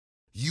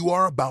You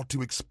are about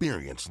to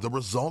experience the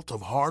result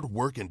of hard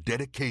work and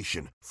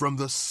dedication from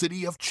the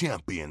City of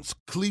Champions,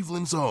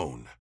 Cleveland's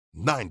own,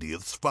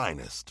 90th's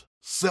finest.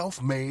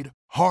 Self-made,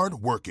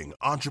 hard-working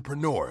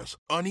entrepreneurs,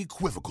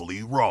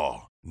 unequivocally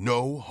raw,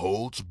 no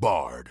holds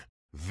barred.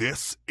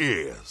 This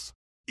is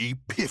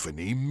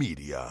Epiphany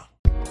Media.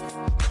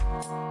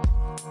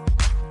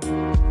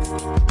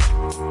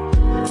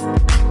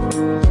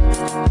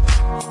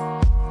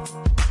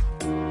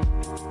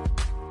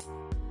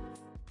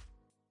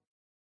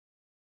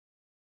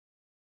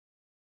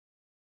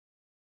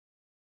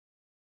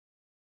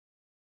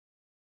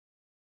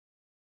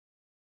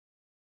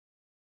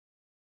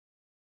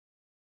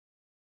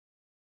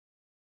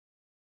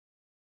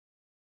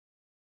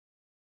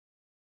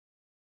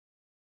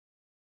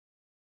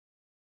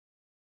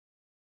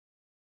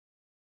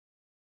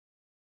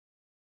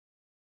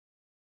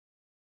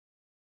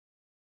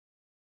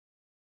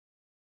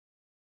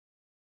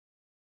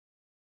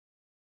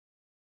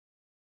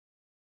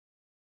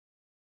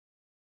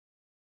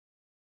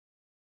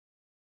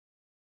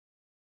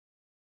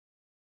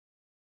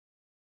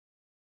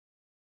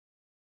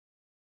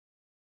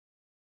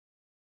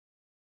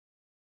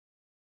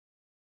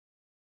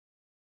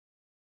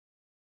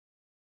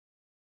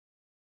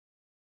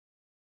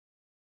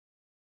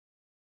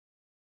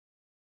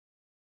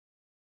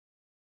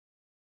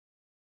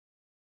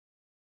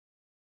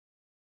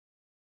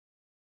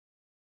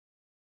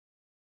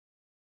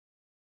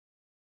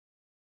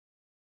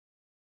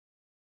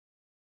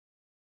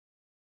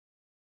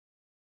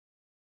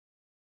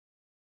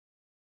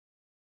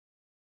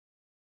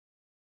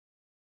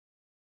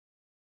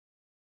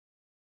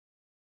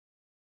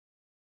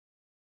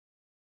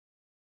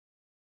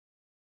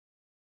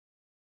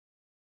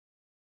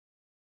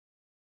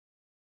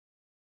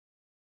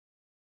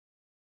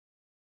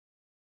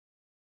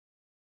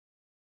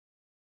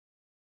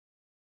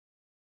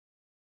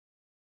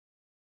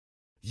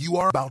 You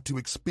are about to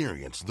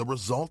experience the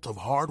result of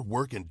hard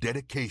work and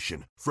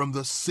dedication from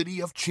the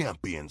City of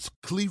Champions,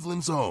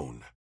 Cleveland's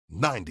own,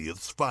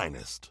 90th's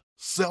finest.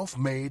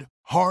 Self-made,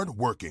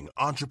 hard-working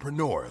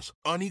entrepreneurs,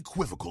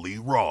 unequivocally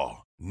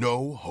raw,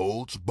 no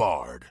holds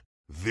barred.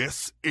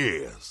 This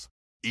is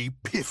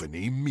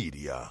Epiphany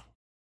Media.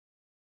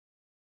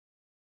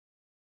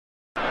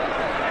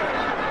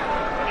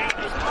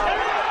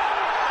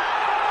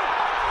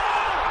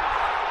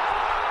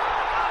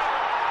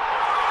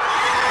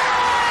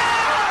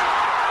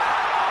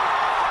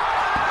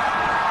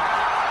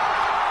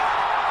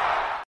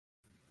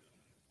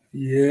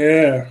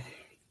 Yeah,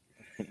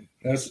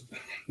 that's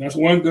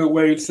one good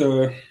way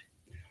to,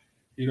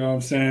 you know what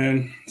I'm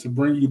saying, to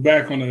bring you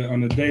back on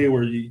a day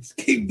where you just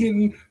keep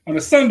getting, on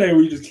a Sunday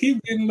where you just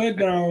keep getting let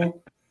down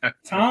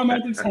time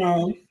after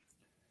time.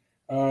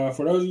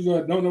 For those of you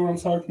that don't know what I'm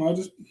talking about,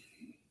 just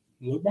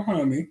look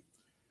behind me.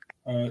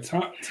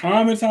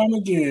 Time and time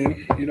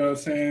again, you know what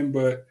I'm saying,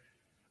 but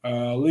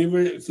leave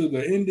it to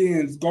the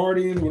Indians,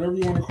 Guardians, whatever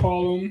you want to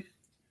call them,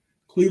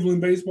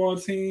 Cleveland baseball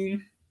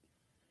team.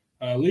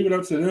 Leave it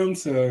up to them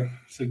to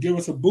give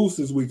us a boost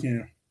this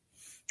weekend.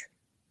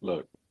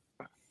 Look,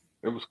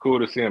 it was cool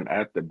to see him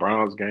at the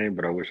Browns game,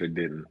 but I wish it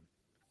didn't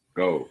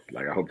go.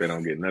 Like, I hope they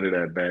don't get none of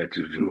that bad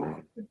juju.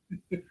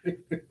 I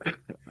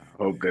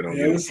hope they don't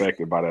get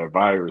affected by that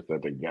virus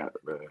that they got,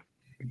 man.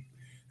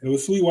 It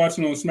was sweet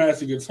watching them smash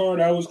the guitar.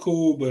 That was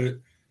cool, but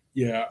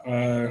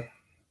go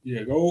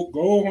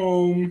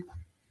home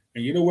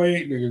and get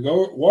away. Nigga,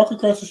 go walk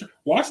across the street.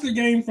 Watch the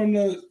game from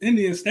the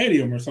Indian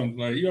Stadium or something,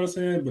 like, you know what I'm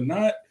saying, but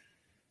not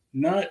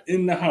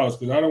in the house,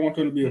 because I don't want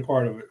them to be a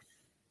part of it.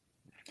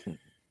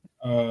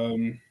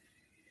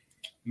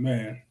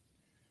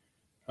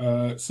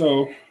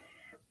 So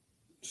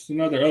just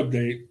another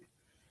update.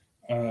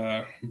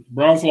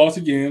 Browns lost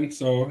again,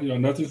 so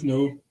nothing's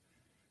new.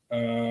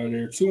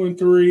 They're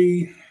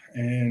 2-3,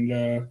 and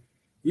we're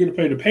gonna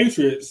play the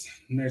Patriots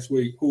next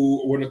week,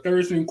 who with a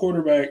third-string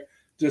quarterback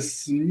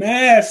just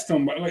smashed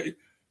them. Like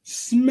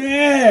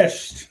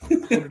smashed.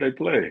 Who did they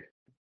play?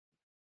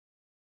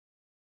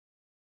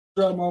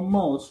 Drop my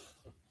mouse.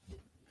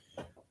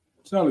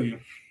 Tell you.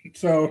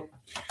 So,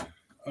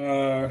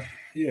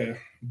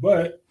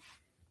 but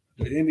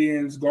the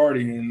Indians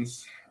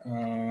Guardians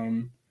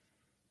won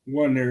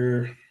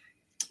their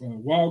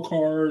wild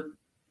card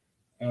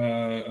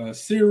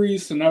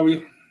series, so now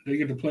they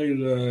get to play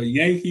the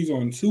Yankees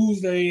on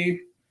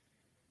Tuesday.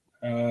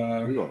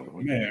 We're going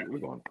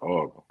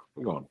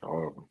to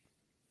dog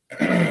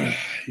them.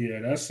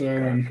 Yeah, that's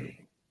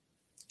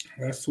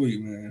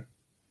sweet, man.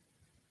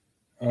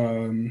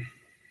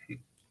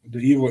 The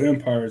Evil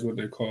Empire is what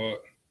they call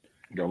it.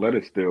 Don't let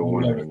us steal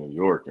one in New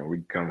York, and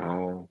we come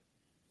home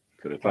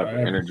to the type of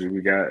energy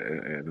we got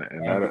in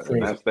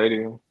that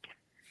stadium.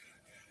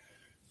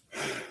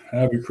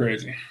 That'd be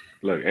crazy.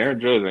 Look,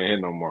 Aaron Judge ain't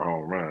hitting no more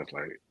home runs.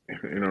 Like,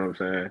 you know what I'm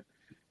saying?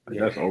 Like,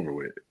 that's over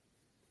with.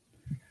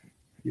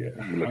 Yeah.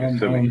 Looking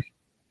silly.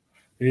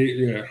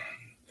 Yeah.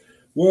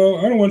 Well,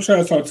 I don't want to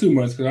try to talk too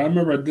much, because I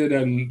remember I did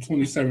that in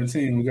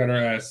 2017. We got our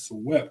ass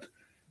swept.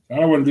 I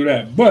don't want to do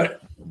that. But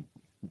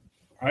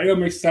I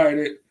am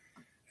excited,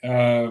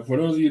 For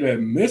those of you that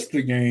missed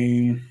the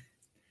game,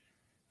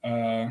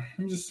 let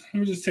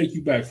me just take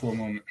you back for a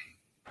moment.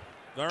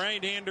 The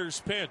right-hander's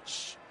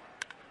pitch.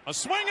 A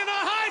swing and a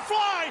high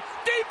fly.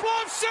 Deep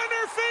left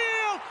center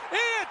field.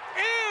 It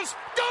is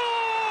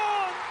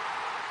gone.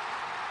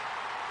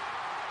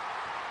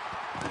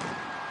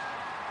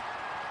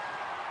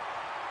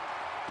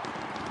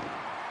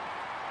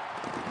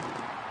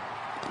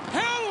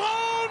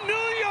 Hello,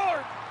 New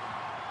York.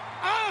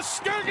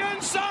 Oscar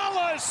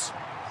Gonzalez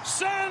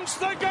sends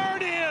the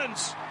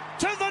Guardians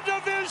to the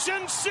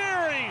division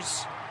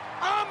series.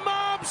 A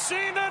mob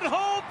scene at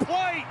home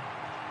plate.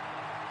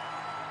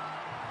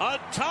 A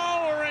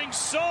towering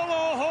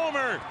solo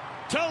homer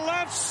to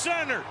left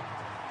center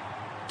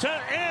to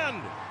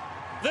end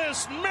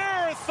this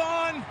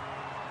marathon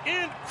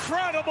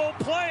incredible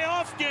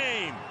playoff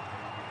game.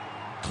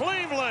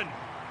 Cleveland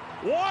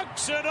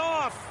walks it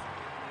off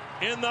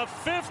in the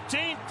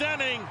 15th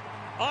inning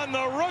on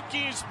the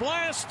rookie's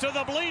blast to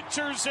the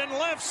bleachers in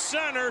left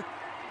center.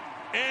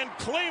 And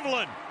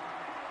Cleveland,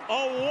 a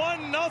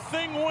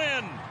 1-0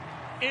 win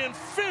in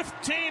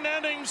 15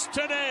 innings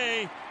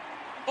today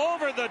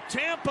over the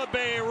Tampa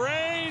Bay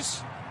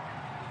Rays.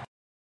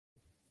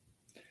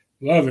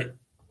 Love it.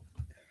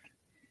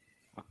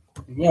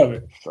 Love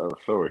it.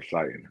 So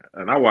exciting.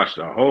 And I watched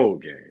the whole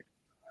game.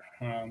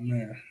 Oh,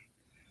 man.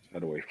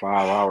 Had to wait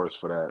 5 hours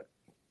for that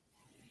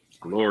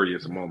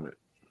glorious moment.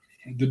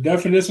 The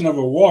definition of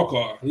a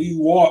walk-off. He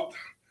walked.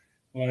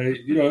 Like,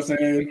 you know what I'm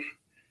saying?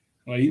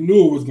 Like, he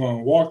knew it was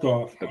going. Walked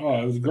off.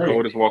 Oh, it was great. The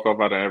coldest walk-off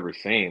I've ever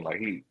seen. Like,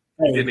 he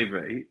didn't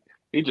even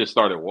 – he just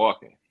started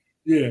walking.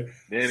 Yeah.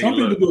 Some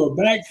people do a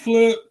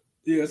backflip.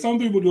 Yeah, some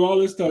people do all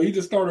this stuff. He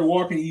just started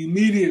walking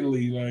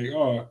immediately. Like,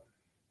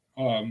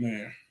 oh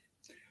man.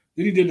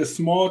 Then he did the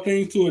small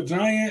thing to a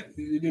giant.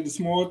 He did the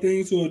small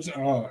thing to a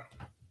giant.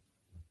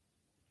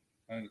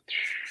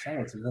 Shout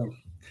out to them.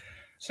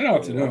 I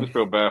just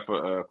feel bad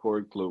for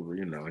Corey Kluber.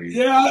 You know.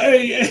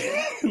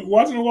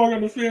 Watching him walk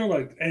on the field,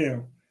 like,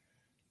 damn.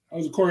 I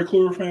was a Corey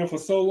Kluber fan for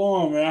so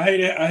long, man. I hate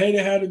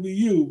it had to be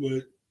you,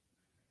 but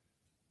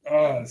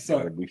it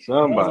sucked. Gotta be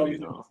somebody,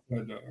 though.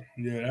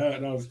 Yeah,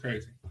 that was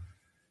crazy.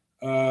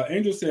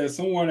 Angel said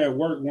someone at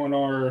work won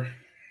our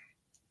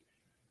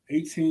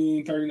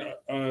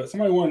 $1,830.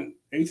 Somebody won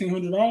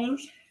 $1,800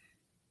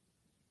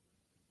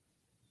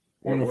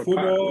 on a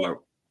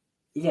football.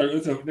 They got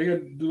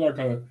to do like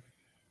a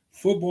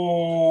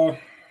football.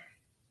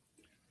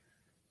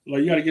 Like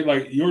you got to get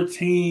like your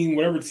team,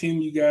 whatever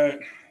team you got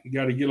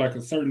to get like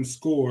a certain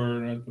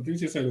score. And I think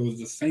she said it was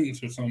the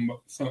Saints or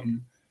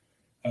something.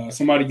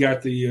 Somebody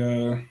got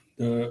the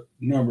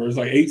number. It's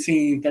like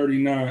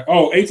 1839.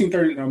 Oh,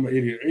 1830. I'm an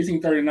idiot.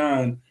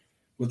 1839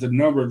 was the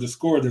number of the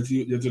score that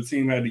your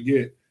team had to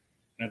get.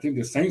 And I think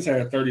the Saints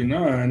had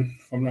 39,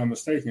 if I'm not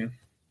mistaken.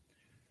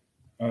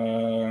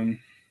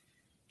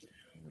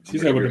 She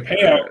said, but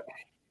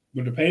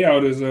the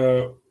payout is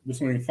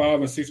between $500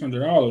 and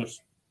 $600.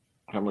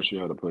 How much you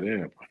had to put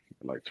in?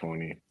 Like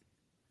 $20,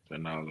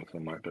 $10,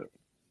 something like that.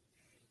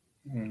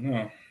 I don't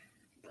know.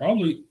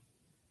 Probably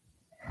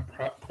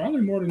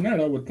more than that,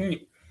 I would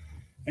think.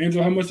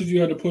 Angel, how much did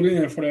you have to put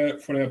in for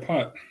that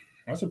pot?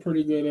 That's a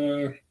pretty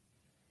good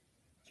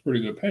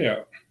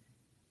payout.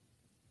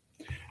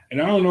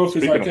 And I don't know if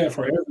it's like that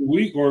for every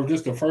week or if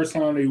just the first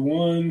time they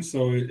won,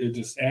 so it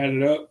just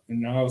added up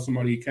and now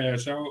somebody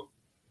cash out.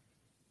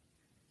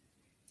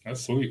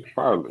 That's sweet.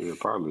 Probably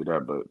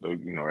that, but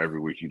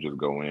every week you just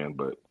go in.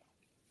 But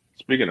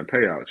speaking of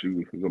payouts,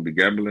 you gonna be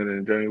gambling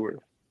in January?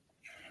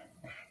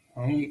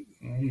 I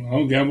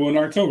don't gamble in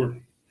October.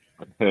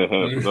 For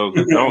those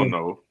that don't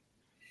know,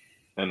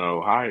 in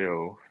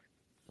Ohio,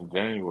 in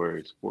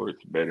January,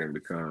 sports betting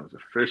becomes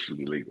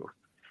officially legal.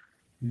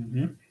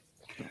 Mm-hmm.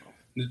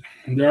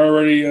 They're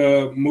already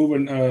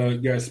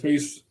moving. Got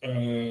space.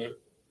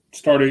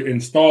 Started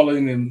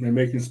installing and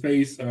making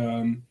space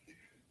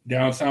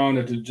downtown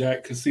at the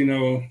Jack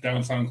Casino,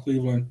 downtown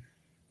Cleveland,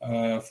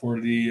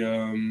 for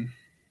the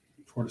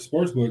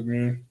sports book,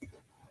 man.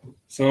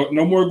 So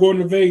no more going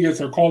to Vegas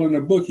or calling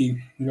a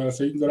bookie.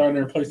 So you can go down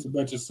there and place the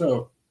bet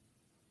yourself.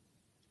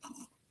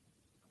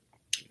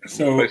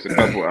 So place a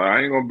couple.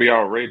 I ain't gonna be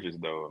outrageous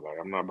though. Like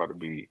I'm not about to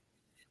be,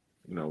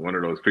 one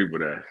of those people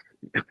that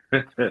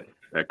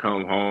that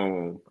come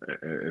home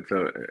and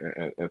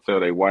tell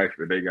their wife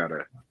that they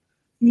gotta.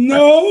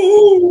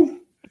 No.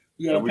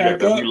 We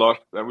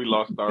lost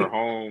our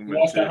home.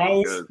 Lost our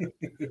house.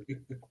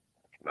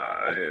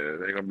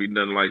 There ain't gonna be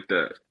nothing like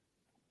that.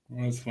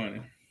 Well, that's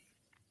funny.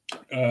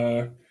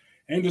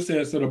 Angel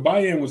said, so the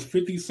buy-in was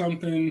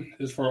 50-something.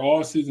 It's for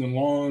all season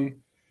long.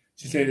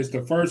 She said it's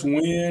the first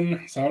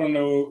win, so I don't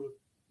know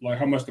like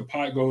how much the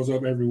pot goes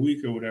up every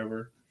week or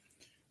whatever.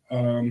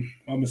 Let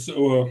me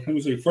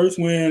say first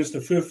win is the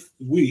 5th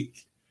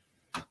week.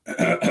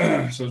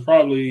 So it's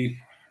probably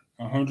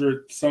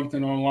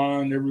 100-something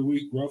online every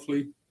week,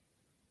 roughly.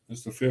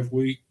 It's the 5th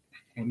week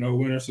with no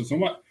winner. So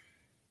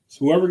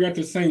whoever got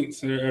the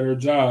Saints at her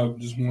job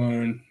just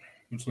won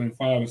between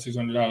 $500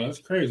 and $600. That's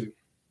crazy.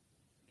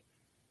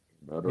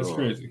 That's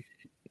crazy.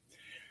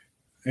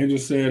 Angel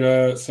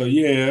said, so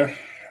yeah,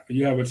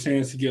 you have a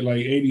chance to get like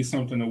 80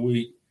 something a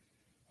week.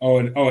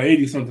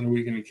 80 something a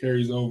week, and it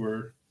carries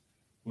over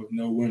with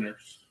no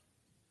winners.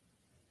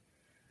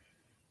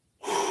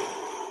 So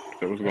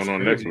what's That's going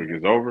on crazy. next week?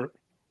 Is over?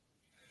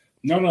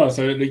 No.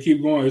 So they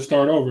keep going. It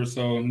start over.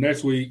 So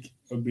next week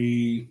will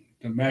be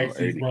the max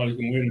you 80. probably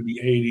can win. It'll be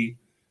 80,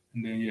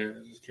 and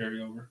then just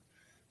carry over.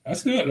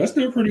 That's good. That's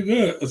still pretty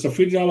good. It's a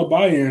 $50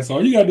 buy-in. So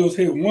all you gotta do is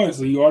hit once,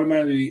 so you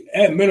automatically,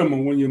 at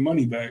minimum, win your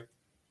money back.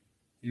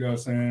 You know what I'm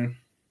saying?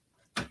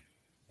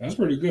 That's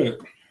pretty good.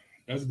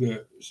 That's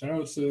good. Shout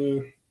out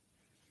to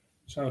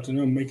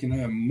them making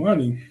that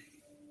money.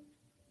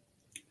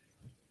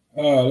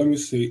 Let me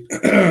see.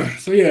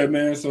 So yeah,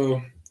 man.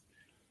 So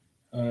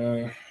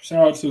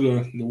shout out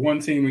to the one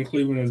team in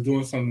Cleveland that's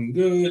doing something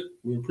good.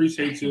 We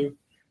appreciate you.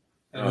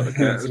 The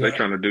Cavs, they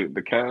trying to do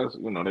the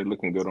Cavs. They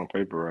looking good on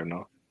paper right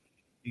now.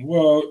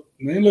 Well,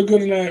 they look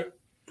good in that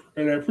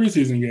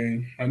preseason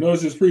game. I know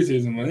it's just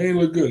preseason, but they ain't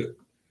look good.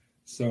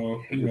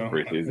 So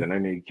preseason, they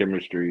need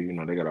chemistry.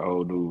 They got a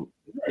whole new,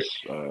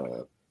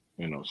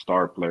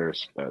 star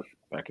players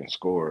that can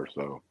score.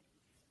 So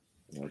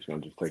it's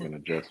gonna just take an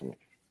adjustment.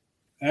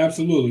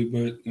 Absolutely,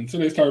 but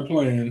until they start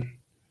playing,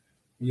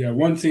 we got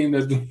one team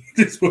that's doing what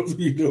they're supposed to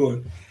be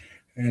doing,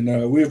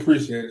 and we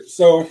appreciate it.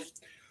 So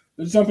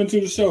let's jump into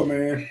the show,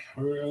 man.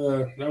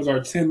 That was our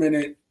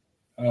 10-minute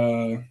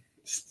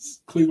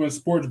Cleveland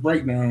sports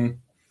breakdown.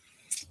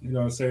 You know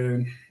what I'm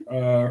saying?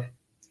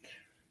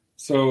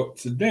 So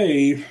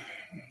today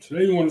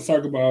we want to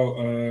talk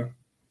about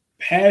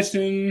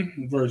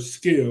passion versus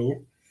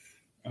skill.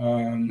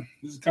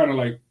 This is kind of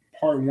like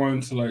part one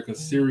to like a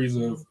series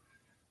of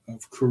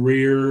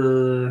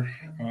career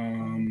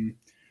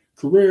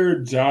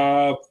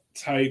job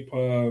type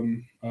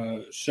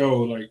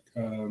show, like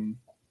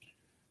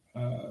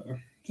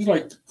just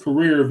like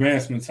career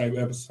advancement type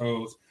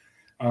episodes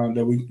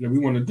that we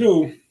want to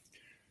do.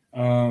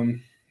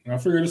 And I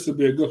figured this would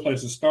be a good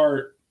place to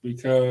start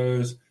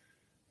because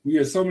we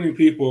get so many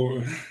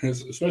people,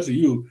 especially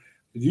you're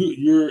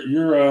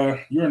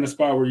in a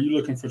spot where you're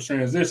looking for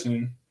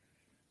transition.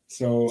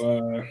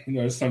 So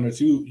it's something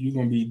that you're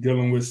gonna be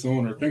dealing with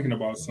soon or thinking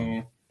about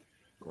soon.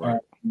 Right.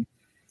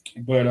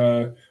 But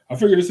I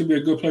figured this would be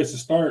a good place to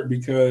start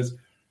because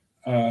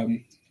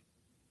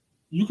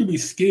you could be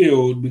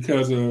skilled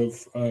because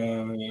of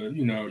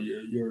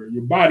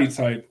your body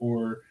type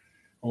or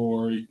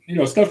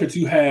stuff that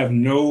you have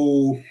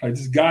no, like,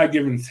 this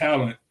God-given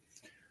talent.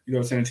 You know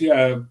what I'm saying? You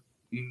have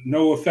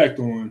no effect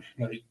on.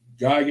 Like,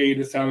 God gave you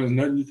this talent. There's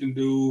nothing you can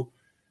do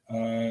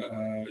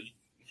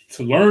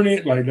to learn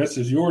it. Like, that's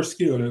just your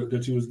skill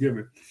that you was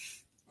given.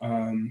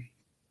 And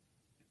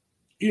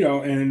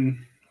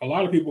a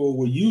lot of people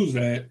will use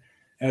that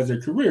as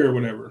a career or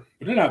whatever,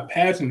 but they're not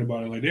passionate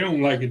about it. Like, they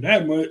don't like it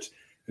that much.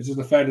 It's just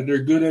the fact that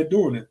they're good at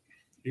doing it.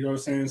 You know what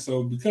I'm saying?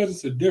 So because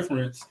it's a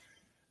difference,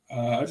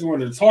 I just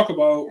wanted to talk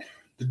about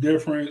the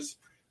difference.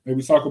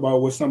 Maybe talk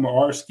about what some of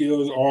our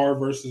skills are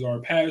versus our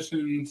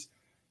passions.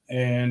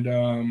 And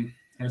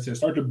like I said,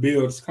 start to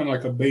build. It's kind of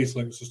like a base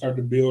level. So start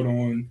to build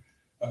on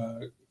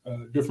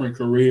different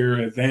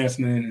career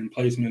advancement and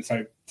placement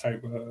type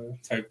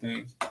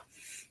things.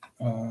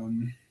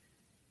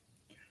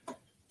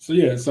 So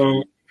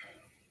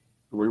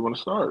where you want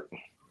to start?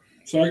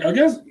 So I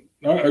guess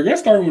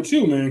starting with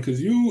you, man,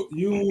 because you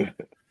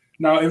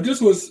now if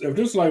this was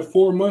like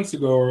 4 months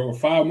ago or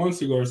 5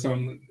 months ago or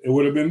something, it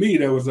would have been me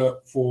that was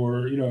up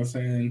for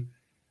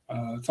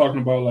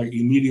talking about like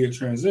immediate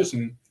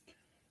transition.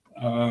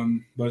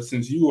 But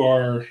since you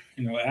are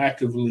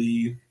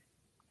actively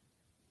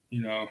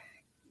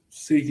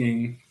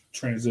seeking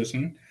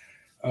transition,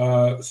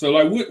 so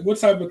like what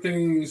type of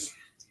things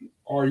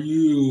are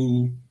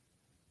you?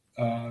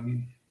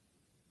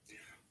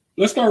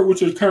 Let's start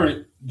with your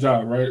current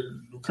job, right?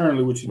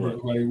 Currently, what you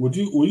do. Like, would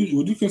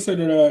you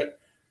consider that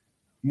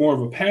more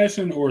of a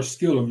passion or a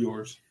skill of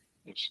yours?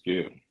 A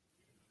skill.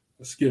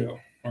 A skill.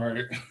 All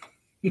right.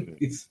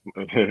 It's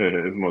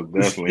most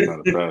definitely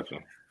not a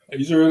passion.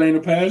 You sure it ain't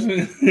a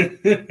passion?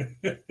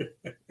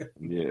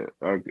 Yeah,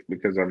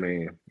 because I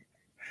mean,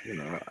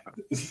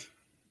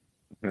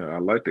 I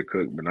like to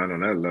cook, but not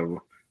on that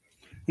level.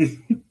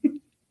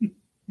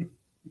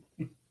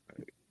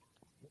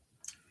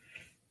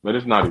 But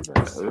it's not even.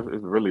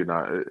 It's really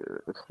not.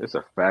 It's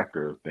a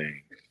factor of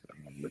things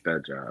with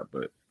that job,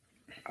 but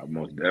I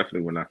most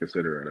definitely would not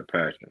consider it a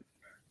passion.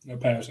 A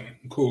passion,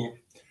 cool.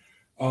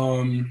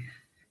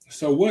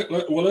 So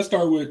let's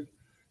start with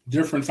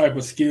different type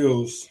of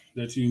skills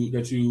that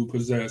you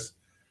possess,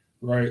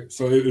 right?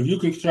 So if you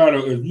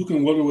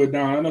can whittle it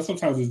down. I know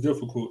sometimes it's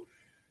difficult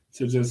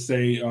to just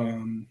say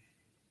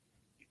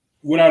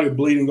without it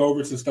bleeding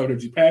over to stuff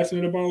that you're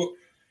passionate about,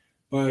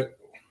 but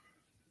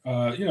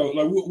like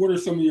what are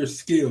some of your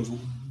skills?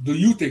 Do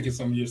you think it's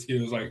some of your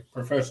skills, like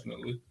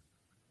professionally?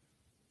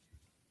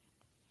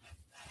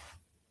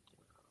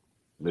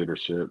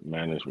 Leadership,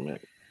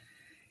 management,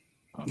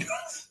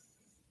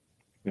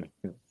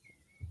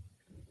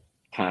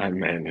 time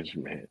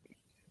management.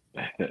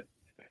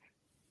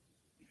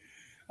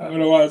 I don't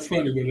know why it's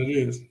funny, but it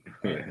is.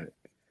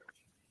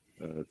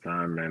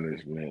 Time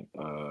management.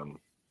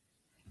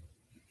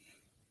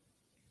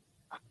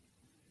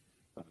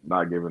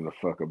 Not giving a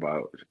fuck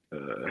about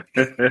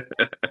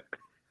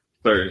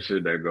certain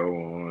shit that go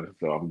on,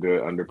 so I'm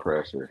good under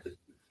pressure.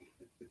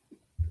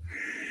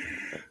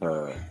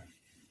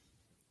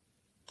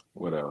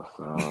 What else?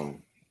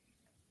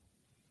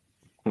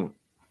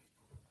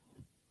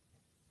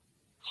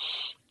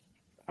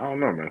 I don't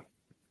know, man.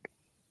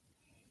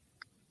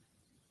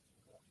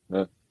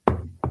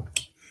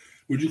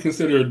 Would you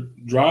consider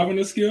driving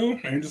a skill?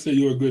 I ain't just say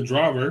you're a good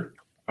driver.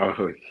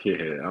 Oh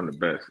yeah, I'm the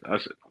best. I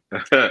should.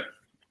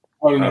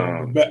 I don't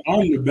know.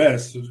 I'm the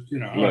best. You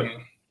know, Look, I don't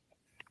know.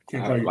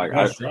 Can't call you the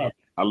best driver.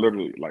 I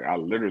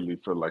literally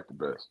feel like the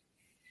best.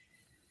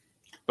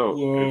 So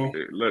Well,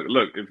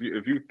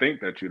 if you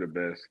think that you're the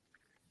best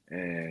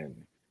and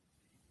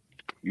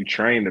you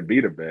train to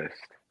be the best,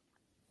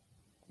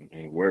 I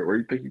mean, where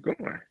you think you're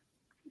going?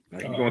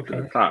 Like you're going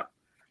to the top,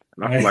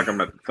 and I feel like I'm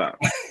at the top.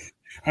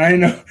 I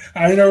know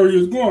where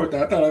you was going with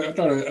that.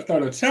 I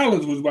thought a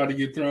challenge was about to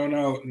get thrown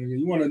out.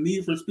 You want a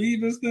Need for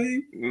Speed this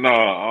thing? No.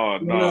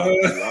 I'm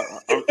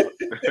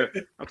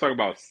talking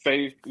about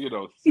safe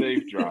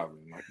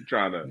driving. Like you're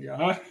trying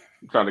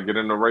to get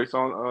in the race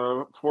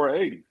on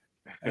 480.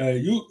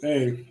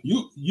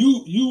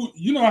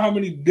 You know how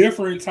many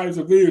different types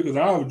of vehicles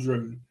I've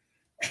driven.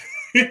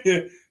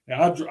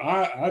 I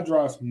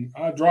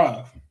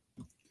drive.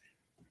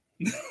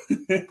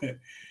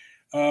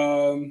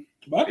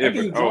 But I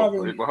think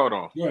driving. But hold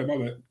on. Go ahead, my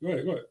bad. Go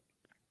ahead.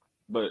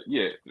 But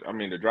yeah, I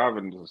mean the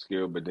driving is a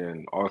skill, but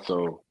then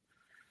also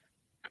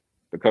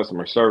the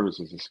customer service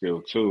is a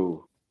skill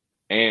too,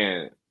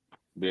 and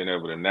being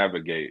able to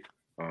navigate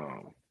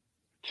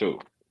too.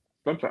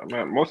 Sometimes,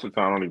 man, most of the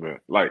time, I don't even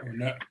like.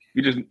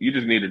 You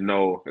just need to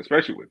know,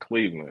 especially with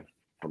Cleveland,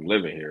 from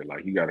living here.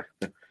 Like you got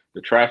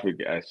the traffic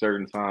at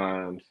certain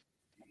times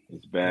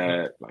is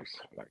bad. Like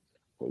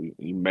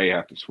you may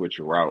have to switch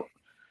your route.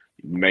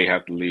 You may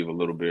have to leave a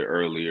little bit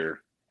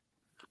earlier,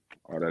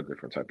 all that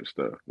different type of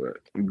stuff. But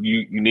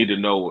you need to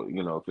know,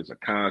 if it's a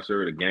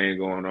concert, a game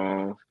going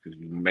on, because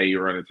you may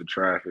run into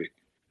traffic,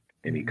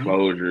 any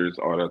closures,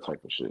 all that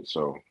type of shit.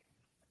 So,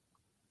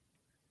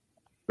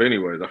 but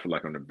anyways, I feel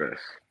like I'm the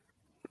best.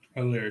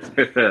 Hilarious.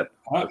 That's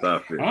how I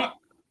feel. I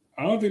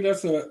don't think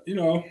that's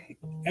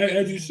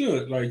as you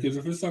should. Like, because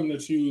if it's something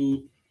that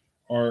you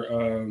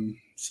are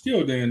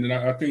skilled in, then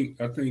I think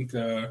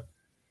that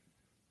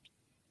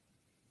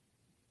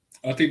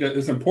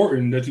it's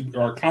important that you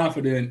are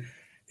confident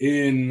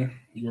in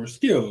your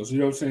skills. You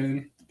know what I'm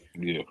saying?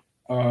 Yeah.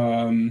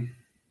 All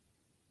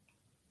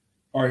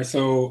right.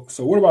 So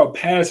what about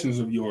passions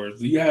of yours?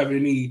 Do you have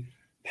any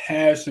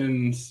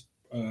passions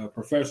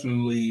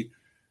professionally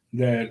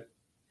that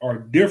are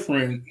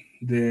different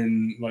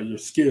than like your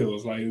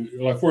skills?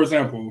 Like for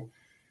example,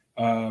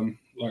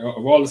 like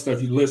of all the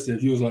stuff you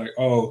listed, you was like,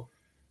 oh,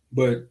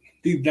 but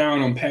deep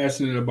down, I'm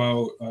passionate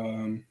about.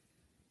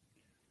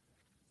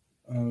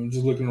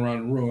 Just looking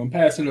around the room, I'm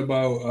passionate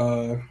about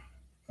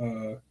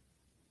like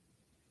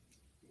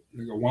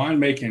a wine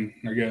making,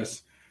 I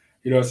guess.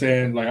 You know what I'm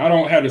saying? Like I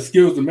don't have the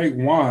skills to make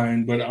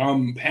wine, but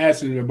I'm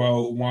passionate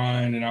about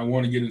wine and I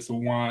want to get into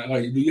wine.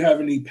 Like, do you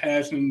have any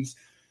passions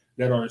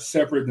that are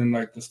separate than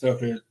like the stuff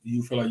that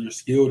you feel like you're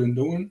skilled in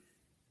doing?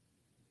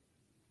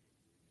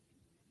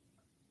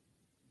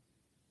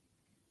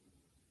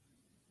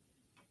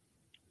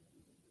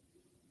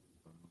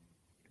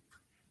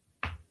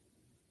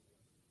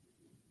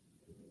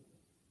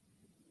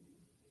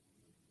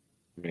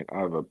 I mean,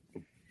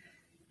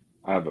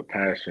 I have a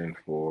passion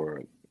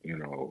for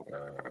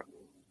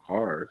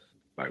cars,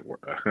 like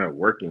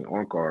working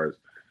on cars,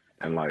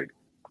 and like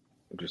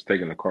just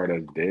taking a car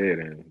that's dead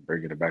and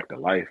bringing it back to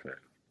life, and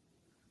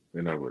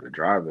being able to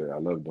drive it. I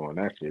love doing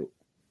that shit.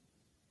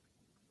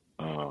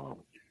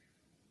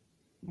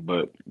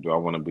 But do I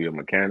want to be a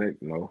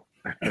mechanic? No,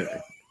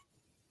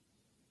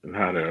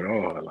 not at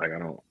all. Like I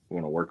don't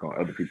want to work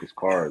on other people's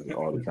cars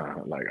all the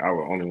time. Like I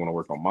would only want to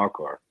work on my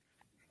car.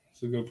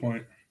 That's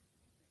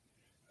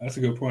a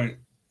good point.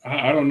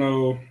 I don't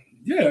know.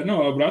 Yeah,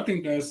 no, but I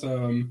think that's I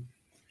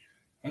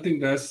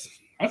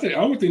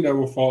would think that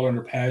will fall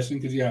under passion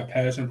because you have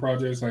passion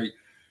projects like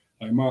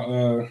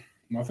my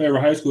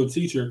favorite high school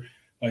teacher,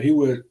 like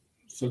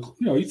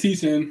he's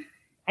teaching.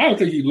 I don't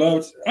think he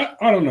loves.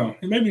 I don't know.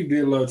 Maybe he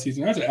did love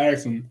teaching. I had to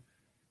ask him.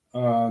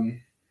 You know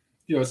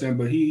what I'm saying?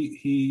 But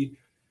he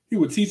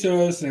would teach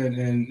us and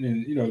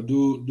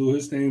do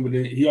his thing. But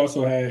then he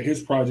also had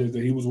his project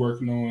that he was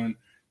working on.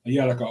 He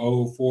had like an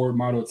old Ford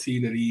Model T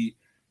that he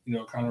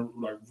kind of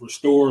like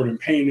restored and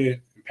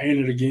painted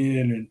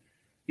again, and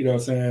you know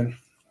what I'm saying?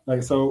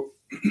 Like so,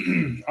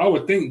 I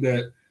would think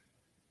that.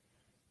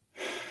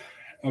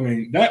 I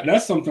mean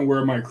that's something where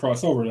it might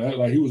cross over. That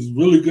like he was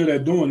really good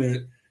at doing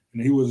it,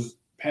 and he was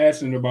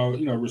passionate about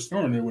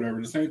restoring it,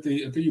 whatever. The same thing.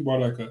 I think he bought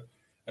like a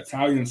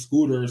Italian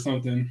scooter or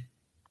something.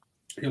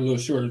 A little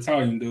short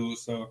Italian dude,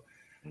 so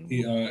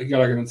he got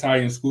like an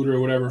Italian scooter or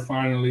whatever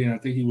finally, and I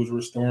think he was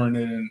restoring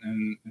it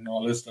and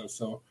all this stuff.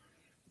 So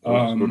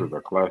Those scooters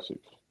are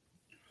classics.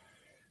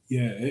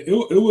 Yeah,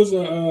 it was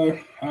a.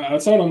 I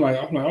told him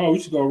I'm like, oh, we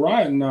should go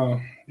riding now.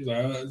 He's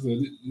like,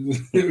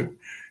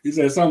 he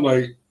said something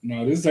like,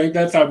 no, this ain't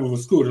that type of a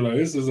scooter. Like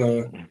this is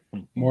a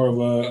more of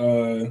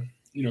a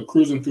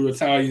cruising through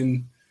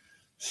Italian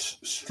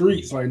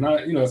streets, like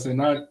not say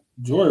not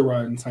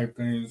joyriding type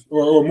things,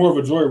 or more of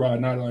a joyride,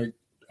 not like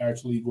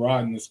actually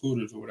riding the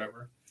scooters or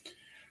whatever.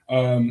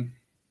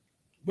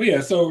 But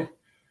yeah, so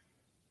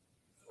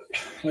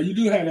like you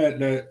do have that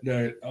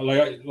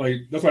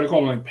like that's why they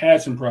call them like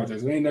passion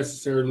projects. It ain't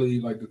necessarily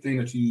like the thing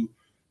that you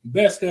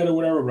best at or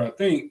whatever, but I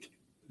think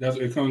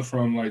it comes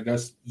from like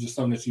that's just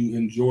something that you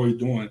enjoy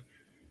doing.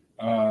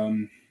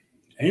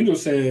 Angel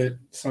said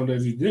something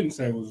that you didn't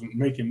say was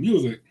making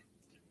music.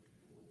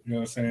 You know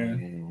what I'm saying?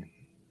 Mm-hmm.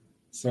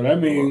 So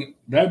that means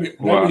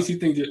she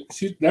think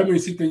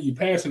you're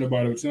passionate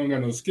about it, but you don't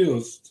got no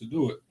skills to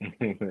do it.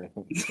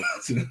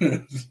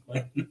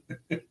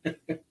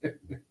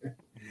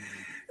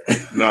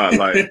 No,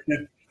 like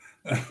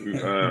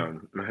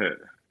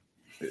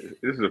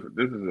this is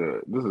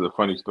a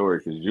funny story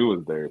because you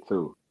was there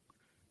too.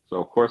 So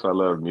of course I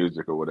love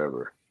music or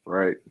whatever,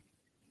 right?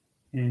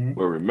 Mm-hmm.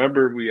 But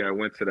remember we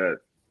went to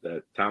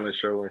that talent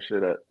show and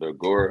shit at the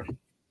Agora.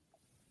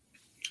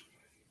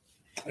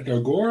 At the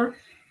Agora?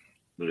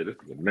 Yeah, this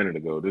is a minute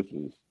ago. This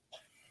is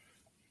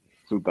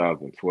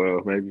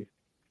 2012, maybe.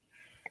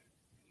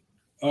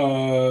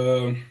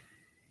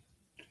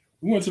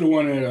 We went to the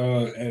one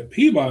at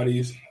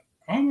Peabody's.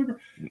 I don't remember.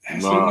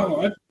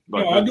 Actually,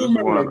 I do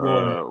remember that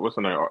Agora. What's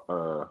the name?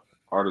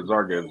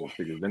 Artazar gave some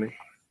tickets, didn't he?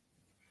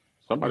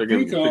 Somebody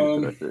gave some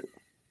tickets to that shit.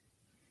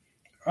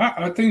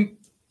 I think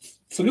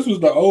so. This was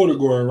the old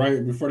Agora,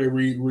 right? Before they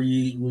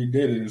redid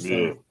it and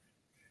stuff.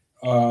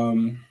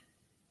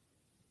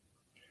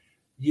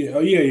 Yeah.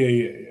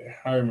 Yeah.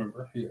 I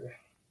remember. Yeah.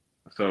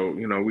 So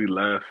we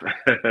left.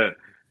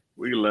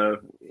 We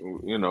left.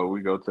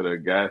 We go to the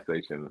gas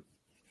station.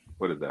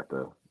 What is that?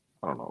 I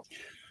don't know.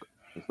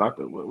 It's not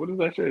the. What is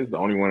that shit? It's the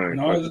only one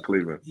in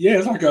Cleveland. Yeah,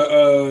 it's like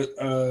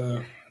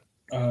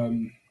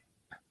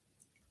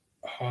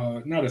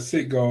not a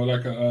Citgo,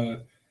 like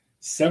a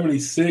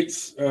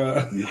 76.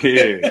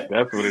 Yeah,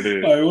 that's what it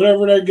is. Like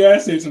whatever that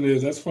gas station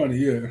is. That's funny.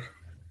 Yeah.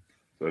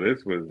 So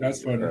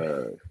that's funny.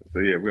 So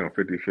yeah, we're on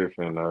 55th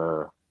and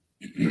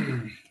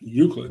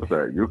Euclid. What's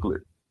that?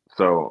 Euclid.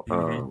 So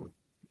so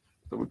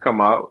we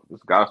come out.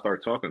 This guy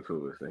started talking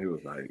to us, and he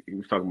was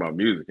talking about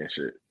music and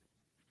shit.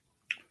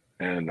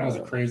 And that was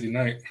a crazy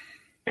night.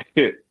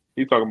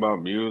 He talking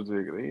about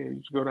music. Hey,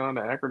 you should go down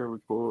to Akron and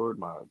record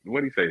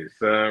what he say? His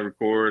son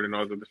record and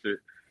all this other shit.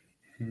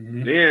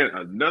 Mm-hmm. Then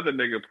another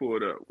nigga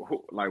pulled up.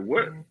 Like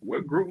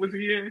what group was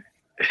he in?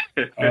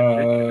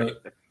 I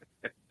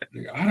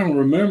don't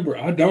remember.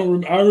 I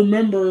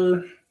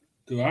remember.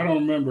 Dude, I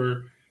don't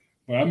remember.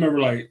 But I remember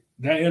like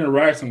that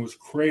interaction was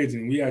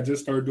crazy. We had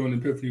just started doing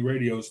Epiphany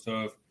Radio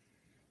stuff,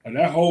 and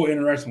that whole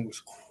interaction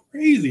was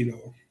crazy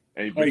though.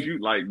 Hey, but you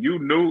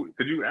knew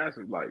because you asked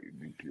him like,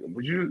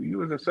 was you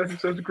was in such and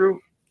such group?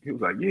 He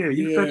was like, yeah,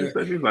 you such and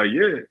such. He was like,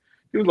 yeah.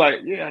 He was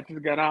like, yeah, I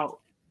just got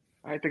out.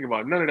 I ain't thinking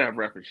about none of that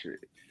rapping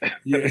shit.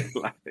 Yeah.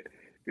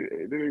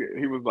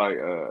 He was like,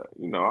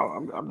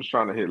 I'm just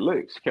trying to hit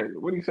licks.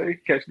 What did he say?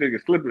 Catch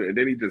niggas slipping, and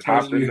then he just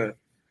hopped in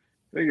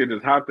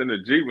the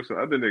Jeep with some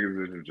other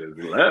niggas and just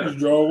left. Just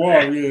drove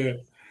off. Yeah,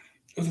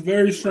 it's a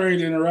very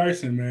strange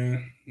interaction,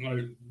 man.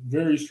 Like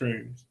very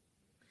strange.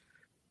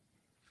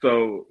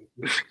 So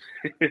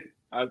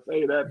I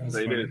say that to That's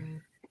say funny. this.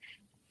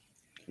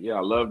 Yeah,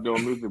 I love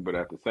doing music, but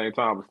at the same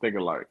time, I was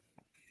thinking like,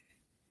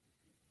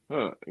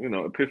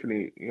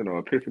 Epiphany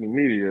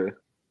Media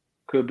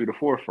could be the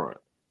forefront.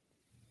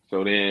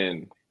 So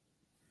then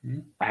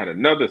I had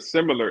another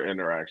similar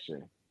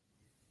interaction,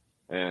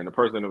 and the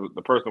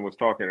person was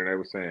talking, and they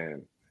were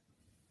saying,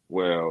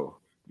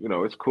 well,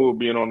 it's cool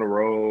being on the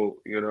road,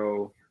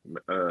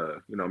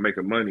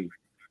 making money.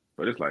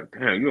 But it's like,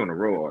 damn, you on the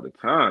road all the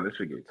time. This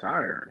should get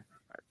tiring.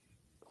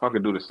 If I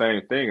could do the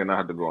same thing and not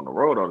have to go on the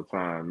road all the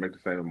time, make the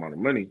same amount of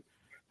money,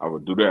 I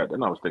would do that.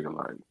 Then I was thinking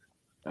like,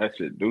 that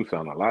shit do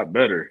sound a lot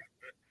better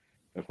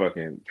than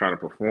fucking trying to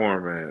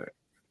perform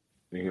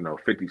in,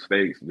 50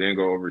 states, then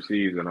go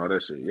overseas and all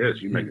that shit.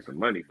 Yes, you making some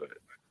money, but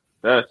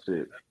that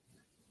shit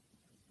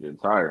getting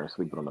tired and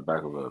sleeping on the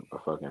back of a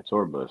fucking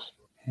tour bus.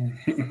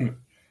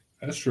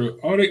 That's true.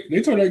 Oh,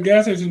 they tore that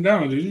gas station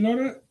down. Did you know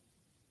that?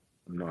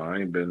 No, I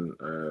ain't been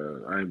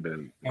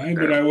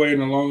that way in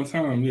a long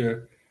time. Yeah,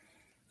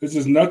 it's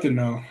just nothing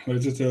now.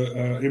 It's just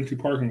a empty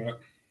parking lot.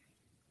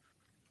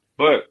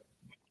 But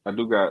I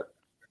do got,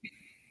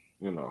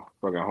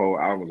 fucking whole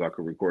albums I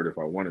could record if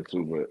I wanted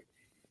to. But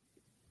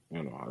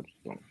I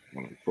just don't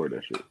want to record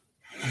that shit.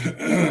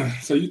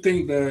 So you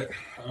think that?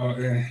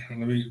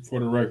 For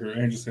the record,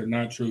 Angel said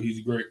not true. He's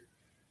great.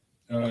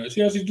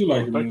 She actually do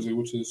like your music,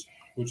 which is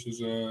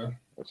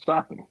it's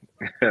shocking.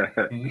 Like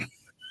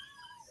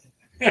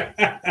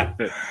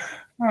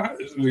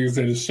I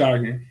said, it's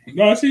shocking.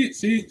 No, she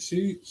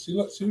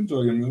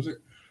enjoy your music.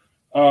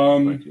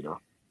 Thank you, though.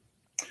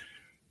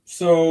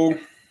 So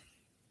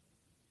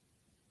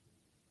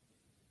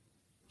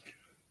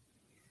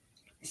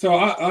So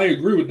I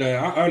agree with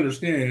that. I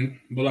understand,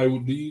 but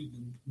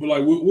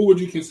what would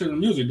you consider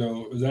music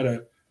though? Is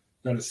that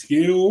a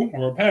skill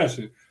or a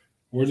passion,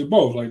 or is it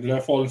both? Like, did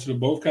that fall into the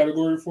both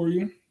category for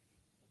you?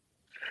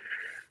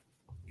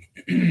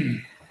 I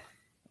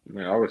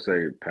mean, I would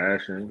say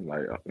passion,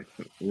 like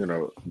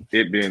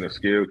it being a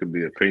skill could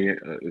be opinion.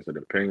 It's an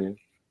opinion,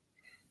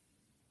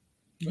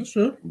 That's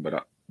true. but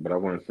I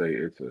wouldn't say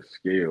it's a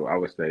skill. I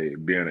would say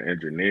being an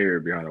engineer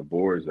behind the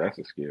boards, that's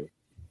a skill.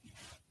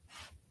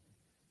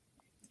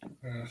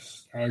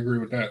 Yes, I agree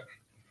with that.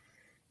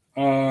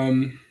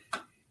 Um,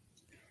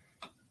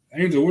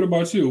 Angel, what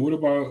about you? What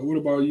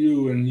about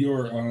you and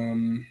your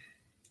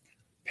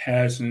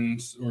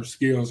passions or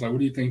skills? Like, what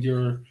do you think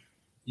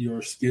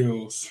your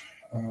skills?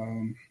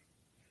 Um,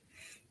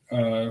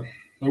 uh,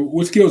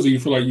 what skills do you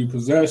feel like you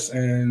possess,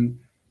 and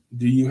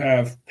do you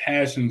have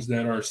passions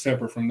that are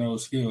separate from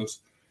those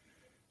skills?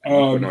 And you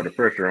putting all Um, the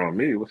pressure on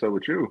me. What's up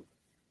with you?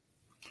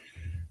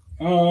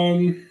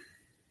 um,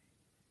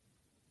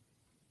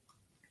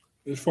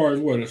 as far as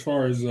what? As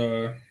far as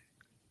Your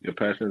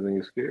passions and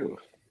your skills.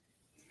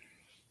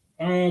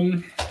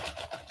 um,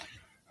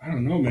 I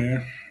don't know,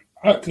 man.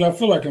 Because I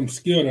feel like I'm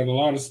skilled at a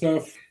lot of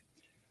stuff.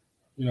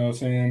 You know what I'm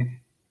saying?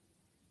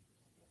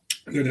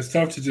 That it's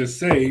tough to just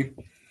say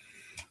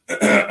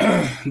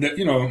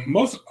that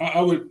most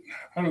I would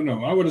I don't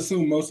know, I would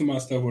assume most of my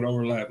stuff would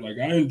overlap. Like,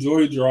 I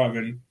enjoy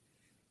driving.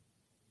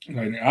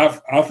 Like,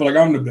 I feel like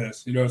I'm the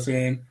best. You know what I'm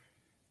saying?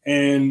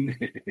 And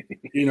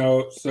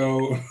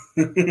so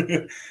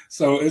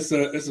so it's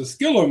a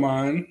skill of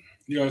mine.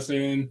 You know what I'm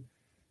saying?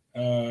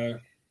 Uh,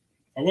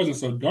 I wasn't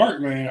so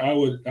dark, man. I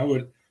would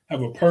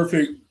have a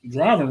perfect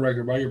driving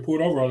record, but I get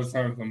pulled over all the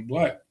time because I'm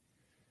black.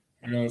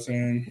 You know what I'm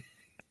saying?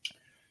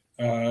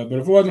 But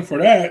if it wasn't for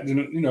that,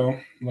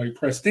 then like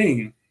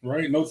pristine,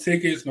 right? No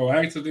tickets, no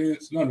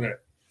accidents, none of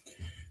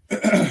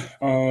that.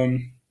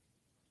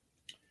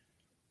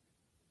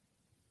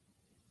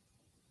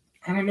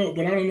 I don't know,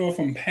 but I don't know if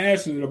I'm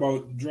passionate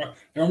about drive.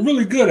 I'm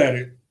really good at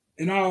it,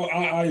 and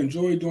I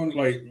enjoy doing it.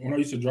 Like, when I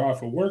used to drive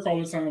for work all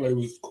the time, like, it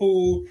was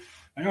cool.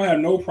 I don't have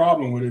no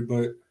problem with it,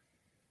 but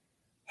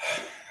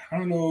I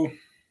don't know.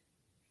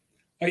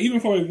 Like, even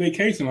for a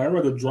vacation, like, I'd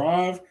rather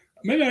drive.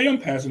 Maybe I am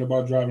passionate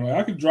about driving. Like,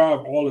 I could drive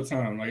all the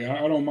time. Like,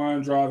 I don't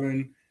mind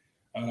driving.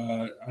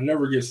 I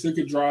never get sick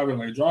of driving.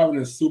 Like, driving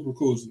is super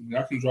cool. So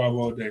I can drive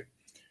all day.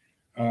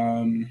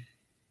 Um,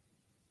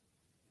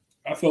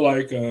 I feel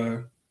like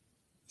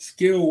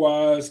skill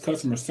wise,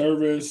 customer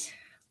service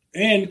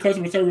is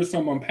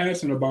something I'm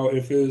passionate about.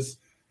 If it's,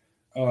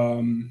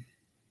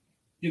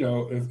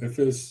 if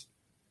it's,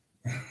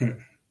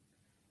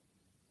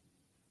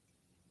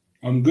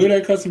 I'm good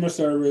at customer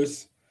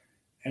service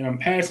and I'm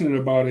passionate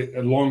about it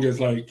as long as,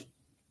 like,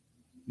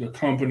 the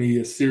company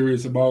is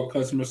serious about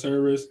customer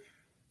service.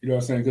 You know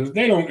what I'm saying? Because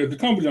if the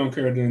company don't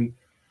care, then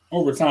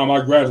over time I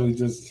gradually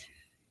just,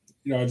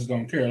 I just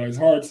don't care. Like, it's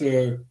hard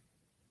to,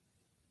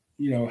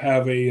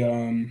 have a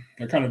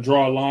kind of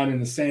draw a line in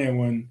the sand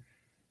when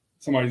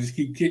somebody just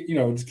keep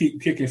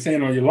kicking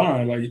sand on your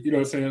line. Like, you know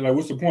what I'm saying? Like,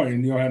 what's the point?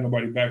 And you don't have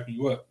nobody backing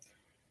you up.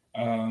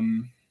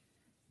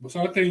 But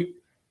so I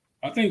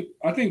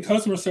think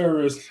customer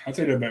service. I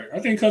take that back. I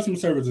think customer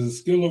service is a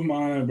skill of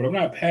mine, but I'm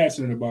not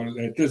passionate about it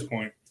at this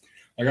point.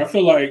 Like, I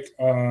feel like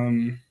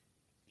the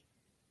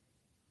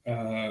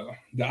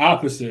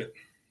opposite.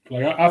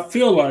 Like, I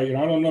feel like, and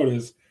I don't know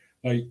this,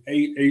 like,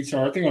 HR.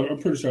 I think I'm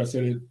pretty sure I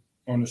said it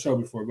on the show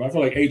before, but I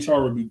feel like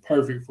HR would be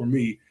perfect for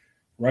me,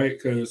 right?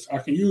 Because I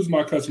can use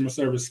my customer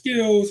service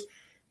skills,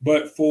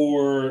 but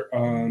for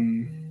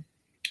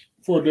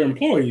the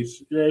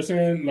employees, you know what I'm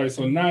saying? Like,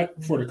 so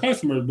not for the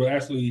customers, but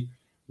actually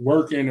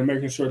working and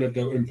making sure that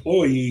the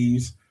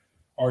employees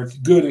are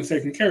good and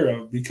taken care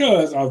of.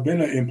 Because I've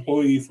been an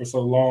employee for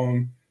so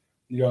long,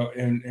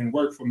 and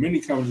worked for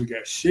many companies that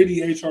got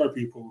shitty HR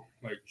people,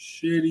 like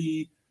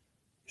shitty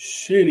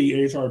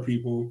HR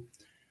people.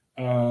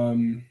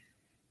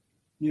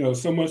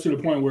 So much to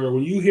the point where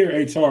when you hear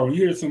HR, when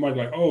you hear somebody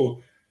like,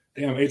 oh,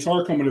 damn,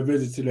 HR coming to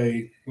visit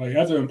today, like,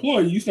 as an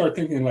employee, you start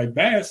thinking, like,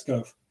 bad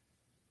stuff,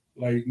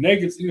 like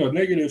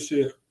negative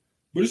shit.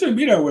 But it shouldn't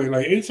be that way.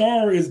 Like,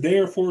 HR is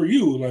there for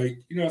you. Like,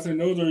 you know what I'm saying?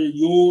 Those are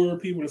your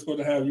people that's supposed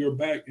to have your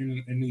back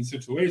in these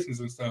situations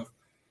and stuff.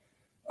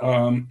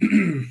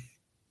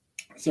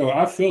 So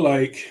I feel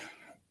like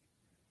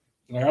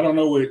I don't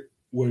know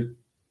what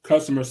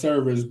customer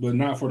service, but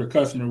not for the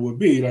customer, would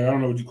be. Like, I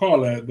don't know what you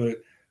call that, but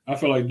I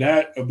feel like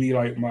that would be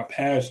like my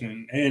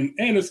passion and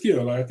a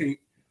skill. Like, I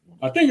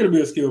think it'll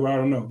be a skill, but I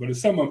don't know. But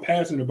it's something I'm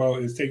passionate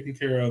about, is taking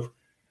care of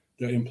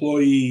the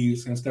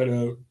employees instead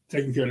of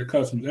taking care of the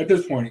customers at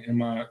this point in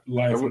my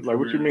life and Like,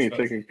 what career you and mean stuff.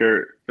 taking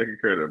care of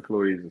the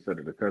employees instead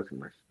of the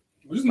customers?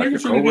 Just Like making your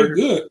sure that they're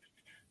coworkers? good.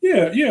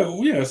 Yeah, yeah,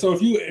 yeah. So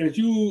if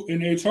you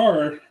in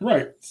HR,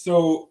 right?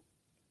 So,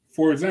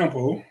 for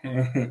example,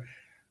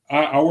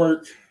 I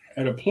work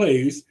at a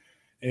place,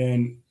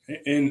 and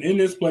in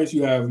this place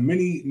you have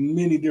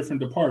many different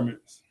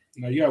departments.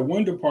 Now, you have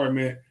one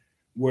department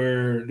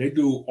where they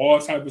do all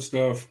type of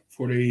stuff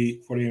for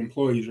the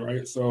employees,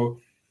 right? So,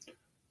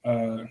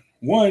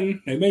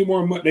 one, they make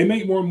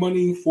more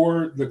money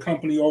for the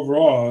company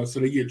overall, so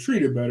they get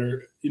treated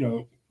better,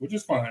 which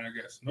is fine, I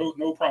guess.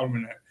 No problem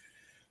in that.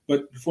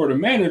 But for the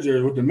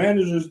managers, what the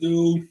managers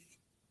do,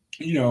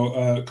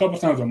 a couple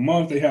times a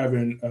month, they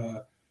having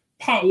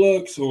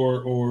potlucks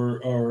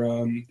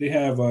or they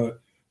have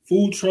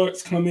food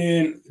trucks come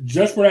in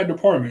just for that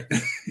department. You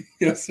know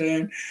what I'm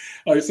saying?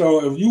 Like,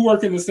 so if you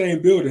work in the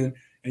same building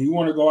and you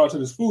want to go out to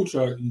this food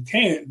truck, you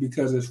can't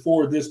because it's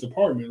for this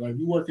department. Like,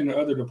 you work in the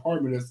other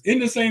department that's in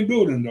the same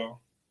building, though.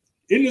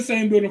 In the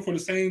same building for the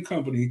same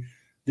company,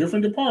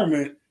 different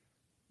department,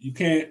 you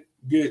can't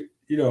get,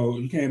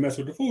 you can't mess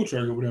with the food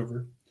truck or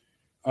whatever.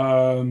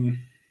 And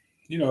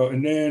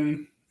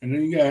then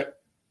you got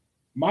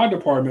my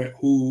department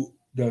who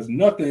does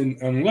nothing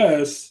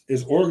unless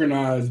it's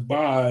organized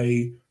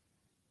by,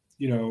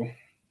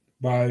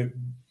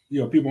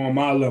 people on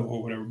my level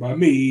or whatever, by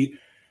me,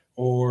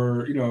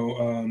 or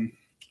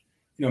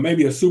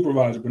maybe a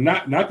supervisor, but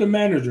not the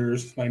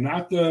managers, like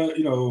not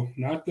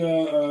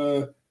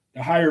the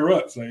higher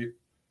ups. Like,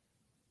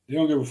 they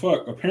don't give a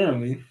fuck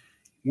apparently.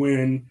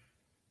 When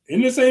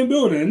in the same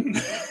building,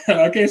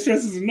 I can't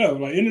stress this enough.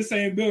 Like, in the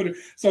same building,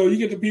 so you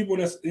get the people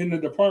that's in the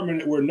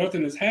department where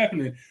nothing is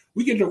happening.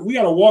 We got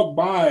to walk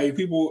by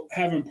people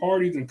having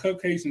parties and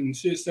cupcakes and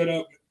shit set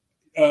up.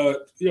 A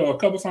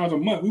couple times a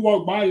month. We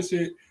walk by this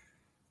shit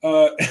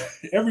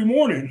every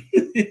morning.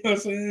 You know what I'm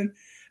saying?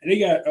 And they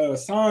got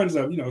signs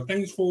up.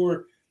 Thanks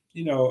for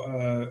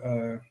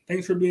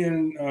thanks for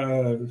being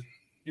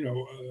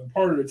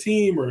part of the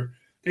team, or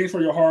thanks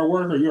for your hard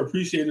work, or you're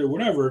appreciated, or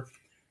whatever.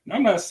 And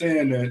I'm not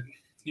saying that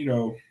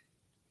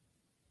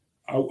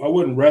I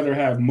wouldn't rather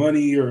have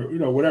money or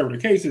whatever the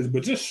case is,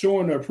 but just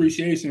showing the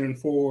appreciation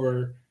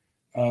for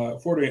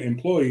the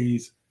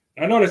employees.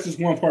 I know that's just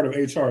one part of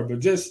HR, but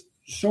just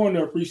showing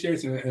the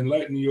appreciation and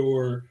letting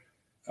your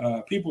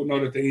people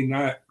know that they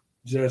not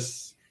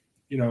just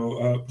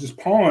just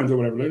pawns or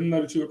whatever. Let them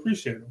know that you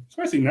appreciate them,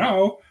 especially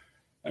now.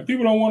 Like,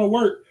 people don't want to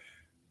work,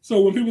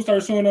 so when people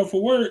start showing up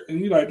for work and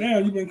you're like,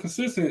 damn, you've been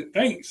consistent,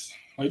 thanks.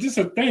 Like, just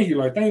a thank you,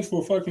 like, thanks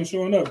for fucking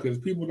showing up, because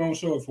people don't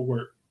show up for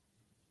work.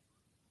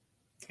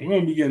 We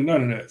don't be getting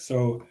none of that.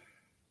 So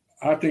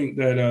I think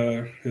that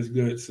it's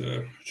good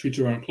to treat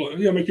your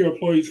employees, make your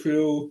employees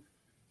feel,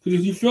 because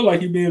if you feel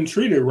like you're being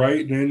treated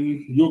right,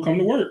 then you'll come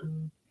to work.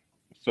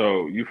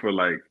 So you feel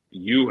like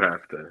you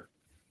have to,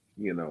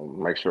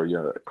 make sure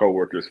your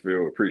coworkers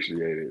feel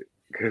appreciated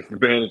because the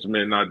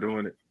management not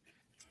doing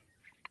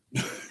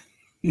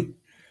it.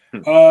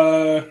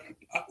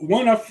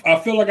 One, I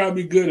feel like I'll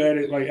be good at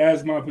it, like,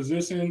 as my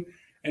position,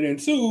 and then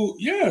two,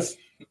 yes,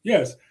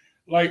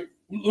 like,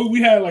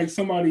 we had like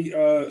somebody's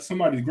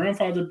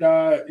grandfather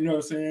died. You know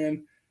what I'm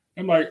saying?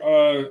 I'm like,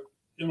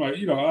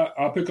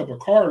 I'll pick up a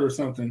card or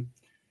something,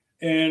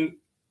 and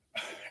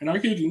I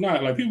kid you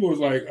not, like, people was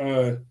like,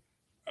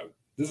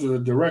 this is a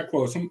direct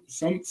quote.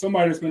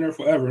 Somebody that's been there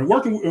forever and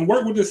worked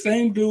with the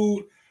same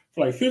dude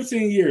for like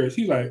 15 years.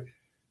 He's like,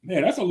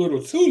 man, that's a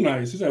little too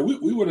nice. He's like,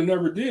 we would have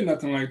never did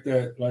nothing like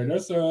that. Like,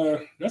 that's a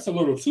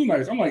little too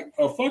nice. I'm like,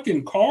 a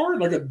fucking card,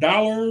 like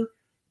 $1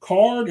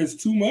 card, is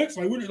too much.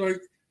 Like, what?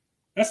 Like,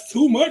 that's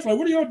too much. Like,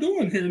 what are y'all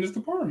doing here in this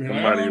department?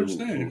 Somebody I don't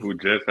understand. Who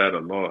just had a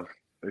loss.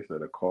 They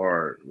said a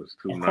card was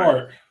too nice.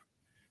 Card.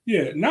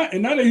 Yeah, not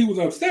that he was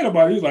upset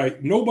about it. He was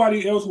like,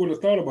 nobody else would have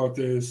thought about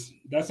this.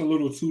 That's a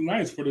little too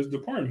nice for this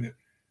department.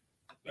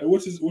 Like,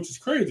 which is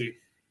crazy.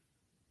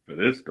 For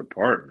this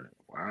department.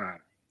 Wow.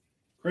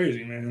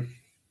 Crazy, man.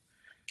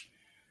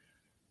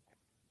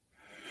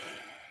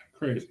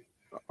 Crazy.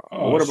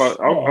 What about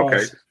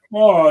okay.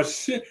 Oh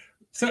shit.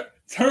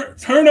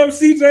 Turn up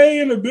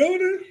CJ in the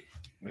building?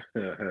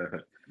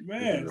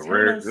 Man, this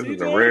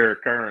is a rare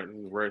occurrence.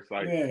 This is a rare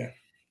sight. Yeah.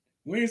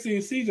 We ain't seen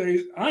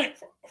CJ. I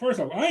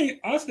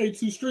stayed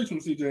 2 streets from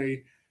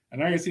CJ,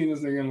 and I ain't seen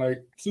this nigga in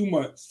like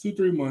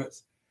 2-3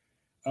 months.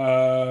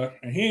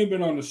 And he ain't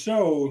been on the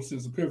show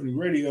since Epiphany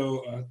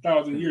Radio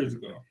 1,000 years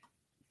ago.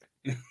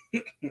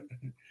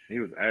 He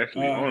was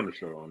actually on the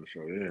show.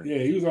 Yeah.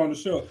 Yeah, he was on the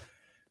show.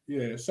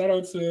 Yeah, shout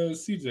out to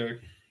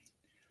CJ.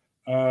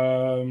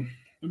 Let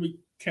me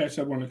catch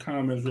up on the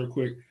comments real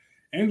quick.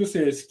 Andrew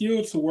said,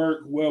 skilled to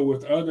work well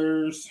with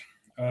others,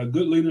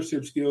 good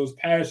leadership skills,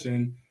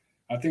 passion.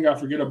 I think I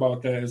forget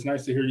about that. It's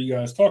nice to hear you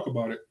guys talk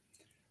about it.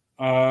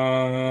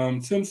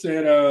 Tim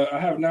said, I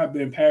have not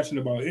been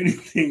passionate about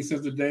anything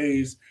since the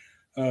days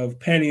of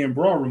panty and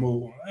bra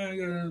removal. I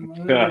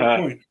got a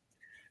point.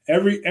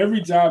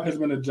 Every job has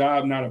been a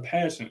job, not a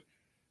passion.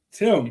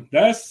 Tim,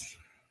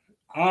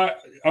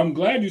 I'm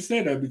glad you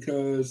said that,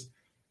 because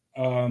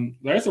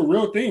that's a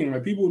real thing.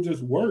 Like, people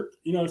just work,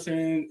 you know what I'm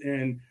saying?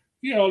 And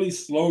you know, all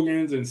these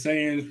slogans and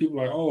sayings,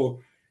 people are like, oh,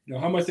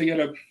 how much they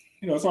gotta,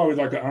 it's always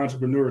like an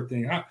entrepreneur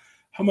thing. How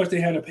much they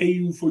had to pay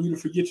you for you to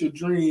forget your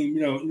dream,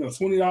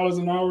 $20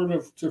 an hour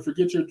to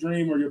forget your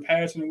dream or your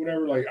passion or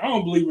whatever. Like, I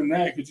don't believe in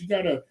that, because you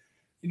gotta,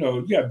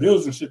 you got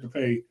bills and shit to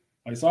pay.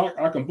 Like, so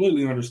I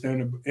completely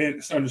understand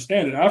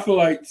it. I feel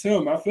like,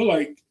 Tim,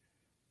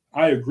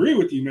 I agree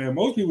with you, man.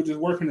 Most people just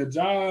working a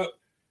job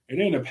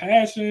it ain't a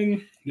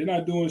passion. They're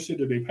not doing shit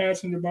that they're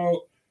passionate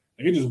about.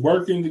 They're just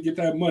working to get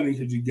that money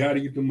because you got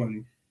to get the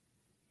money.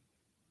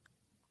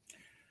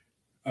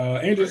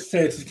 Angel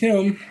said to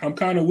Kim, I'm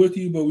kind of with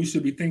you, but we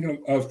should be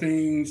thinking of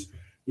things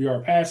we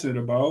are passionate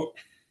about.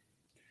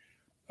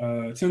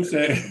 Tim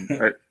said,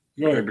 hey,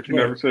 go ahead. But you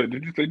never said,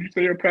 did you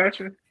say your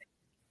passion?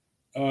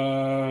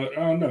 I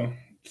don't know.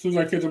 As soon as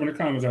I catch up in the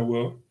comments, I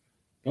will.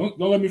 Don't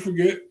let me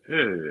forget.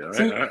 Yeah,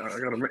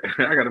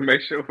 I gotta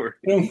make sure.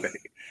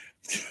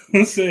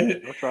 Tim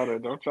said,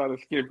 don't try to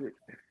skip it.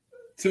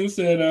 Tim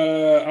said,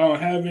 I don't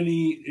have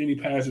any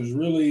passions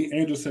really.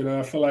 Angel said,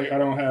 I feel like I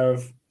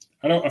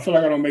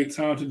don't make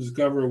time to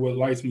discover what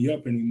lights me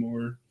up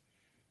anymore.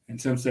 And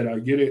Tim said, I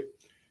get it.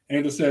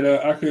 Angel said,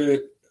 I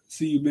could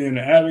see you being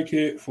an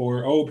advocate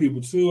for old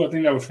people too. I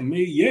think that was for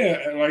me. Yeah,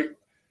 like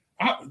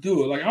I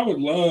would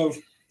love,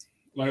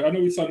 like I know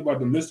we talked about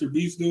the Mr.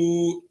 Beast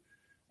dude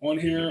on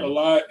here a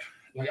lot.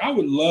 Like I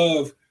would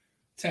love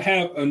to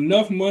have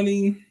enough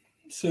money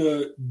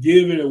to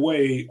give it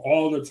away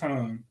all the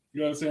time.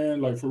 You know what I'm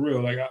saying? Like for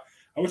real. Like I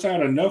wish I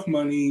had enough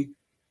money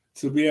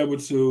to be able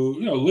to,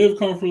 live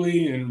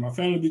comfortably and my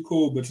family be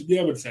cool, but to be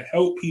able to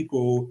help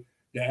people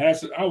that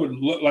actually, I would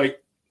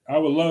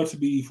love to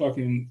be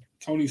fucking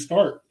Tony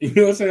Stark. You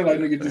know what I'm saying? Like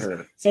nigga, just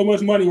so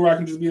much money where I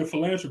can just be a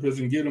philanthropist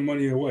and give the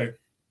money away.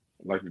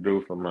 Like the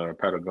dude from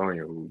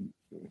Patagonia who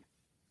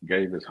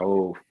gave his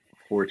whole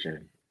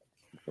fortune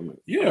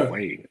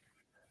away.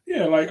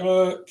 Yeah, like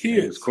kids.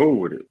 He was cool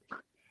with it.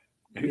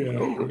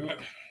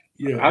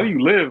 Yeah. How do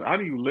you live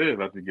after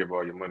you give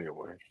all your money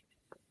away?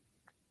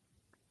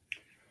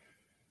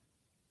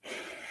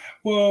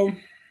 Well,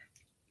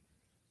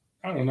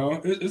 I don't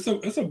know. It's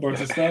a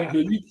bunch of stuff.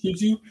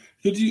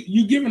 Could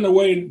you giving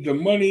away the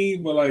money,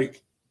 but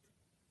like,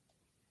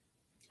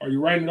 are you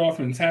writing it off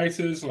in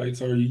taxes? Like,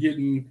 so are you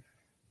getting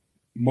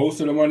most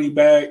of the money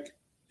back?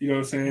 You know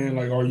what I'm saying?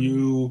 Like, are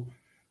you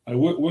like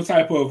what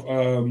type of you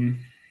know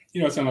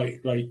what I'm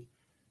saying? Like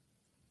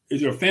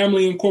is your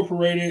family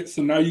incorporated?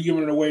 So now you're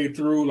giving it away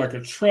through like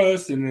a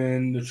trust, and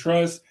then the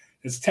trust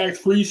is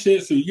tax-free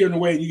shit. So you're giving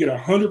away and you get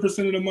 100%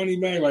 of the money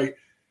back. Like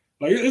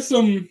it's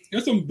some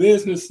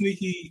business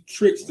sneaky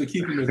tricks to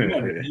keeping this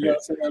money. You know what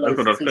I'm saying? Like, that's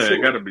what I'm saying. Sure.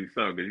 It got to be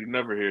something because you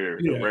never hear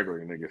a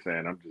regular nigga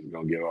saying, "I'm just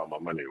gonna give all my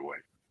money away."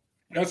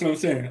 That's what I'm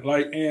saying.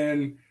 Like,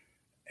 and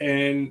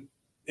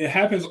it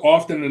happens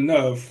often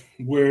enough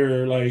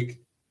where like,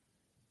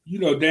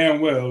 damn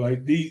well,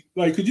 like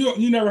could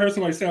you never heard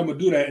somebody say I'm gonna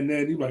do that, and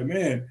then you're like,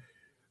 man,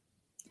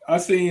 I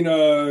seen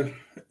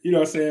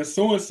saying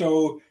so and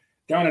so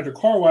down at the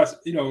car wash,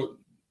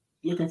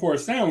 looking for a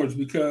sandwich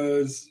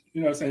because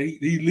saying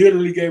he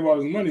literally gave all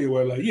his money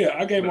away. Like, yeah,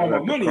 I gave all my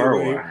money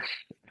away.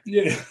 Wash.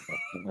 Yeah.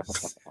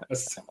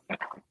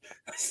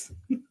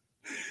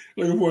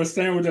 Looking for a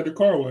sandwich at the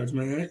car wash,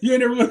 man. You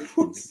ain't never looking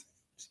for a sandwich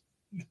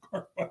at the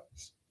car wash.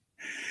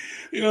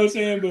 You know what I'm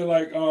saying? But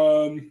like,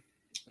 so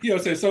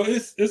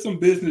it's some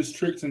business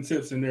tricks and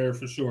tips in there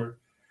for sure.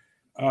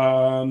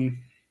 Let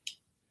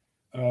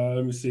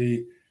me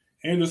see.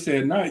 Angel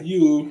said, not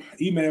you.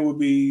 E-Man would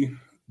be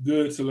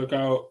good to look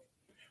out.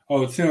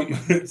 Oh,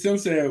 Tim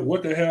said,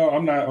 what the hell?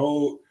 I'm not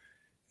old.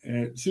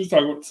 And she was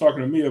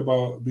talking to me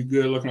about be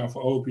good looking out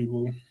for old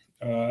people.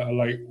 I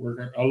like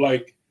working.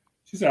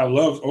 She said, I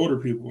love older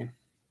people. I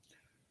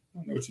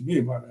don't know what you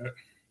mean by that.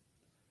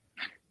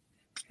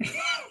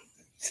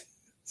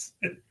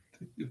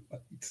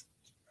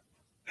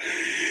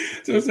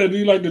 So it said, do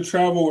you like to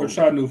travel or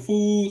try new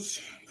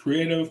foods?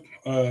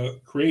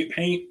 Create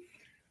paint.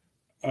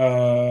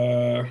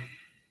 Tim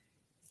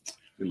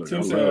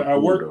said, I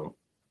work though.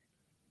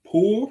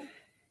 Pool?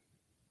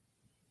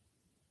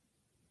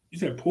 You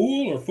said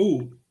pool or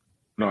food?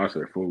 No, I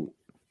said food.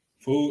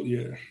 Food,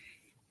 yeah.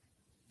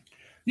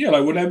 Yeah,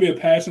 like would that be a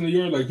passion of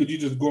yours? Like, could you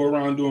just go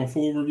around doing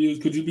food reviews?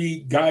 Could you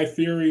be Guy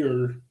Fieri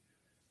or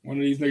one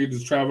of these niggas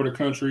just travel the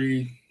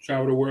country,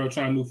 travel the world,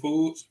 trying new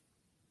foods?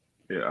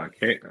 Yeah, I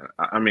can't.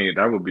 I mean,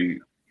 that would be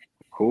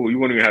cool. You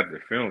wouldn't even have to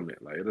film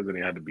it. Like, it doesn't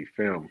even have to be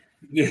filmed.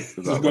 Yeah,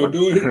 just go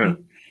do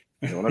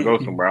it. When I go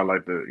somewhere, I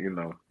like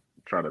to,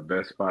 try the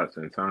best spots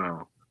in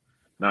town.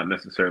 Not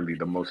necessarily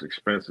the most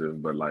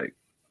expensive, but like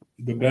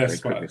the best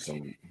spots.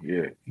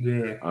 Yeah.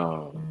 Yeah.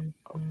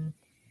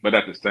 But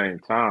at the same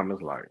time,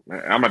 it's like,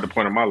 man, I'm at the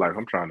point in my life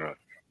I'm trying to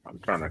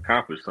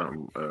accomplish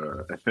something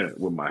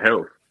with my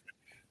health.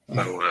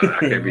 So I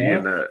can't be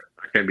eating that.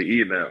 I can't be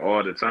eating that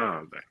all the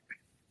time.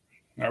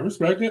 I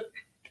respect it.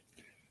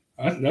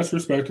 That's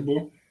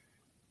respectable.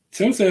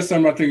 Tim said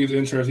something I think is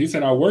interesting. He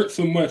said, I work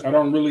so much, I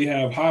don't really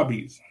have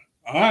hobbies.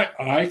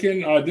 I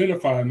can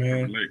identify,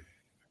 man.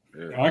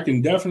 Yeah. I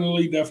can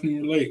definitely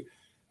relate.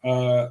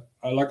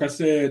 Like I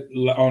said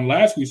on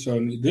last week's show,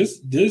 this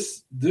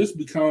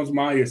becomes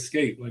my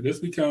escape. Like this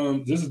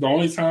is the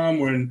only time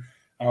when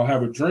I'll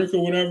have a drink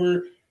or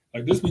whatever.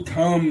 Like this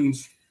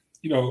becomes,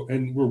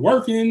 and we're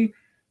working,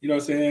 what I'm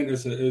saying?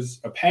 It's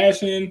a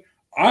passion.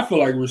 I feel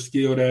like we're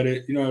skilled at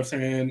it, you know what I'm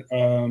saying?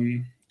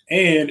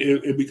 And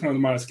it becomes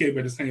my escape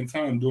at the same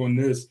time doing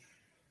this.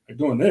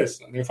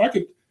 And if I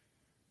could,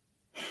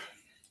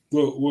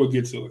 we'll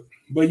get to it.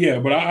 But yeah,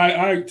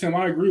 but Tim,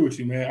 I agree with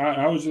you, man.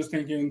 I was just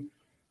thinking,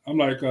 I'm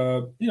like,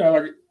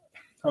 like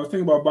I was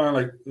thinking about buying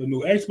like a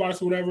new Xbox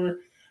or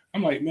whatever.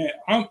 I'm like, man,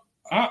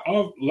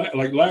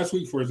 like last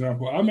week, for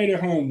example, I made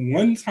it home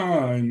one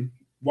time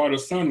while the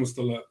sun was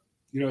still up.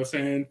 You know what I'm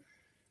saying?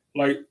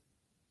 Like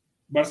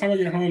by the time I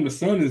get home, the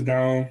sun is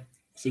down.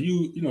 So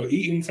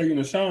eating, taking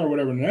a shower, or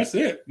whatever, and that's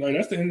it. Like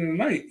that's the end of the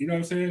night. You know what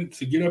I'm saying?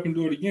 To get up and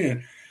do it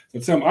again. So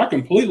Tim, I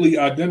completely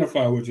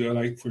identify with you,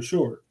 like for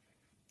sure.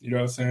 You know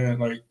what I'm saying?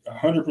 Like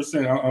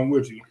 100%, I'm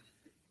with you.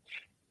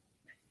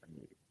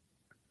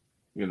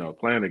 You know,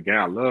 playing the game,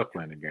 I love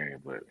playing the game,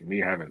 but me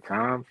having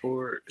time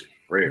for it is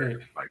rare. Yeah.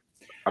 Like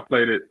I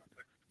play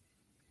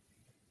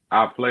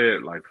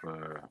it like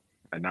for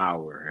an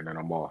hour and then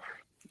I'm off.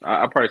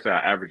 I probably say I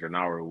average an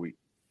hour a week.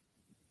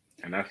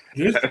 And that's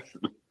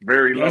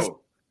very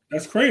low.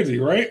 That's crazy,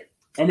 right?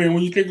 I mean,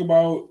 when you think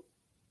about,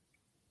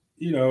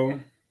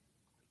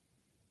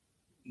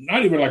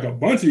 not even like a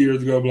bunch of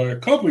years ago, but like a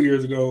couple of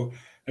years ago,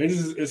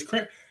 it's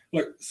crazy.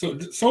 Like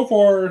so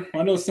far,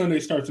 I know Sunday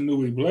starts a new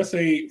week, but let's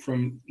say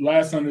from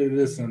last Sunday to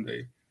this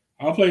Sunday,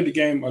 I played the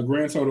game a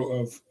grand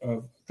total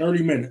of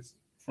 30 minutes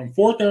from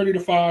 4:30 to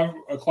 5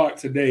 o'clock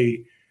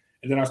today,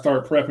 and then I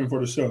start prepping for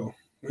the show.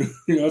 You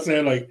know what I'm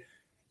saying? Like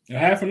a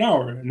half an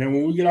hour, and then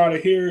when we get out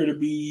of here, it'll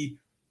be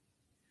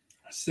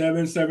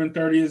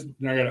 7:30.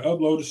 And I got to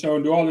upload the show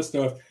and do all this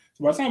stuff.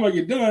 So by the time I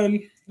get done,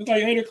 it's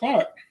like 8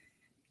 o'clock.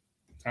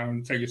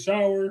 Time to take a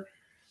shower.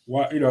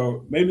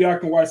 Maybe I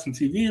can watch some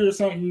TV or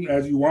something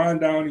as you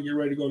wind down and get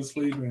ready to go to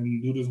sleep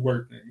and do this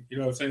work thing. You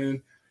know what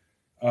I'm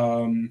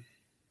saying?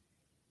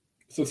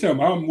 So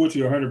Tim, I'm with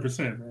you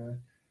 100%, man.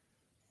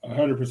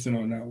 100%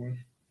 on that one.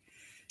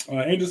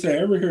 Angel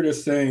said, ever hear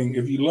this saying,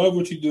 if you love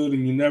what you do,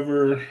 then you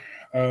never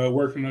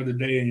work another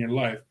day in your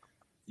life?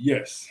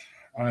 Yes,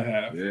 I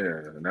have.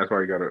 Yeah, and that's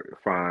why you got to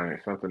find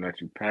something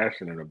that you're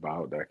passionate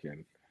about that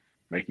can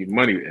make you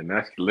money, and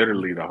that's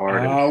literally the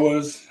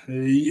hardest.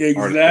 Exactly.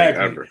 Hardest thing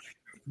ever.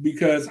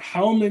 Because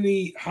how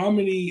many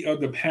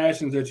of the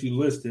passions that you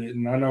listed,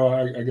 and I know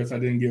I guess I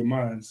didn't get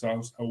mine, so I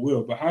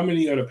will, but how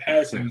many of the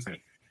passions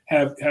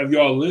have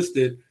y'all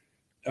listed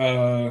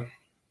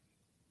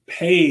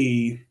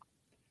pay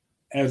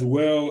as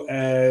well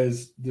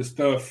as the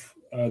stuff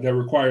that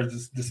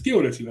requires the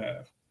skill that you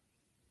have?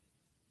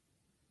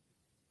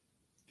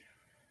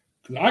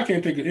 Because I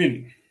can't think of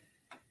any.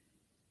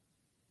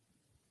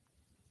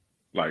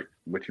 Like,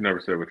 but you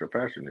never said what your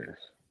passion is.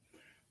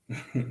 I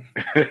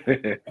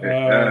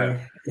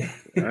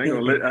ain't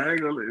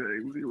gonna.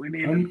 We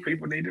need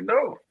people need to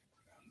know.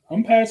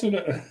 I'm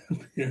passionate.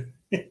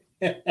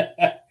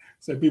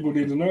 So people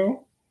need to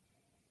know.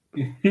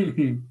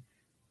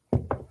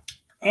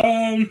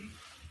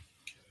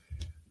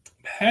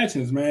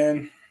 Passions,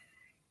 man.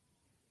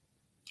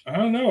 I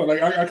don't know.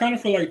 Like I kind of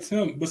feel like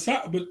Tim, but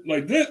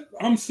like this,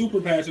 I'm super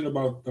passionate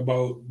about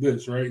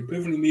this, right?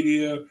 Epiphany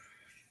Media.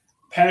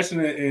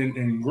 Passionate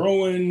in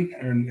growing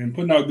and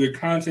putting out good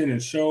content and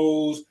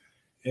shows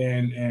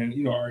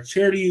and our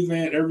charity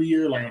event every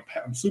year. Like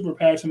I'm super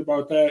passionate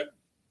about that,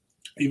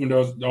 even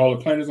though all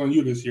the planets on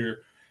you this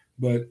year,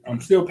 but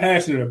I'm still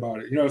passionate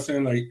about it. You know what I'm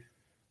saying? Like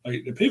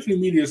the Epiphany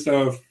Media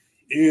stuff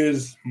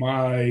is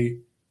my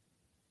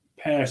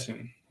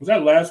passion. Was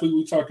that last week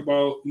we talked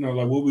about,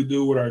 like what we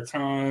do with our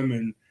time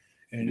and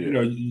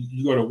yeah.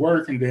 You go to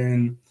work and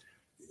then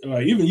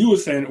like even you were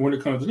saying when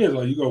it comes to this,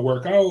 like you go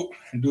work out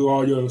and do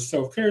all your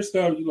self-care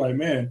stuff, you're like,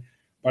 man,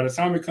 by the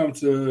time it comes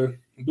to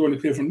doing the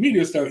Epiphany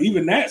Media stuff,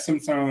 even that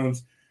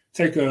sometimes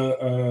take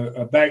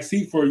a back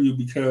seat for you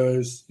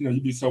because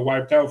you'd be so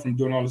wiped out from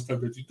doing all the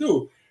stuff that you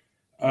do.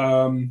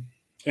 And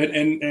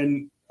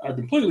I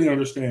completely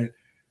understand.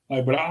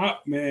 Like, but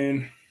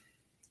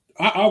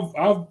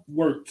I've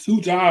worked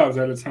 2 jobs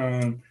at a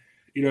time,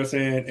 you know what I'm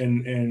saying,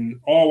 and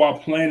all while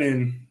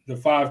planning the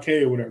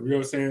 5K or whatever, you know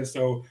what I'm saying?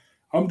 So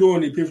I'm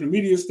doing the Epiphany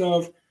Media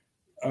stuff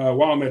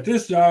while I'm at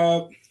this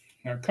job.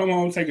 I come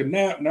home, take a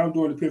nap. Now I'm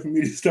doing the Epiphany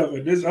Media stuff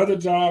at this other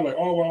job, like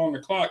all while on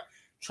the clock,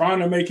 trying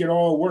to make it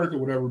all work or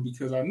whatever,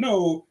 because I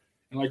know,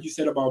 and like you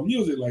said about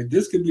music, like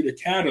this could be the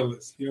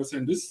catalyst. You know what I'm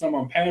saying? This is something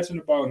I'm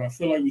passionate about and I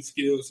feel like we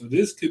skilled. So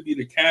this could be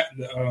the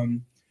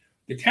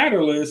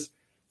catalyst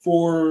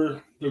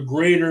for the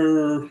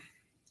greater,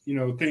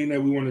 thing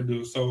that we want to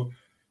do. So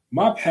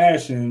my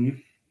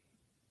passion,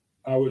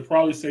 I would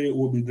probably say it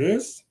will be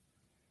this.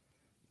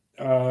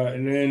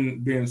 And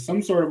then being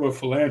some sort of a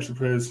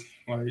philanthropist,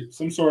 like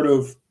some sort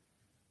of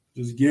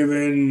just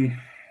giving,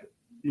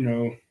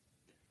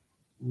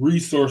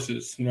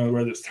 resources,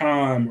 whether it's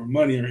time or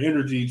money or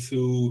energy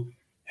to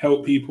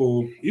help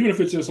people, even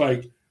if it's just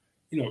like,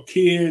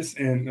 kids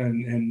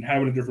and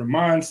having a different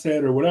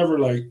mindset or whatever.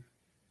 Like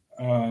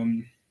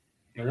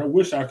I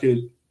wish I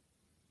could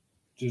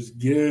just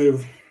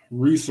give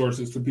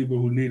resources to people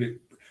who need it.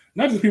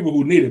 Not just people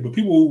who need it, but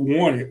people who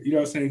want it. You know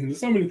what I'm saying? Because there's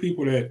so many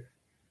people that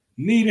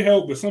need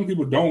help, but some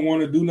people don't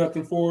want to do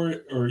nothing for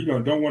it or,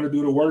 don't want to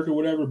do the work or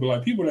whatever. But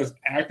like people that's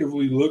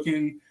actively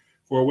looking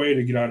for a way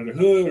to get out of the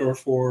hood or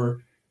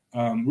for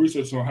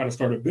research on how to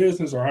start a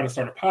business or how to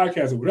start a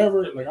podcast or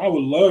whatever, like I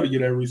would love to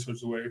get that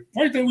research away.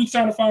 Why do you think we're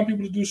trying to find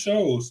people to do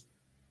shows?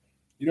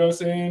 You know what I'm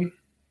saying?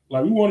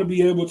 Like we want to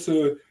be able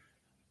to.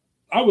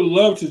 I would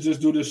love to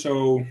just do this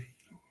show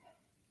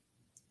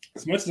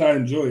as much as I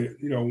enjoy it.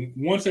 You know,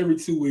 once every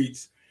 2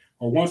 weeks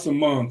or once a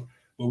month.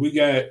 But we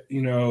got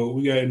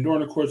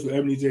Enduring the Course with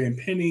Ebony J and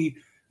Penny,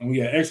 and we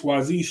got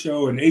XYZ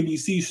show and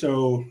ABC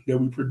show that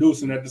we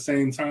producing at the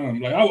same time.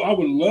 Like I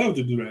would love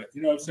to do that.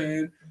 You know what I'm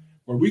saying?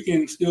 Where we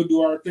can still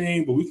do our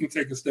thing, but we can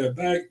take a step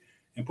back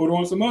and put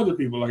on some other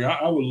people. Like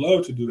I would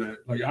love to do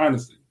that. Like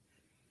honestly,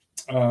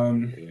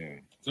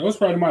 so that's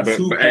probably my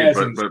two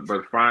passions.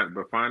 But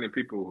finding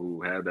people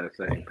who have that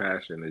same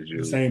passion as you,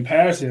 the same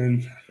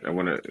passion, and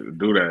want to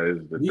do that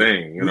is the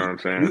thing. You know what I'm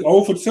saying? We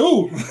 0 for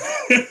 2.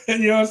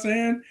 You know what I'm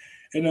saying?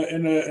 In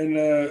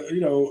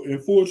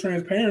full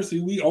transparency,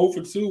 we 0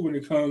 for 2 when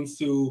it comes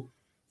to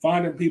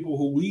finding people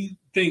who we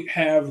think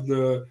have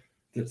the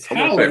talent.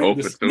 I'm gonna say 0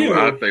 for 2.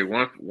 I'll say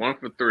 1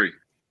 for 3.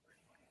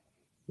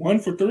 1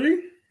 for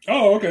 3?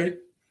 Oh, okay.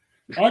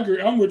 I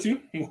agree. I'm with you.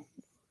 I'm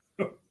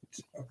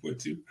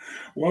with you.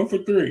 1 for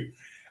 3.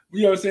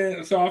 You know what I'm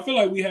saying? So I feel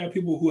like we have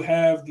people who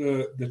have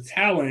the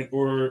talent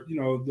or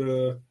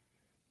the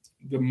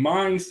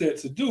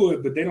mindset to do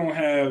it, but they don't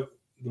have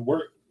the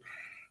work.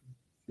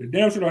 They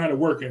damn sure don't have the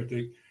work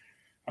ethic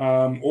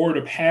or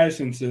the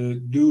passion to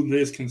do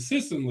this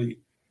consistently.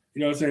 You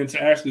know what I'm saying? To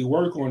actually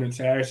work on it,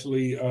 to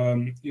actually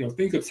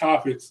think of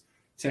topics,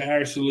 to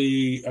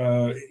actually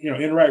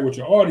interact with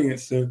your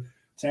audience, to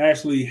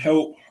actually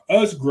help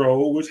us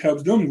grow, which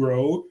helps them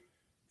grow,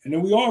 and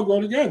then we all grow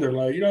together.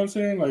 Like, you know what I'm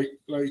saying?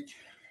 Like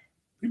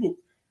people.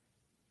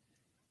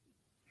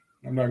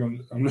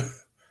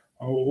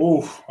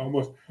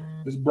 Almost.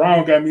 This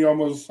Brown got me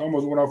almost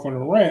went off on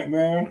a rant,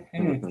 man.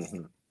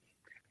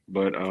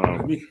 But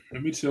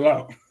let me chill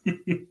out.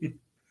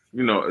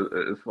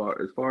 As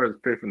far as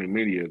Epiphany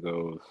Media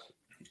goes,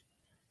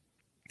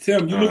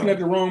 Tim, you're looking at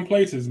the wrong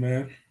places,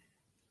 man.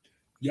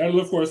 You gotta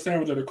look for a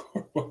sandwich at a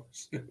car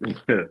wash.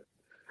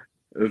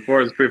 As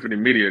far as Epiphany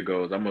Media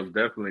goes, I most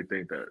definitely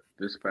think that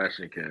this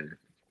passion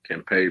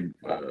can pay,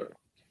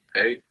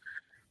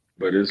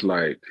 but it's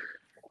like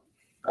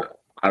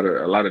a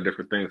lot of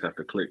different things have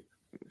to click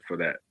for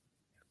that.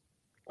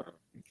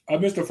 I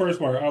missed the first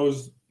part. I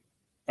was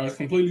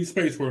completely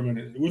spaced for a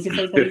minute. What's the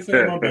first part you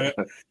said? My bad.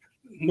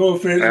 No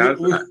offense.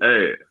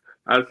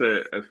 I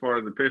said, as far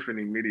as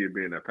Epiphany Media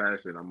being a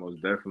passion, I most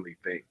definitely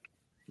think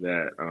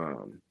that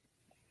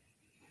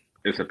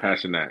it's a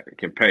passion that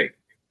can pay.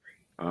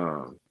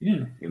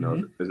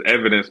 It's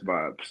evidenced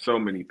by so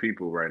many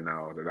people right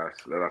now that I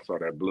saw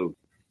that blue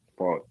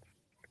part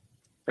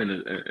in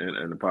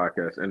the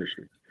podcast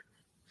industry.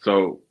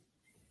 So,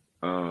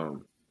 but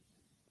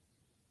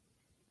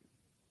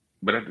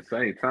at the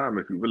same time,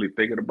 if you're really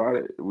thinking about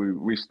it,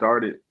 we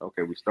started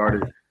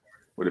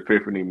with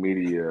Epiphany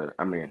Radio,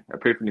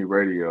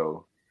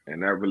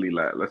 and that really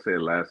let's say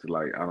it lasted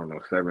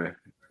 7-8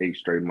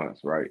 straight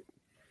months, right?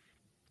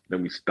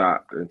 Then we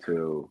stopped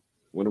until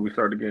when did we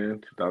start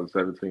again?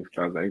 2017,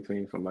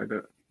 2018, something like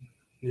that.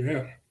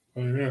 Yeah,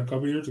 a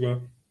couple years ago.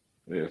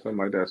 Yeah, something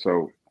like that.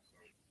 So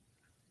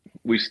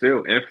we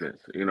still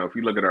infants. If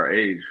you look at our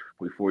age,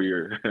 we 4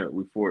 years,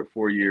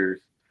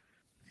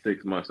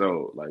 6 months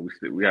old. Like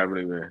we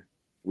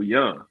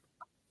young.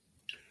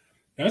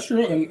 That's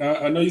true. And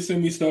I know you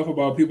sent me stuff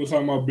about people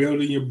talking about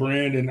building your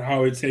brand and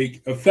how it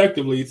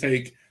effectively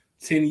take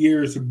 10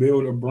 years to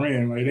build a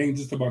brand. Like it ain't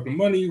just about the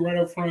money right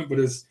up front, but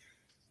it's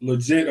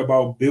legit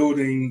about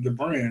building the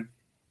brand.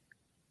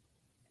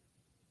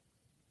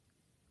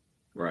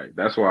 Right.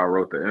 That's why I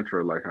wrote the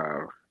intro like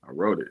how I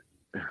wrote it.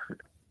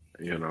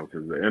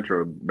 Because the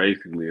intro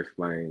basically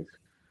explains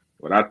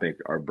what I think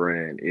our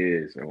brand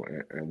is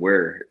and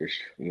where it's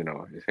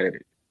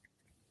headed.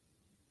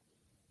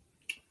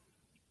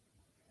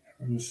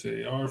 Let me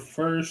see. Our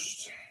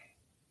first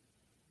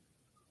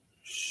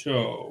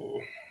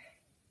show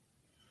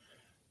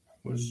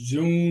was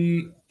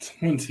June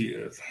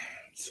 20th,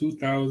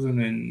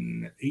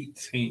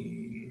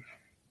 2018.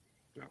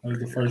 That was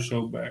the first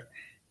show back.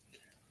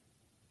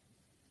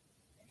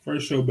 June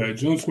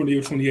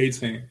 20th,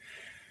 2018.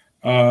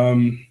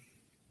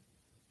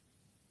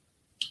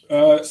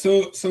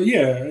 So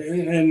yeah,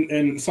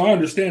 and so I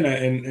understand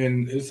that,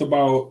 and it's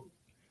about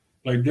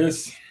like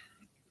this,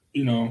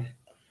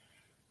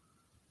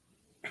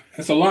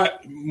 it's a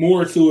lot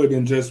more to it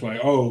than just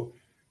like, we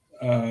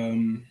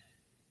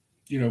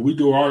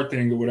do our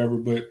thing or whatever,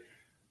 but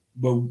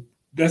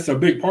that's a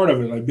big part of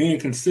it. Like being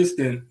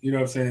consistent, you know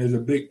what I'm saying, is a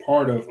big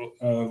part of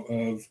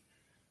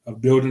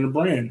building a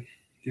brand.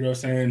 You know what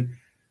I'm saying?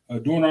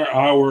 Doing our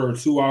hour or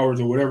 2 hours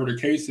or whatever the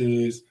case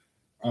is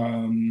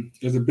a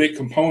big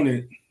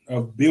component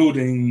of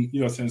building,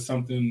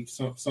 something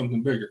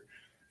bigger.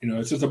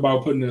 It's just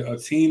about putting a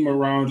team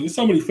around you. There's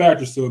so many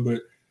factors to it,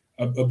 but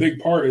a big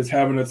part is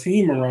having a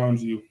team around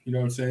you. You know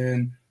what I'm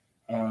saying?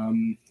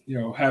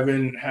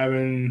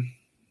 Having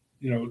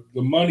the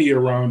money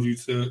around you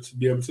to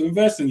be able to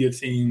invest in your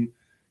team.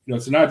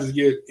 To not just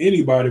get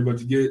anybody, but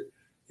to get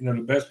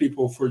the best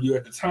people for you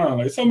at the time.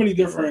 Like so many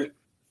different,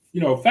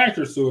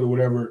 factors to it or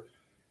whatever.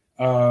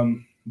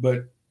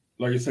 But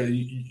like I said,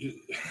 you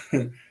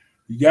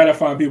gotta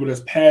find people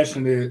that's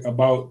passionate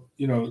about,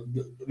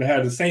 that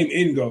have the same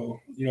end goal.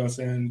 You know what I'm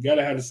saying? You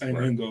gotta have the same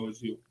end goal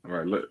as you.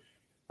 Right.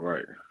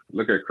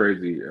 Look at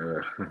crazy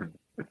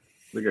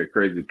look at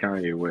crazy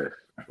Kanye West,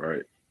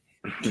 right?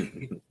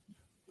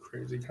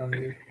 Crazy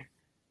Kanye.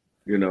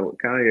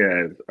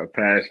 Kanye has a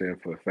passion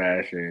for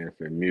fashion,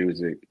 for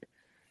music.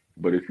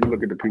 But if you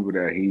look at the people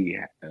that he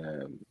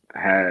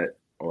had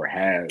or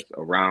has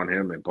around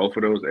him in both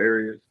of those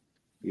areas,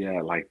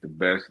 like the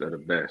best of the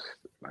best,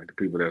 like the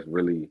people that's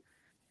really,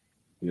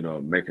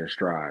 making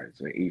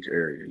strides in each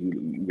area.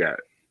 You got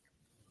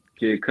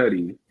Kid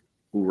Cudi,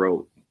 who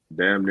wrote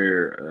damn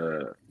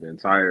near the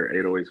entire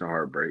 808s and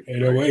Heartbreak.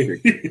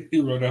 808, he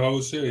wrote the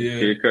whole shit. Yeah,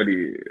 Kid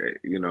Cudi,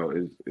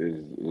 is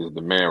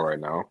the man right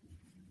now.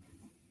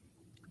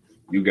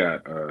 You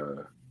got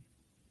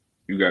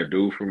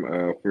dude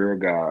from Fear of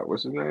God.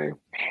 What's his name?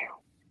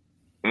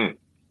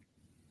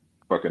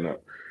 Fucking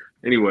up.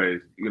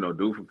 Anyways,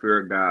 dude from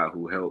Fear of God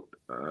who helped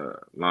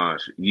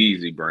launch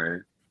Yeezy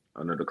brand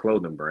under the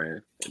clothing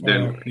brand.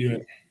 Then, yeah.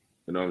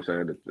 You know what I'm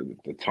saying?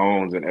 The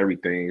tones and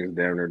everything is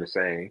damn near the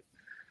same.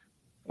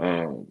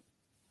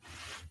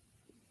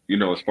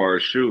 As far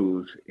as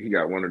shoes, he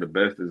got one of the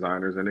best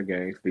designers in the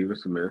game, Stephen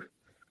Smith,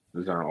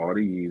 designed all the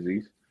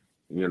Yeezys.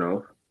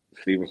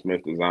 Stephen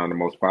Smith designed the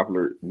most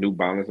popular New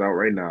Balance out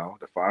right now,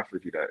 the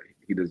 550 that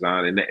he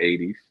designed in the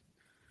 80s,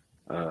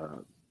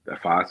 the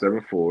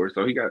 574.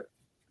 So he got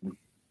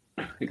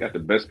the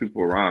best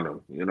people around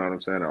him, you know what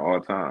I'm saying, at all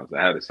times.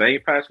 That had the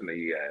same passion that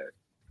he had,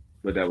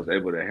 but that was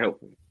able to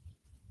help him.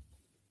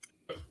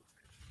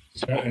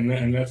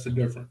 And that's the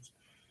difference.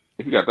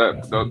 If you got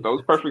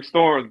those perfect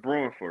storms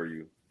brewing for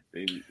you,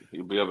 then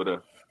you'll be able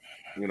to,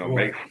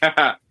 make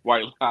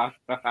White Lives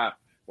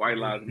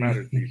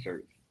Matter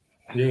t-shirts.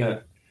 Yeah.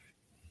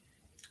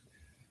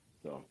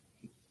 So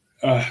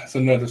it's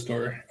another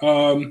story.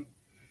 But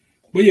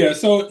yeah,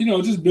 so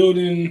just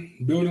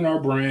building our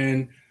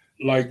brand,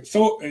 like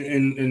so,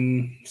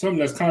 and something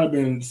that's kind of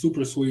been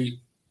super sweet,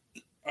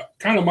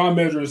 kind of my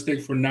measuring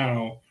stick for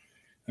now,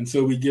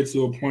 until we get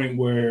to a point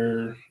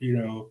where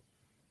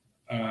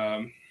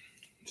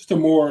just a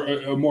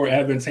more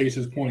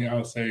advantageous point, I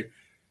would say.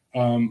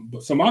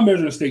 But so my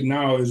measuring stick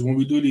now is when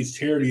we do these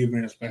charity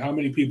events, like how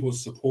many people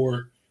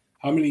support,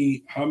 how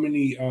many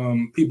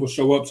people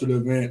show up to the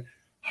event.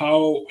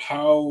 How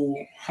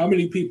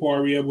many people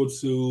are we able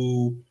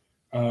to,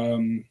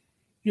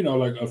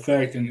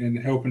 affect and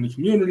help in the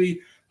community?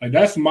 Like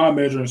that's my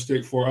measuring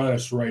stick for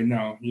us right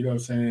now. You know what I'm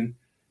saying?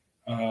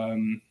 But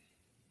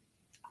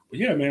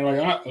yeah, man,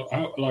 I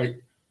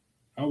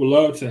would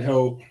love to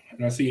help.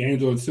 And I see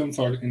Angel and Tim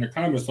talking in the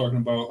comments talking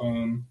about.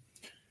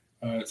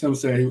 Tim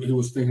said he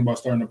was thinking about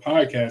starting a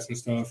podcast and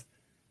stuff.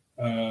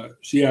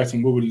 She asked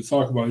him what would he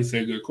talk about. He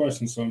said good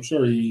question. So I'm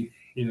sure he,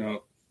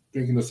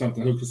 thinking of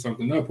something, hooking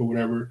something up or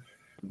whatever.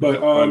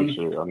 But I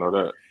know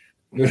that.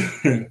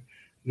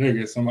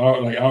 Nigga, some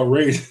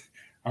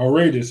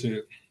outrageous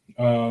shit.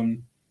 But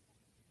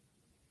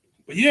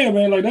yeah,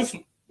 man, like that's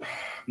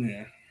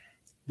man.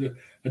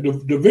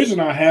 The vision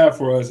I have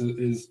for us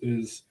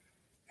is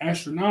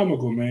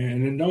astronomical, man.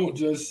 And it don't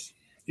just,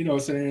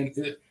 saying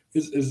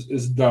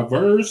it's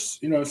diverse,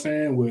 what I'm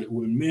saying, with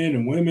men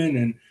and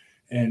women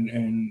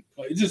and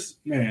it just,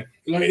 man,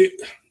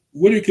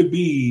 what it could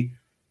be.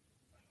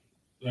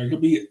 Like it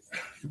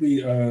could be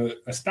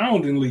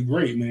astoundingly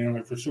great, man,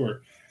 like for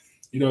sure.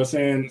 You know what I'm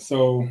saying?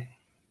 So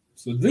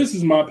this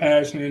is my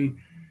passion,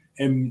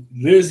 and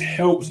this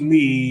helps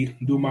me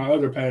do my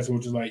other passion,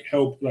 which is like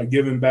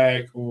giving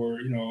back or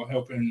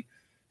helping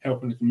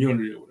the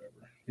community or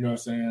whatever. You know what I'm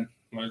saying?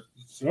 Like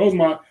so those are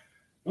my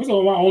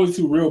only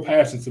two real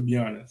passions, to be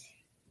honest.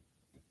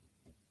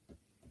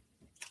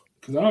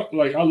 Because I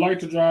like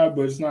to drive,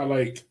 but it's not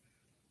like,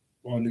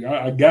 well,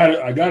 I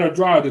gotta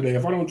drive today.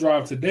 If I don't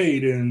drive today,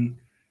 then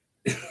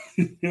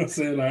you know what I'm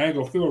saying? Like, I ain't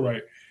gonna feel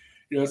right.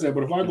 You know what I'm saying?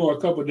 But if I go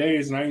a couple of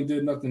days and I ain't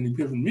did nothing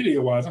different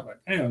media wise, I'm like,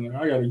 damn,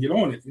 I gotta get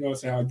on it. You know what I'm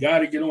saying? I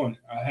gotta get on it.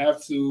 I have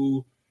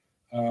to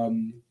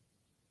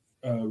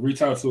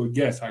reach out to a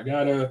guest. I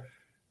gotta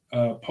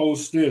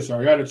post this, or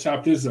I gotta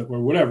chop this up, or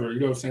whatever. You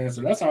know what I'm saying?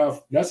 So that's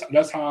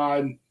how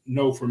I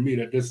know for me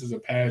that this is a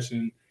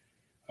passion,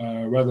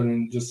 rather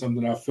than just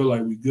something I feel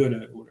like we good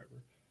at, or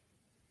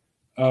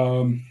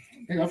whatever.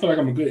 I feel like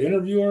I'm a good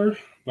interviewer.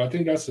 But I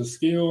think that's a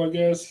skill, I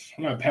guess.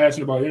 I'm not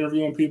passionate about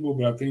interviewing people,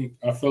 but I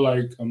feel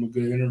like I'm a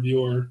good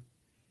interviewer.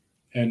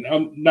 And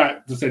I'm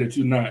not to say that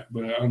you're not,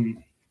 but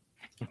I'm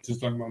just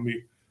talking about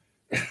me.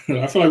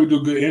 I feel like we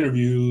do good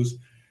interviews.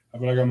 I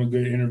feel like I'm a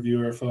good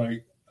interviewer. I feel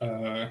like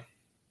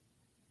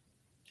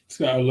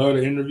I love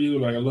to interview.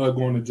 Like I love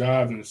going to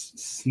jobs and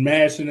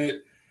smashing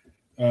it.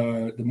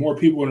 The more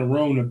people in the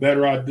room, the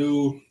better I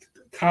do.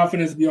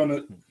 Confidence be on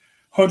the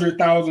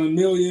 100,000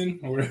 million,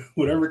 or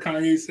whatever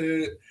Kanye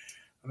said.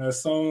 On that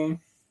song,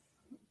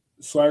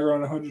 Swagger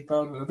on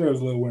 100,000. I think it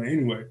was Lil Wayne.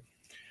 Anyway,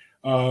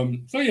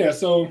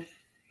 so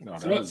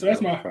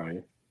that's my.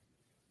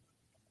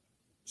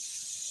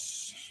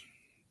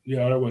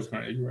 Yeah, that was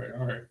kind of, you're right.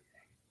 All right.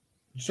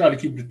 Just try to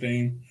keep the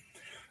theme.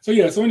 So,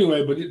 yeah, so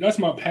anyway, but that's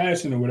my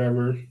passion or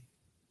whatever.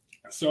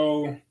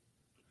 So,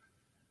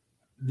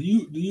 do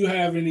you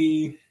have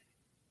any,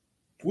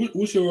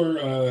 what's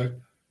your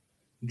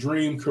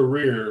dream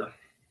career?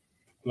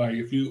 Like,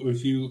 if you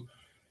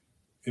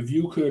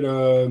could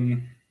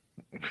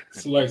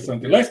select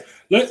something.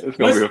 It's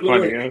gonna be a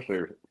funny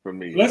answer for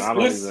me. Let's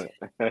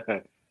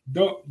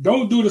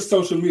don't do the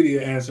social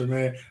media answer,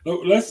 man.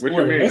 Let's what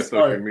you mean the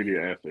social right.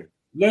 media answer?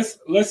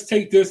 Let's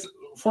take this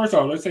first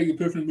off. Let's take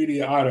Epiphany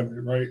Media out of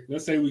it, right?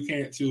 Let's say we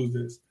can't choose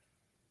this.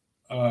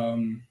 I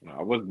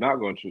was not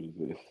going to choose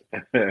this.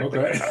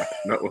 Okay.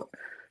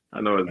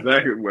 I know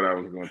exactly what I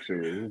was going to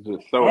choose. It's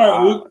just so all right,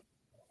 odd.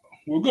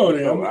 We'll go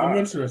there. So I'm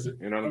interested.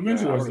 You know what I'm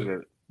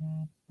interested.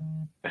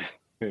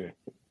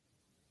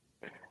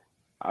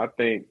 I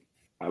think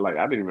I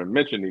didn't even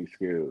mention these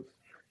skills,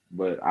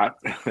 but I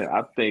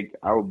think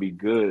I would be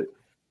good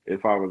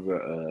if I was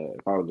an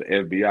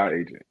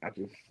FBI agent. I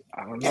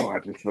don't know. I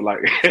just feel like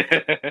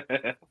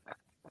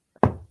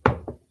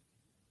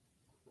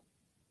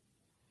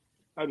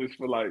I just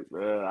feel like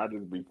I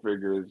just be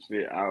figuring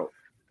shit out.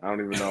 I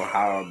don't even know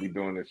how I'll be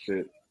doing this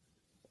shit.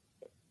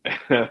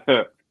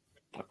 I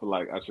feel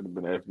like I should have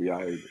been an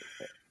FBI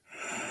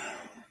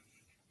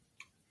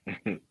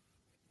agent.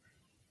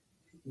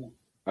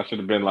 I should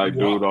have been like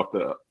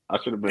I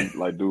should have been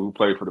like dude who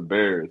played for the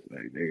Bears.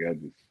 Like I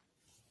just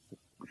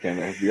became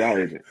an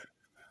FBI agent.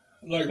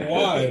 Like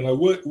why? Like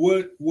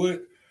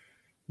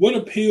what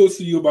appeals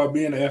to you about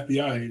being an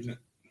FBI agent?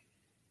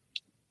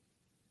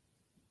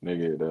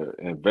 Nigga, the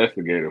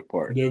investigative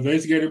part. The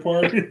investigative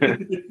part? You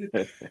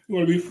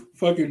want to be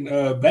fucking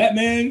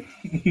Batman?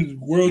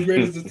 World's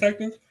greatest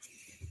detective?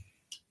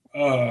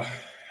 Look,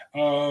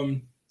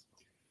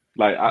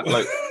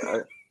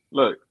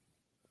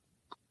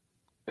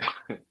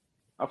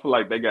 I feel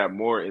like they got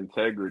more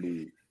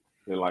integrity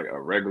than like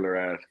a regular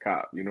ass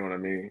cop. You know what I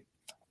mean?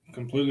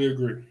 Completely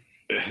agree.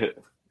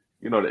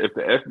 You know, if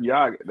the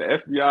FBI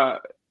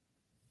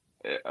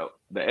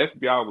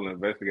will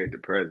investigate the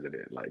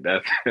president. Like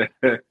that's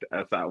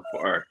how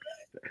far.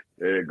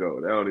 There you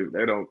go.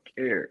 They don't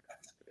care.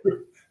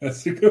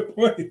 That's a good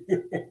point.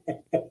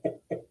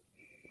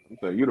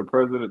 So you the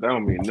president, that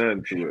don't mean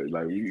nothing to it.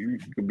 Like you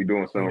could be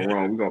doing something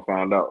wrong. We're gonna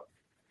find out.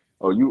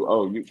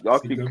 Y'all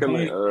keep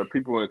killing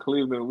people in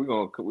Cleveland. We're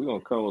gonna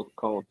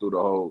come through the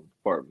whole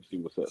department, see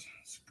what's up.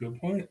 That's a good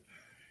point.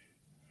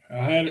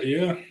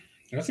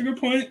 That's a good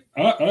point.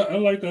 I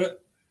like that.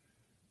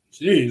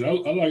 Jeez, I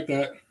like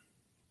that.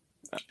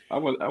 I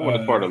want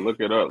a part to look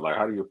it up. Like,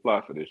 how do you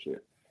apply for this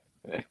shit?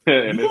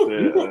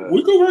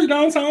 We could work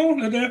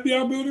downtown at the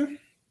FBI building.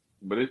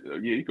 But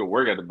you could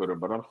work at the building.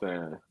 But I'm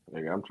saying,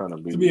 like, I'm trying to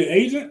be an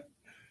agent.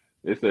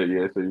 It said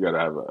you got to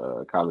have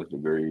a college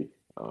degree,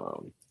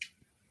 and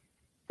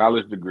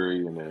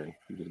then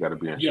you just got to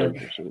be in shape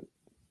and shit.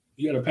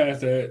 You got to pass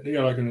that. They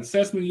got like an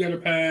assessment you got to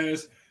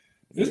pass.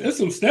 There's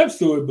some steps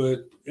to it,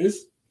 but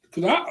it's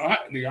because I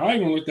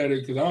even looked at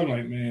it because I was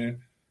like,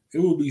 man, it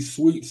would be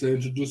sweet to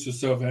introduce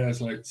yourself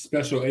as like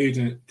special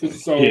agent.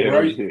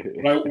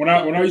 Like when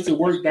I used to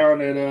work down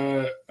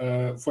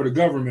at for the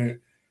government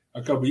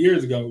a couple of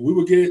years ago, we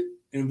would get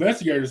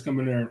investigators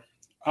coming there.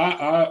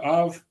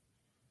 I've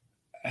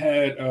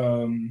had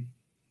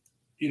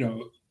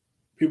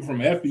people from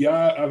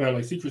FBI. I've had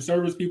like Secret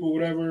Service people,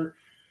 whatever.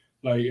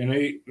 Like, and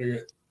they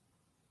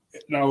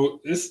now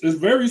it's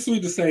very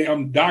sweet to say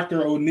I'm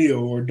Dr.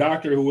 O'Neill or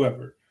Dr.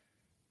 whoever.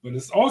 But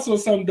it's also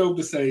something dope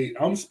to say,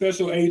 I'm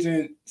Special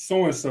Agent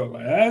so-and-so.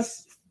 Like,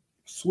 that's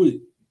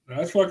sweet.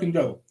 That's fucking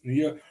dope.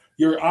 And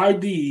your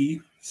ID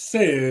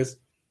says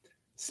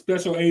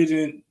Special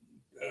Agent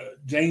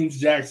James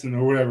Jackson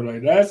or whatever.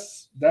 Like,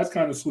 that's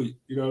kind of sweet.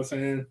 You know what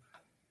I'm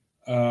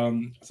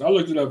saying? So I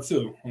looked it up,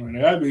 too. I mean,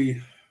 that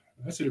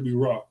should be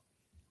raw.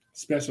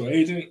 Special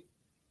Agent.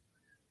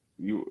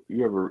 You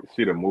ever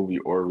see the movie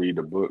or read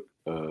the book,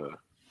 The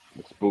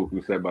Spook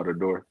Who Sat by the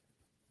Door?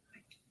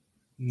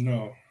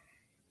 No.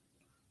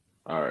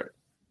 All right.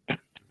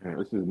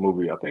 This is a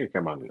movie, I think it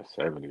came out in the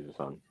 70s or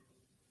something.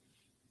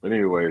 But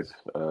anyways,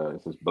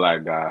 it's this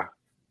black guy,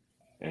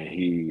 and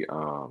he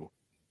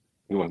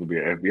wants to be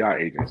an FBI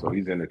agent. So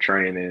he's in the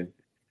training.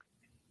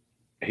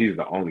 He's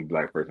the only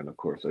black person, of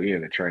course. So he's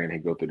in the training. He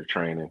go through the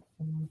training.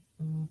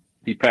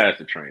 He passed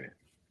the training.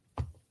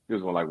 He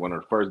was one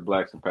of the first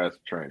blacks to pass the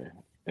training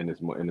in this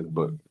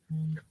book.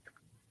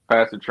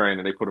 Passed the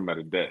training. They put him at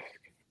a desk.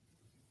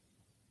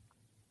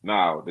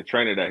 Now, the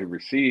training that he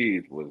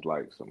received was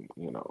like some,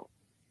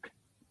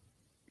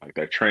 like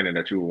that training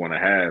that you would want to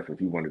have if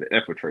you wanted to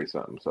infiltrate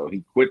something. So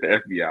he quit the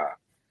FBI,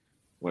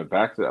 went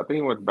back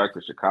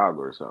to Chicago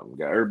or something,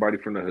 got everybody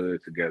from the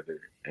hood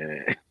together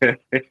and gave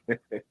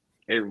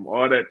him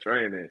all that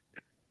training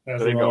so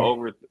they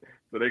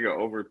could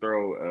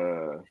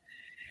overthrow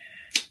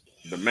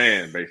the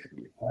man,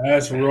 basically.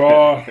 That's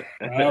raw.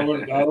 I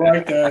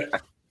like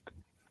that.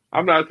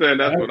 I'm not saying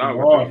that's what I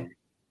would do,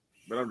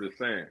 but I'm just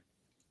saying.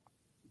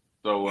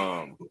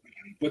 So,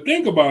 but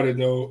think about it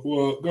though.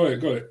 Well, go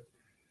ahead.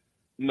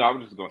 No, I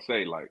was just gonna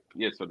say, like,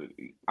 yeah. So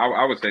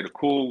I would say the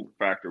cool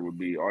factor would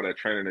be all that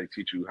training. They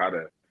teach you how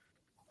to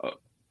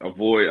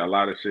avoid a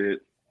lot of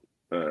shit,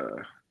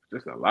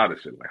 just a lot of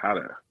shit, like how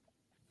to,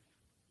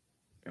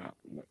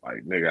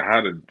 like nigga,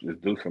 how to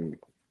just do some,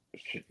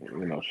 shit,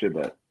 shit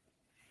that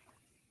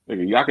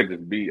nigga y'all could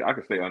just be. I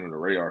could stay under the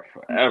radar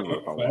forever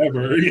if I want.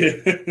 Forever, yeah,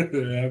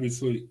 that'd be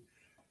sweet.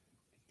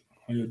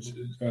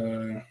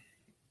 Tim,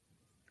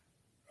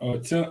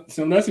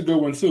 that's a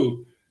good one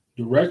too.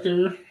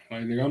 Director,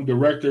 like I'm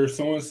director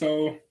so and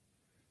so,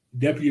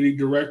 deputy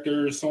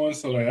director so and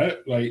so, like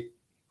that, like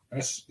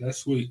that's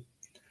sweet.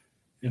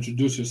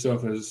 Introduce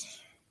yourself as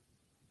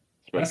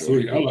that's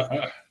sweet.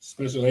 I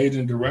special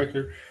agent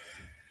director.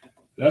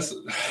 That's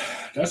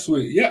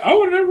sweet. Yeah, I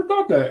would have never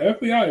thought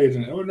that FBI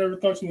agent. I would have never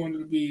thought you wanted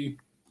to be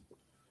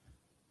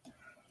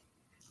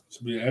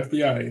an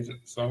FBI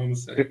agent. So I'm gonna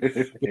say.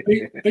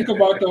 think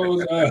about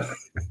those.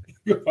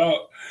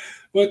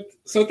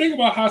 Think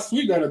about how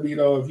sweet that'd be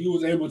though if you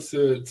was able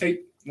to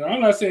take. Now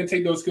I'm not saying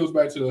take those skills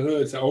back to the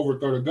hood to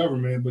overthrow the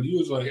government, but you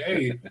was like,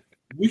 hey,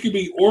 we could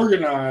be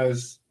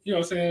organized. You know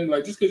what I'm saying?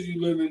 Like just because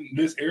you live in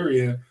this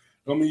area,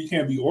 don't mean you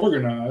can't be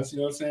organized. You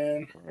know what I'm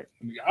saying? Right.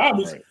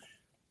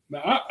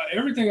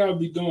 Everything I'd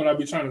be doing, I'd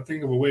be trying to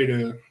think of a way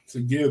to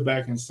give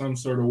back in some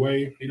sort of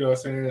way. You know what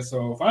I'm saying?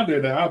 So if I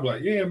did that, I'd be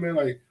like, yeah, man,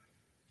 like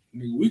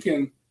we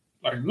can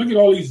like look at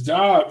all these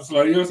jobs.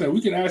 Like, you know what I'm saying?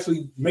 We can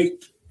actually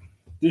make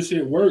this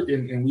shit work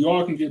and we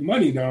all can get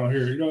money down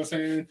here. You know what I'm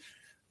saying?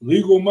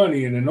 Legal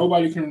money, and then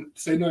nobody can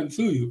say nothing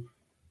to you.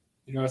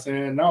 You know what I'm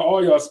saying? Not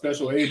all y'all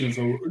special agents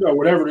or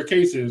whatever the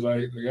case is.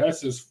 Like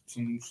that's just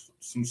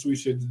some sweet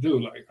shit to do.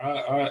 Like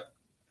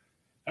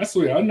that's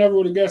sweet. I never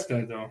would have guessed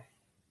that though.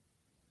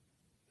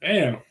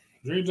 Damn,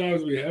 dream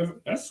jobs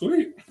that's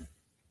sweet.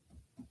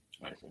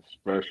 Like some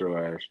special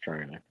ass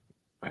training.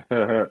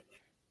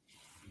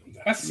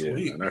 That's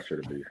sweet. Man, that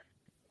should be.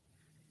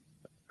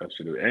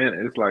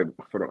 And it's like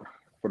for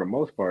the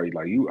most part,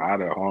 like you out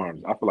of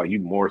harm's. I feel like you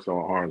more so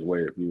in harm's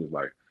way if you was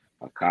like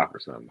a cop or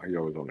something. Like you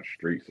always on the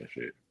streets and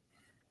shit.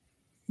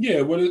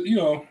 Yeah, well,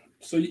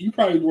 so you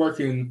probably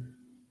working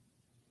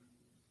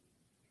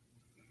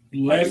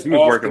less. You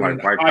was working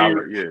like white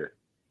collar, yeah.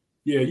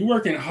 Yeah, you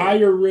working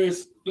higher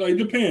risk. Like it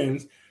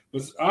depends,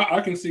 but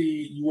I can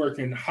see you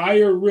working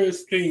higher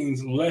risk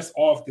things less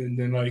often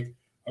than like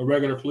a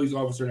regular police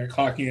officer that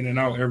clock in and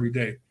out every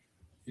day.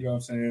 You know what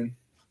I'm saying?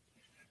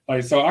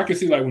 Like, so I can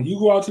see like when you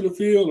go out to the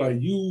field, like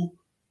you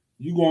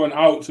going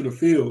out to the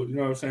field. You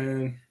know what I'm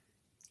saying?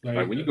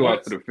 Like when you go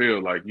out to the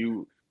field, like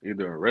you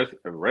either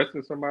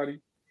arresting somebody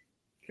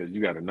because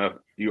you got enough.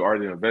 You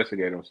already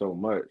investigate them so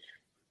much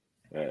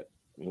that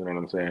you know what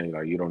I'm saying.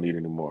 Like you don't need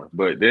any more.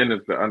 But then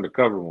it's the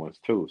undercover ones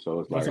too. So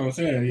it's that's like what I'm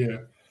saying. Yeah.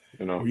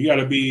 You know, you got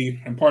to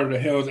be a part of the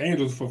Hells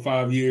Angels for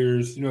 5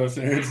 years, you know what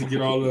I'm saying, to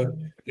get all the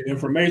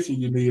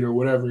information you need or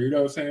whatever, you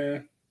know what I'm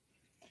saying?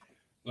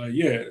 Like,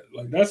 yeah,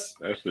 like that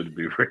should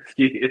be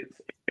risky.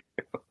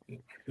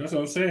 That's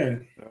what I'm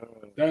saying.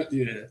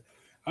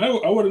 I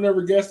would have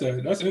never guessed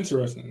that. That's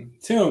interesting.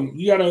 Tim,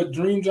 you got a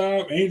dream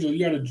job? Angel,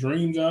 you got a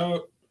dream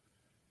job?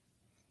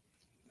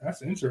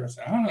 That's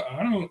interesting.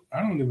 I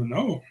don't even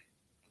know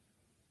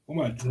what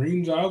my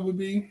dream job would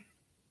be.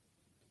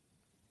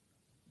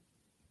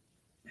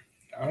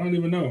 I don't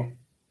even know.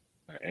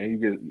 And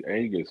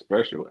you get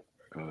special,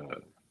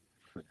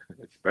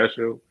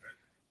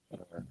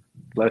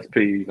 plus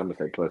P's. I'm gonna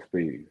say plus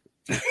P's.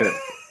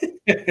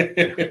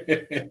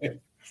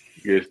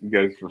 You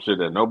get some shit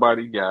that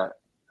nobody got.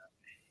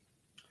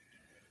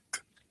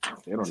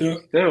 They don't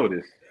even sell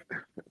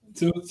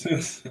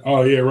this.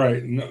 Oh yeah,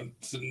 right. No,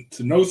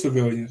 to no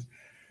civilians.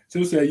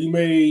 Tim said you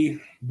may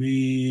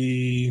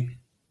be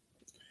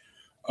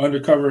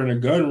undercover in a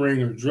gun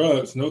ring or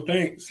drugs. No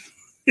thanks.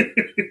 I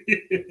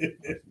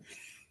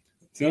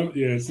don't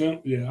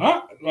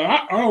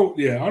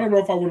know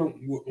if I would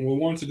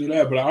want to do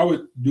that, but I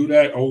would do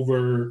that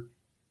over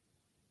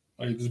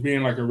like just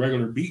being like a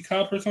regular beat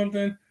cop or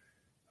something.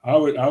 I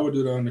would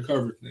do the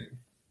undercover thing.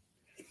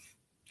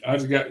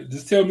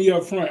 Just tell me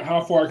up front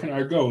how far can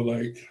I go,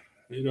 like,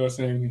 you know what I'm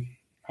saying?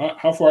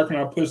 How far can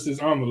I push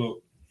this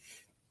envelope?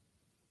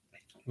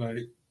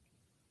 Like,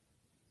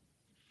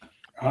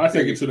 I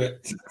take it to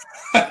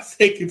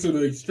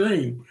the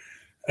extreme.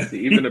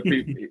 Even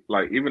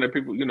the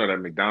people, you know,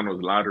 that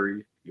McDonald's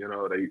lottery, you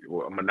know,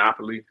 a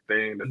Monopoly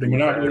thing. The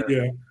Monopoly,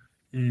 yeah.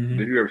 Mm-hmm.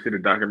 Did you ever see the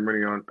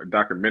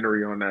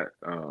documentary on that?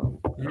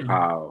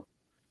 How?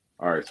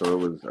 All right, so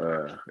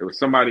it was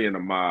somebody in the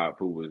mob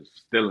who was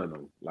stealing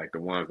them, like the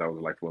ones that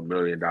was like for $1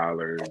 million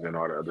and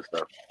all the other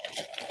stuff.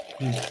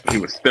 He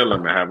was stealing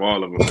them and have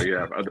all of them, but you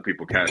have other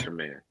people cash them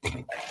in.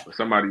 But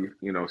somebody,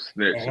 you know,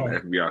 snitched and the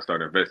FBI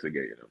started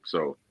investigating them.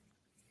 So,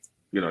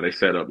 you know, they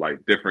set up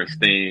like different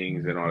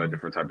stings and all that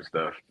different type of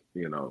stuff,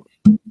 you know,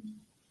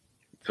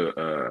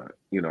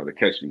 to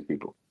catch these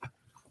people.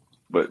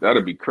 But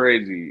that'd be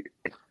crazy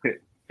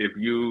if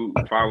you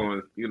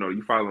following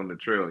the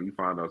trail and you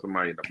find out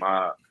somebody in the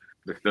mob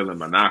that's stealing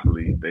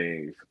Monopoly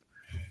things,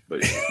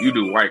 but you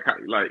do white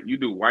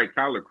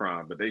collar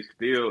crime, but they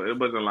still, it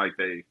wasn't like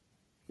they,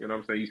 You know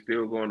what I'm saying? You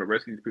still going to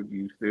rest of these people.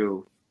 You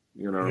still,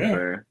 you know what I'm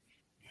saying?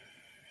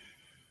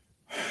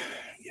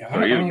 Yeah,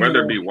 So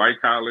whether it be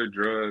white collar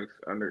drugs,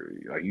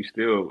 you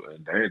still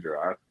in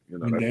danger.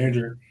 In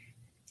danger.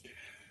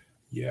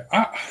 Yeah,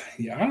 I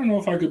don't know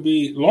if I could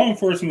be law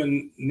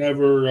enforcement.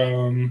 Never.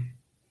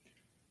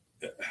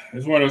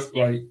 It's one of those,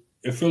 like,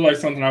 it feels like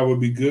something I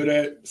would be good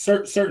at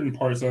certain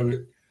parts of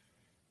it,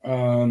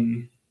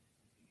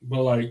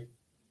 but like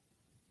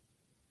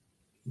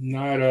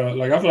not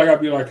like I feel like I'd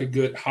be like a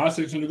good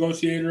hostage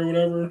negotiator or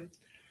whatever.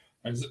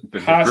 Like the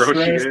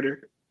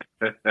negotiator.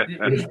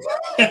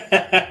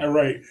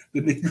 Right,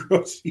 the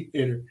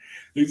negotiator.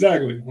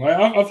 Exactly. Like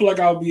I feel like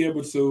I'll be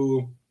able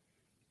to.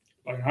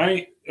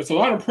 Like it's a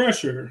lot of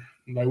pressure.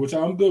 Like, which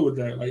I'm good with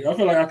that. Like I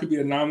feel like I could be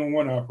a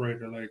 911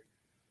 operator. Like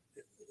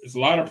it's a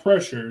lot of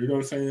pressure. You know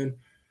what I'm saying?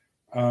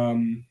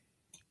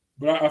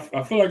 But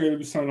I feel like it would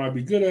be something I'd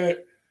be good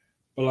at.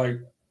 But like,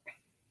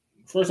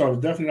 first off,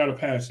 it's definitely not a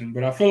passion.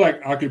 But I feel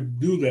like I could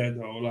do that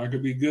though. Like I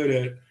could be good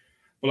at.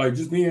 But like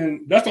just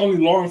being, that's the only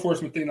law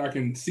enforcement thing I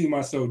can see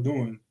myself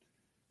doing.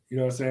 You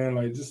know what I'm saying?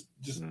 Like just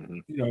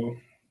you know,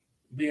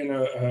 being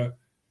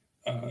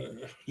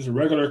just a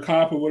regular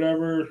cop or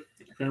whatever.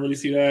 I can't really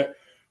see that.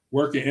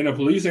 Working in a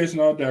police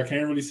station all day, I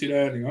can't really see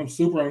that. I'm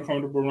super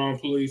uncomfortable around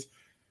police.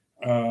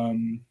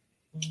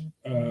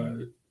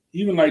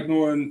 Even like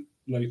doing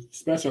like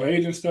special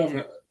agent stuff,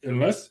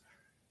 unless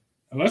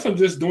I'm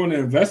just doing the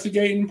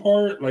investigating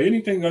part, like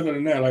anything other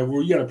than that, like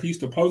where you got to piece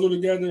the puzzle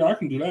together, I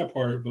can do that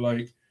part, but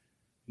like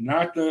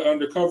not the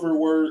undercover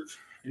work.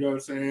 You know what I'm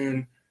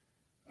saying?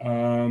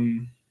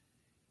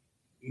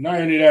 Not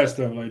any of that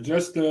stuff. Like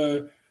just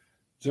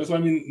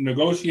let me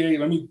negotiate.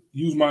 Let me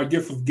use my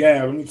gift of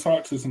gab. Let me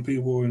talk to some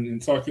people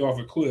and talk you off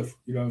a cliff.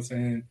 You know what I'm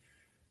saying?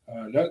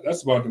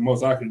 That's about the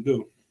most I can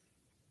do.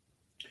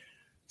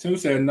 Tim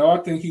said, no, I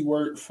think he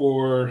worked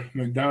for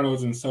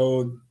McDonald's and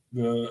sold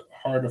the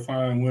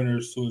hard-to-find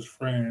winners to his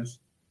friends.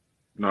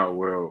 No,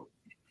 well,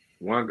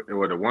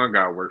 the one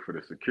guy worked for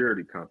the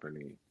security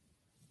company.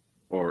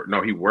 Or,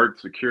 no, he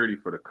worked security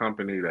for the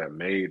company that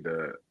made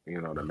the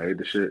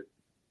shit.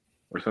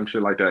 Or some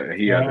shit like that. And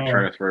he had to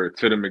transfer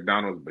to the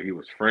McDonald's, but he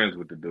was friends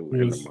with the dude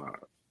in the mob.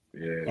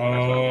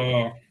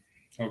 Yeah.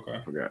 Okay.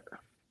 I forgot.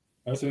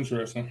 That's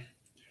interesting.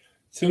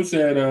 Tim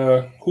said,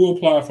 who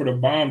applied for the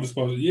bomb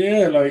disposal?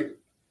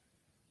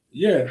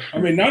 Yeah, I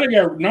mean, now they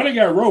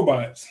got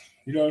robots.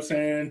 You know what I'm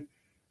saying?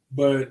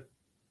 But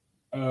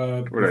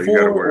you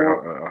gotta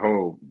wear a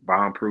whole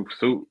bomb-proof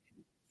suit.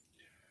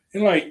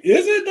 And like,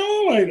 is it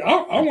though? Like,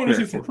 I want to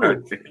see some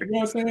proof. You know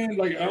what I'm saying?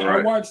 Like,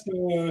 I watched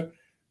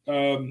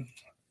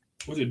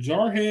was it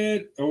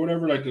Jarhead or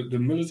whatever? Like the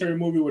military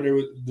movie where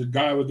the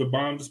guy with the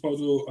bomb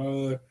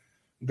disposal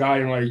guy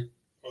in like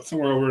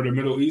somewhere over the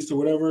Middle East or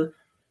whatever.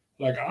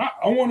 Like,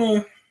 I want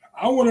to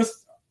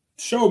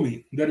show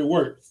me that it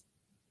works.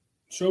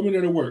 Show me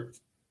that it works.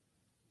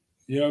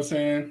 You know what I'm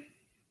saying?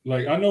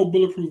 Like, I know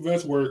bulletproof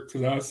vests work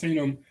because I've seen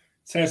them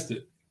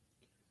tested.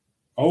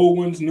 Old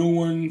ones, new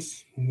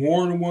ones,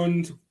 worn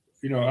ones.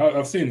 You know,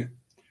 I've seen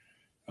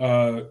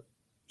it.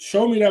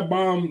 Show me that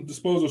bomb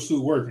disposal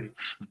suit working.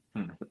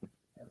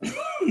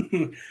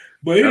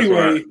 But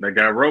anyway, they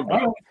got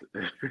robots.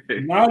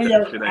 Now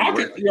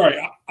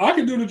I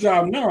can do the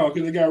job now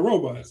because they got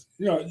robots.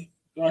 You know,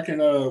 I can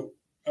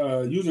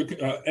use a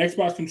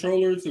Xbox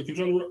controller to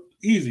control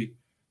easy.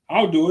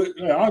 I'll do it.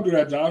 I'll do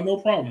that job, no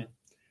problem.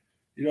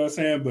 You know what I'm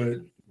saying?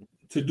 But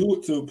to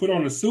put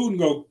on a suit and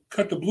go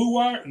cut the blue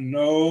wire,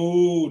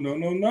 no.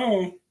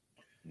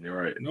 You're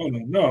right.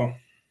 No.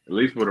 At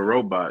least with a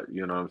robot,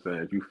 you know what I'm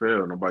saying? If you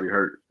fail, nobody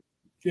hurt.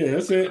 Yeah,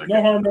 that's it.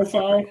 No harm, no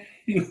foul.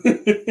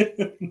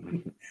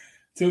 Tim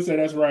said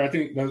that's right. I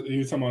think he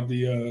was talking about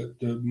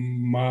the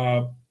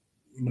mob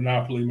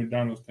monopoly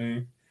McDonald's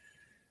thing.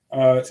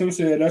 Tim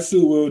said that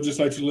suit will just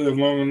let you live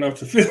long enough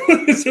to feel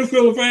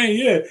the pain.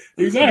 Yeah,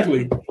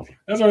 exactly.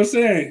 That's what I'm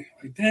saying.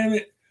 Like, damn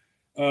it,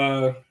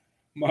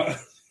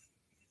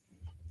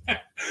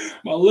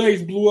 my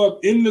legs blew up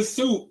in the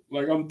suit.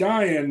 Like, I'm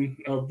dying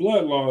of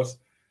blood loss.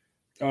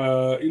 You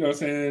know what I'm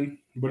saying?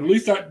 But at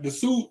least the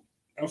suit,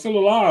 I'm still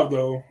alive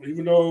though,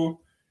 even though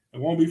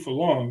it won't be for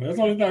long. That's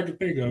the only thing I can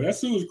think of. That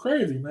suit is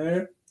crazy,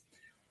 man.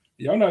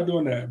 Yeah, I'm not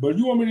doing that. But if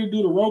you want me to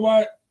do the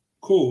robot,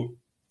 cool.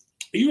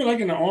 Even like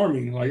in the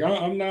Army, like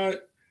I'm not.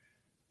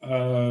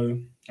 I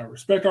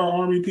respect our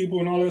Army people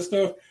and all that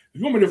stuff. If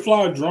you want me to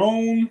fly a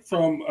drone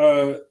from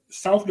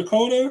South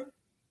Dakota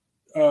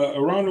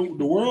around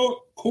the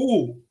world,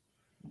 cool.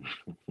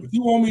 If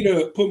you want me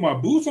to put my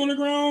boots on the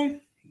ground,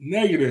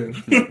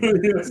 negative. You know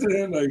what I'm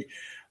saying?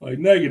 Like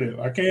negative.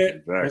 I can't.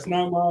 Exactly.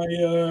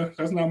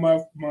 That's not my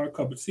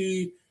cup of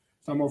tea.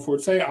 It's not my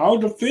forte. I'll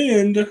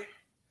defend. If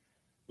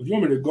you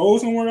want me to go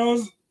somewhere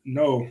else,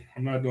 no,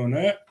 I'm not doing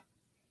that.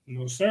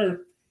 No,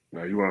 sir.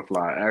 No, you want to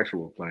fly an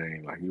actual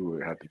plane, like you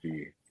would have to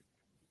be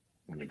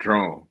in a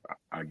drone.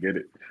 I get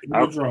it.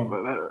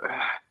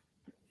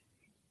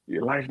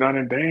 Your life's not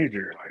in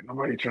danger. Like,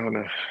 nobody trying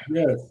to.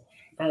 Yes.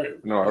 All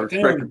right. No, I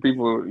respect the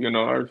people. You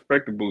know, I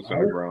respect the boots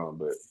on the ground,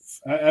 but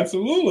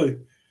absolutely.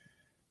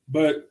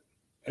 But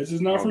It's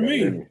just not for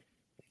me.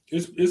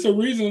 It's a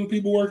reason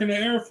people work in the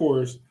Air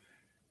Force,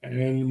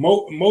 and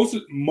most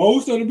of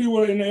the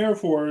people in the Air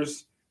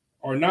Force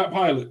are not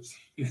pilots.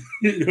 You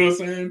know what I'm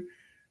saying?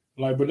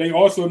 Like, but they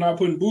also not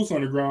putting boots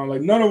on the ground.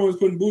 Like, none of us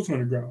putting boots on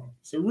the ground.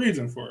 It's a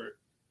reason for it,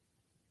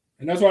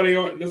 and that's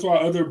why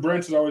other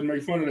branches always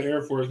make fun of the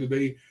Air Force, because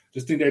they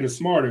just think they're the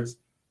smartest.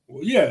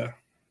 Well, yeah,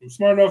 we're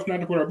smart enough not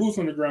to put our boots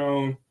on the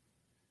ground.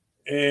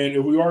 And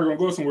if we are going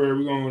to go somewhere,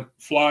 we're going to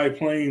fly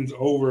planes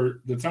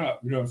over the top.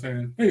 You know what I'm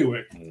saying?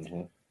 Anyway,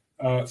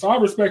 so I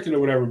respect it or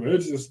whatever,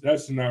 but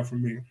that's not for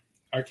me.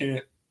 I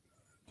can't.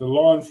 The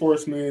law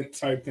enforcement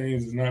type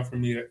things is not for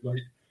me,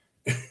 like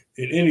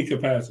in any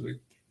capacity.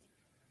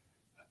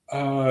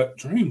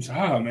 Dream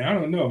job, man. I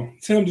don't know.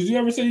 Tim, did you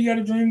ever say you got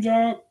a dream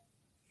job?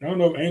 I don't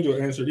know if Angel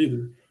answered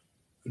either.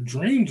 A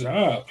dream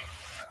job.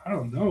 I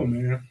don't know,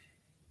 man.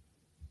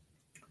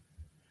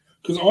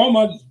 Because all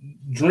my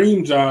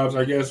dream jobs,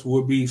 I guess,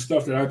 would be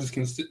stuff that I just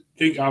can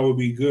think I would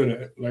be good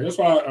at. Like, that's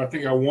why I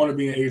think I want to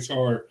be in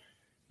HR.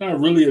 Not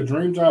really a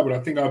dream job, but I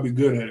think I'll be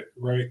good at it,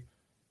 right?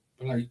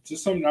 But like,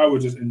 just something I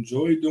would just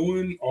enjoy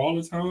doing all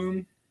the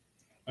time.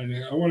 Like,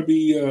 I want to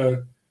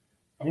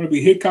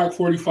be Hickok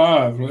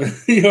 45.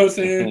 You know what I'm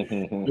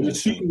saying?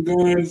 Just shooting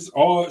guns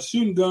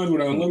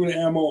with unlimited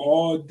ammo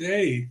all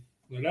day.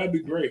 Like, that'd be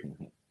great.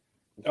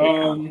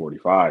 Hickok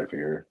 45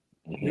 here.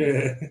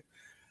 Yeah.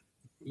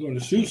 We're going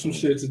to shoot some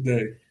shit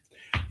today.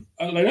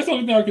 Like, that's the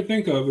only thing I can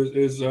think of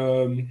is I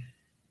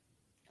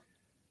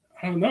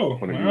don't know.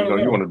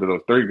 You want to do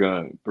those three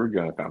gun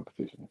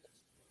competitions.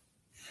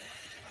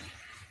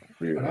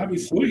 That'd be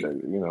sweet.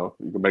 You know,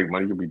 you can make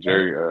money. You can be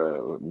Jerry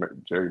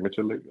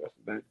Michalik. That's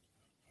the name.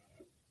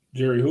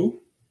 Jerry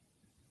who?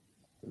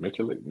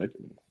 Michalik.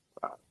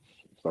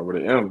 Start with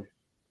an M.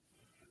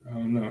 I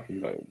don't know.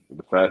 He's like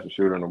the fastest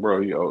shooter in the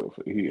world.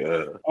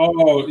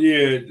 Oh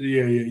yeah.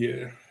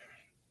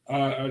 I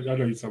know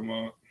you're talking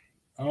about.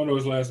 I don't know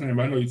his last name,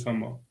 but I know you're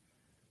talking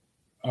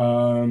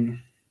about.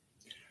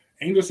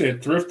 Angel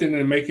said thrifting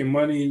and making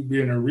money,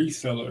 being a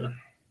reseller.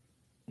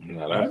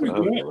 No, that's a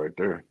hustle right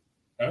there.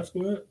 That's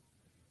good.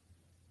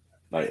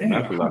 Like,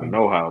 that's a lot of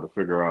know-how to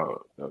figure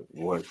out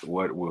what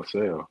will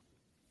sell.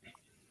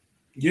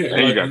 Yeah,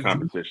 and you got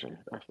competition.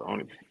 That's the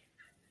only thing.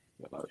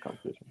 You got a lot of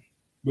competition.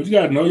 But you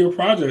got to know your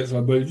projects.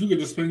 But if you could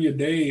just spend your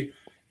day,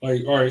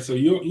 like, all right, so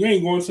you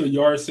ain't going to the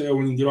yard sale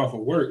when you get off of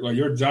work. Like,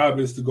 your job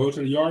is to go to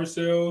the yard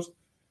sales.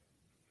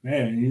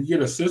 Man, you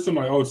get a system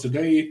like, oh,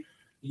 today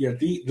you got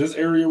this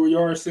area with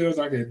yard sales.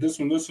 I get this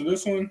one, this one,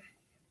 this one.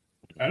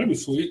 That'd be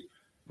sweet.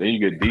 Then you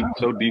get deep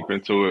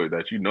into it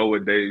that you know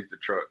what days the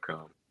truck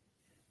come.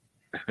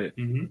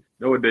 Mm-hmm.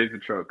 Know what days the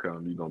truck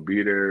come. You're gonna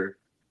be there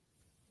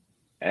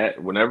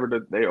at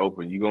whenever they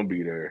open. You're gonna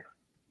be there.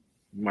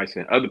 You might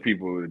send other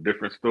people to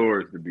different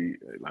stores to be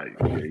like,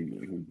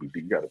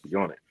 you got to be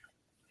on it.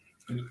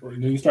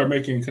 And then you start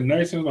making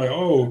connections, like,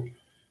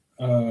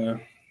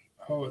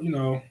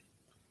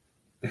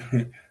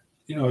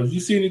 if you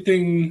see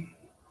anything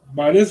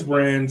by this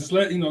brand, just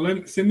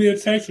send me a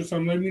text or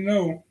something. Let me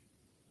know.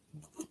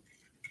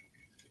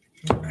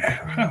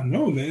 I don't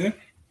know, man.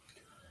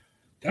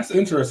 That's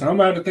interesting. I'm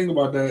gonna have to think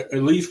about that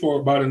at least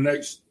for about the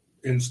next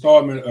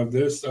installment of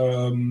this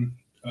when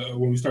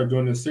we start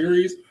doing this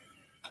series.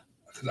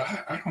 Because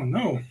I don't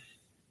know.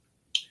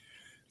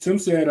 Tim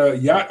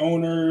said yacht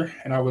owner,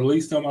 and I would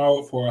lease them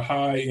out for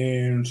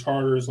high-end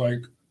charters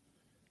like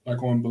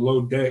on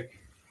below deck.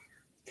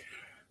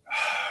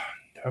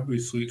 That'd be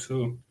sweet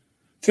too.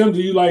 Tim,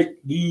 do you like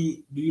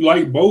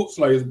boats?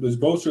 Like, is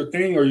boats your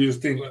thing, or you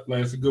just think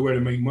like it's a good way to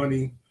make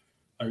money?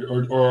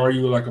 Or are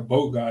you like a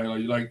boat guy?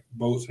 Like, you like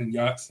boats and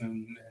yachts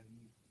and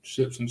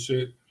ships and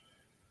shit?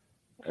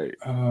 Hey,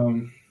 I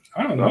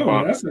don't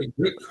know. That's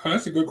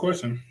a good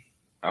question.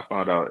 I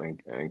found out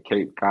in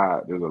Cape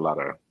Cod, there's a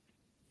lot of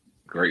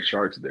great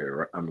sharks there.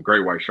 Right? I mean,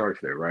 great white sharks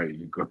there, right?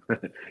 You go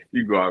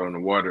out on the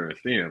water and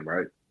see them,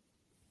 right?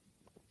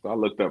 So I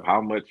looked up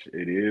how much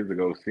it is to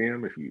go see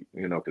them,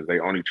 because they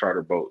only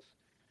charter boats.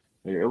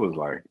 It was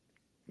like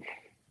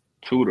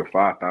 $2,000 to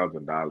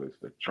 $5,000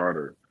 to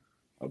charter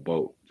a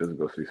boat just to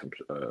go see some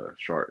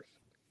sharks.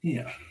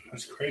 Yeah,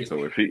 that's crazy.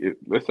 So if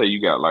let's say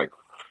you got like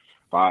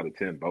 5 to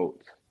 10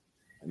 boats,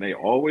 and they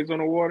always on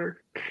the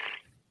water,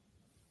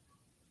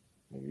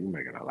 you're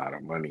making a lot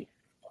of money.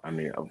 I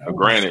mean,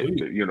 granted,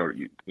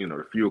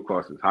 the fuel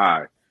cost is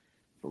high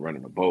for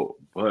running a boat,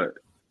 but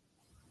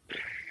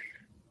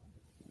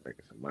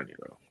making some money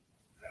though.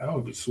 That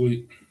would be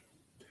sweet.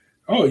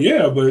 Oh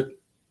yeah, but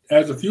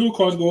as the fuel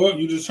costs go up,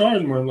 you just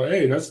charge more. Like,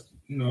 hey, that's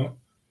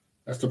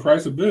the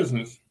price of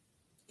business.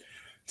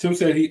 Tim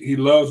said he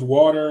loves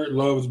water,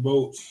 loves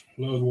boats,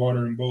 loves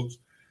water and boats.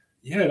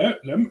 Yeah,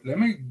 that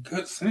makes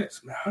good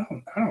sense,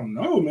 man. I don't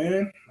know,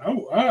 man.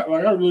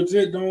 I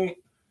legit don't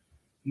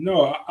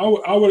know.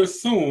 I would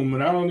assume,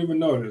 and I don't even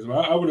know this,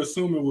 but I would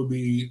assume it would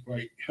be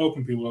like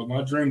helping people.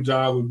 My dream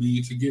job would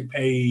be to get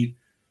paid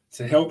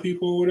to help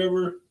people or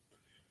whatever.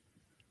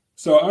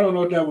 So I don't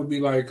know if that would be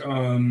like,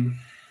 helping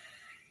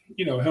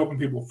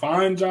people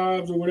find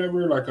jobs or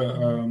whatever, like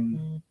a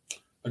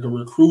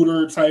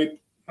recruiter type.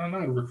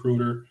 not a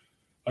recruiter,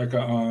 like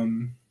a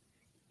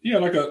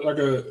like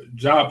a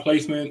job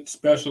placement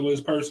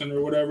specialist person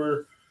or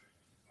whatever.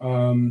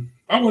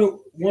 I would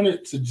want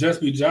it to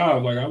just be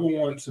job. Like I would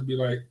want it to be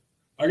like,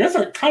 I guess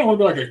I kind of want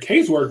to be like a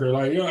caseworker.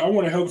 Like, I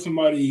want to help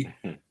somebody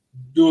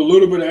do a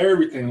little bit of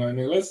everything. Like,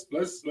 man, let's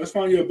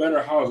find you a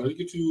better house. Let's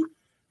get you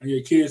and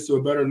your kids to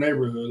a better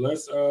neighborhood.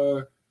 Let's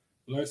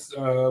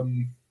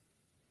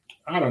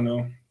I don't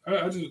know.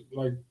 I just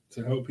like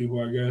to help people,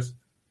 I guess.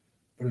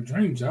 But a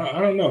dream job, I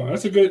don't know.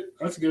 That's a good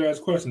ass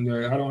question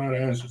that I don't know how to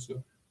answer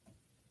to.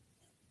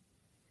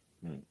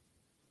 I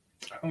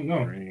don't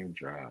know. Dream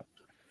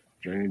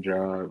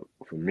job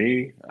for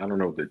me. I don't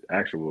know what the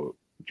actual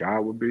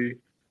job would be,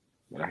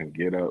 but I can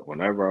get up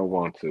whenever I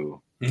want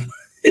to.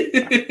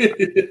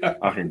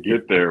 I can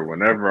get there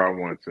whenever I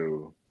want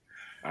to.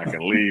 I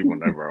can leave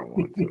whenever I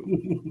want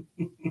to.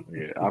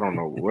 Yeah, I don't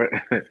know what.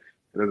 It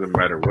doesn't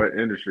matter what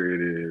industry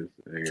it is.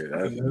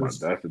 Yeah,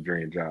 that's a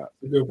dream job.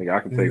 I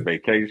can take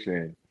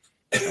vacation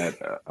at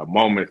a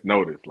moment's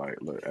notice.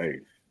 Like, look, hey,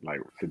 like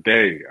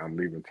today I'm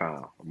leaving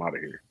town. I'm out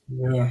of here.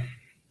 Yeah.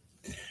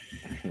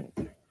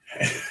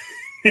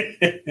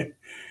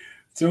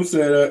 Tim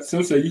said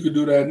you could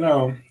do that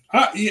now.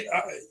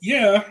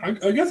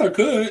 I guess I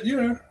could.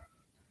 Yeah.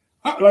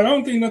 I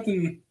don't think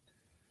nothing.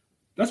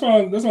 That's what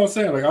I'm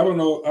saying. Like I don't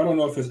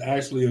know if it's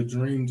actually a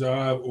dream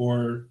job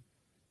or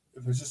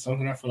if it's just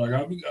something I feel like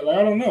I'll be like,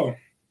 I don't know.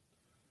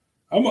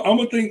 I'm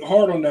gonna think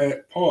hard on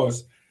that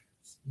pause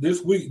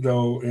this week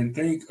though and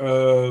think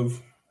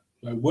of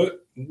like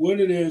what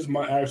it is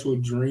my actual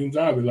dream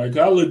job is. Like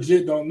I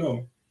legit don't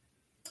know.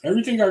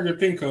 Everything I can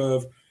think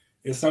of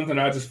is something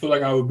I just feel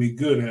like I would be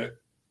good at.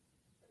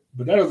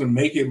 But that doesn't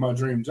make it my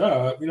dream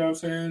job. You know what I'm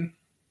saying?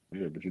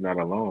 Yeah, but you're not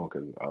alone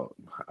because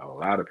a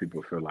lot of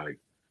people feel like,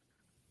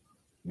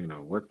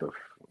 what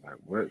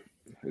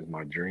is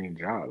my dream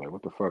job? Like,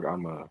 what the fuck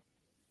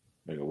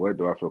what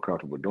do I feel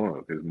comfortable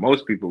doing? Because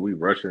most people, we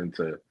rush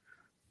into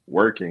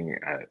working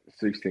at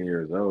 16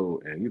 years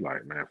old and you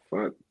like, man,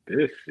 fuck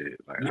this shit.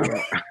 Like, I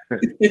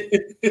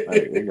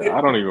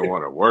don't even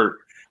want to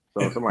work.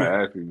 So if somebody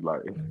asks you,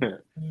 like,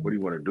 what do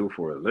you want to do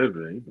for a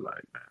living? You be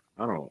like, man,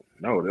 I don't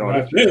know. All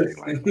this shit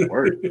ain't like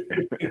work.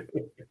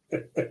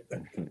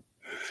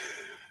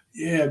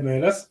 Yeah,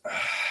 man, that's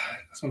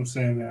what I'm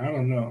saying, man. I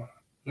don't know.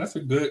 I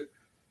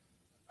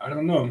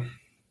don't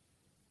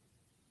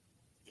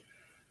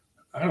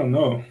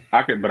know.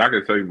 I can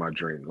tell you my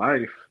dream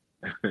life.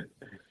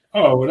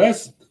 Oh, well,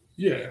 that's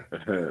yeah.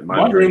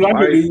 my dream life,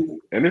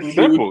 and it's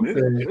simple.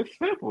 It's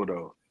simple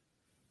though.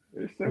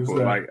 It's simple.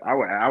 Like I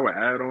would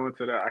add on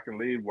to that. I can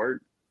leave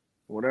work,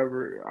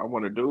 whatever I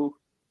want to do,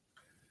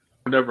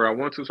 whenever I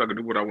want to, so I can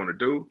do what I want to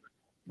do.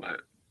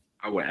 But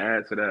I would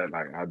add to that.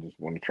 Like I just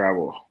want to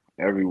travel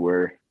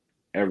everywhere.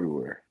 I just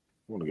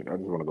want to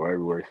go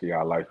everywhere, see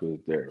how life is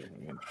there,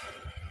 and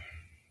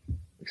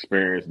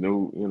experience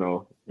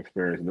new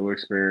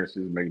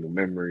experiences, make new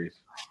memories.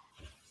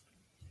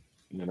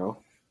 I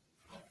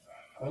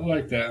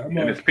like that.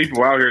 There's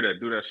people out here that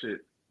do that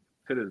shit.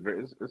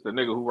 It's the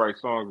nigga who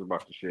writes songs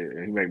about the shit,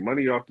 and he make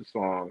money off the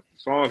songs. The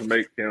songs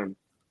make him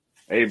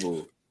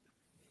able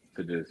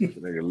to just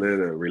nigga live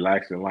a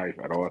relaxing life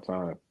at all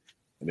times.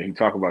 And then he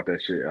talk about that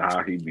shit and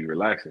how he be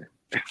relaxing.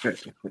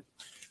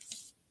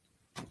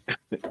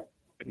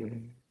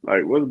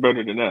 Like, what's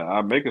better than that?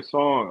 I make a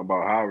song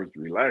about how I was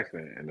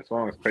relaxing, and the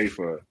songs pay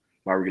for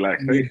my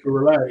relaxation. You need to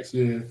relax,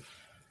 yeah.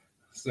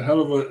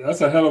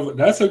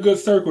 That's a good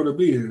circle to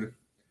be in.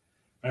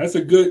 That's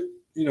a good,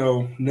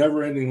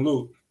 never-ending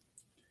loop.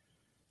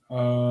 I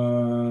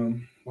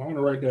want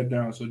to write that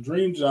down. So,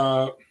 dream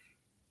job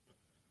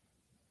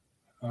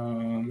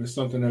is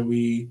something that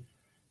we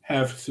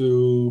have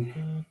to.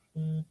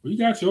 Well, you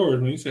got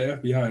yours when you say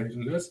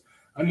FBI.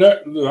 I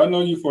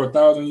know you for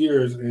 1,000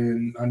 years,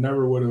 and I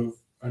never would have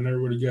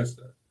guessed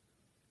that.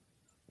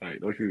 Right?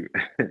 Don't you?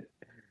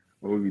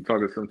 When we be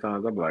talking,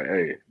 sometimes I'm like,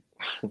 "Hey,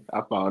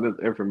 I found this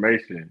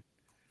information."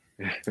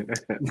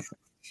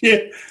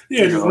 yeah,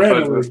 just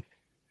randomly.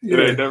 It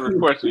ain't never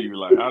question you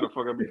like, how the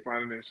fuck I be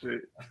finding that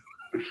shit?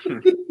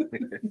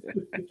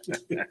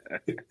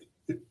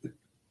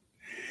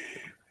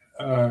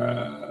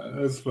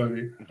 That's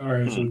funny. All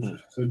right,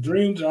 so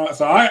dream job.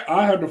 So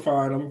I had to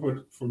find. I'm gonna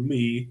put for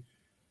me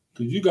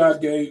because you guys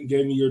gave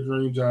me your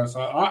dream job.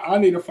 So I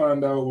need to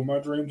find out what my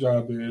dream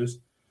job is.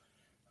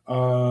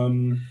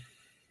 Tim,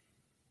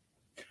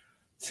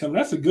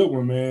 that's a good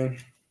one, man.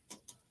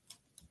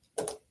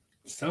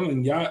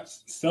 Selling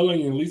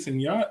and leasing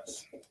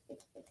yachts.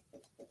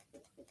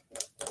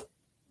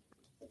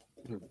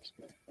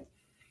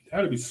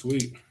 That'd be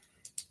sweet.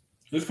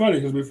 It's funny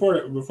because before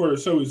the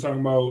show, we was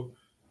talking about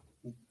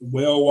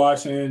whale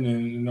watching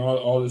and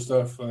all this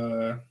stuff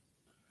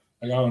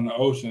like out in the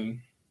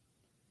ocean.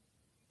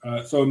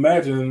 So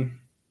imagine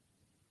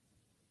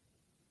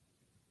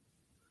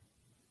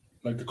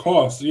like the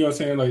cost. You know what I'm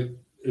saying? Like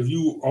if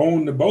you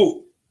own the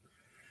boat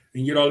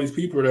and get all these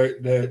people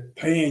that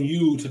paying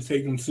you to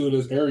take them to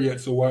this area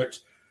to watch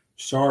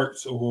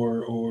sharks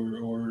or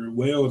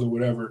whales or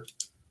whatever.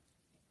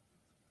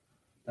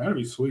 That'd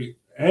be sweet.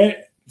 And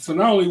so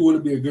not only would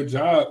it be a good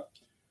job,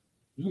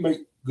 you can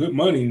make good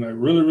money, like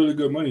really, really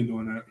good money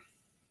doing that.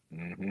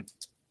 Mm-hmm.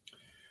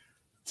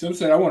 Tim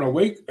said, I want to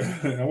wake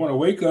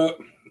up.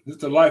 This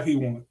is the life he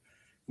wants.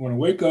 I want to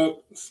wake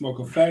up, smoke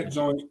a fat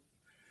joint,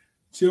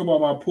 chill by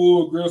my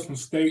pool, grill some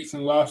steaks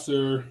and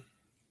lobster,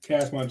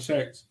 cash my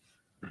checks.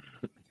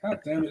 God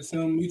damn it,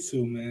 Tim, me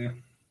too,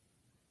 man.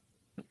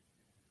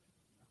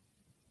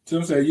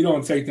 Tim said, you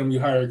don't take them, you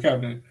hire a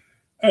captain.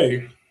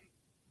 Hey,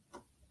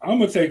 I'm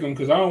going to take them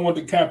because I don't want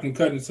the captain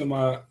cutting into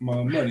my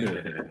money.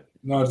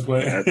 No, just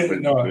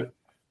playing. No.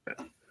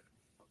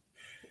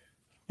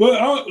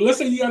 But let's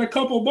say you got a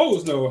couple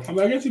boats, though. I mean,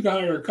 I guess you can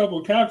hire a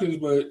couple captains,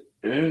 but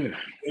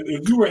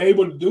if you were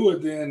able to do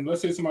it, then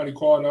let's say somebody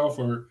called off,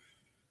 or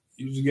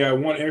you just got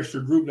one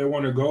extra group that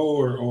want to go,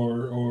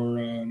 or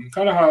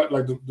kind of how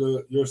like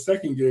your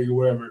second gig or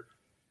whatever.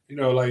 You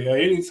know, like at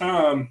any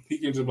time he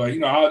can just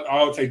like,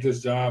 I'll take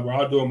this job or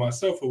I'll do it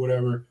myself or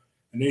whatever,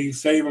 and then he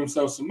save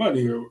himself some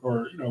money or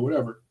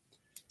whatever.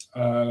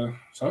 So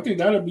I think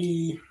that'd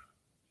be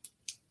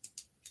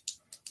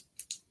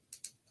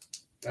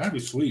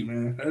sweet,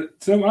 man.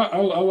 Tim, I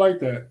like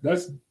that.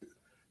 That's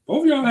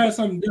both of y'all had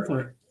something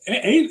different.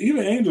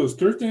 Even Angels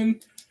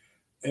thrifting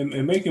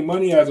and making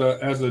money as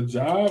a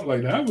job,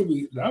 like that would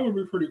be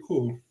pretty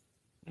cool.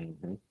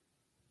 Mm-hmm.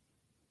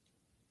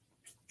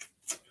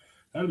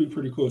 That'd be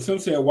pretty cool. Tim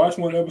said, watch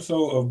one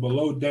episode of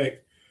Below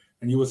Deck,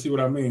 and you will see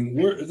what I mean.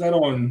 Where is that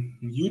on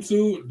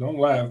YouTube? Don't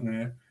laugh,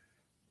 man.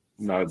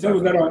 No, Tim,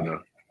 is that on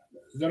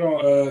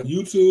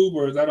YouTube,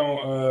 or is that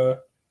on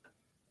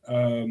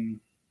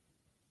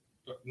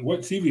what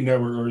TV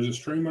network, or is it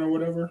streaming or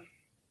whatever?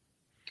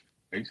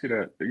 You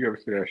ever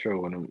see that show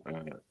when them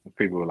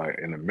people like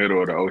in the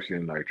middle of the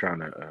ocean, like trying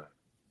to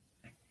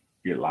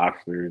get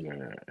lobsters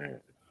and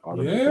all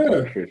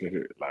the fish and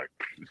shit? Like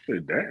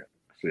shit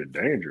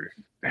dangerous.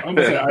 I'm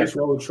gonna say Ice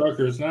Road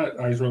Truckers, not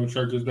Ice Road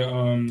Truckers.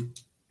 The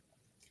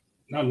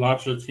not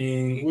Lobster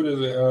King. What is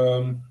it?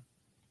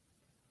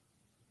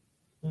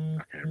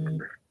 I can't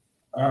remember.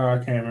 I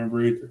can't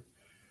remember either.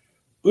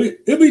 But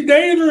it'd be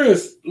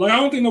dangerous. Like I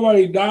don't think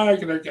nobody died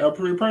because I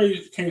probably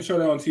can't show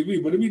that on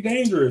TV. But it'd be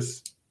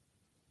dangerous.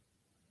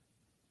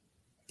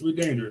 It'd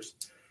be dangerous.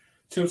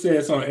 Tim said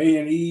it's on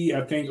A&E,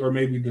 I think, or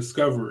maybe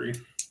Discovery.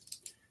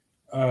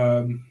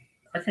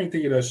 I can't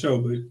think of that show,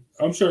 but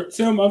I'm sure,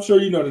 Tim,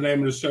 you know the name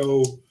of the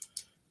show.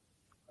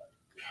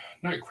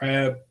 Not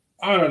Crab.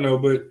 I don't know,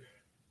 but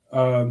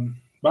I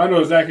know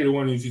exactly the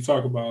one that you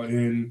talk about,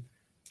 and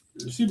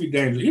it should be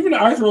dangerous. Even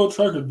the Ice Road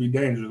Truckers be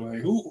dangerous.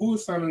 Like, who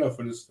is signing up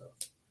for this stuff?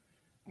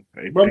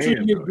 But I'm sure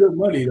you get good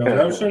money, though.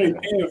 I'm sure they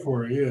paying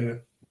for it, yeah.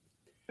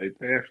 They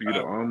paying for you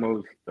to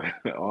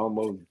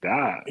almost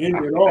die.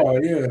 End it all,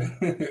 yeah.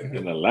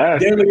 In the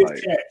last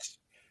deadliest catch.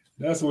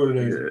 That's what it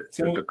is.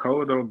 Yeah, if the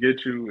cold don't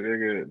get you,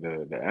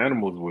 nigga, the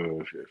animals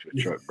will if your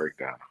truck break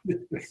down.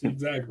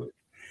 Exactly.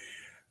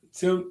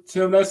 Tim,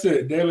 that's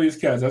it. Deadliest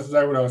catch. That's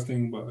exactly what I was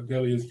thinking about.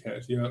 Deadliest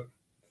catch. Yep.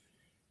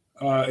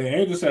 And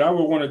Angel said, I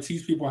would want to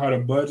teach people how to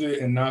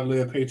budget and not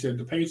live paycheck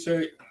to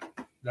paycheck.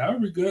 That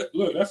would be good.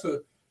 Look, that's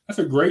a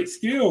great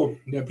skill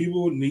that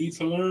people need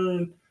to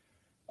learn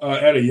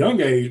at a young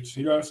age.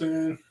 You know what I'm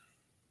saying?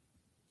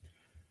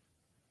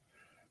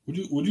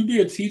 Would you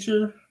be a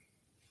teacher?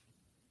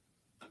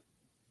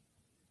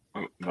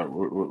 Like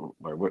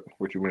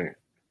what you mean?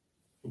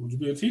 Would you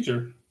be a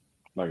teacher?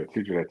 Like a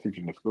teacher that's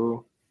teaching the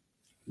school?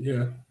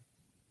 Yeah.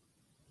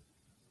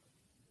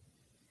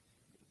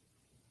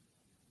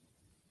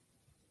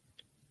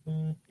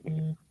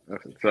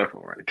 That's a tough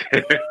one right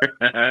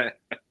there.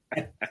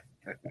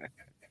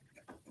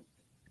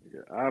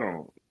 I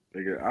don't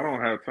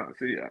have time.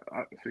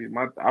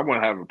 I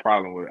wouldn't have a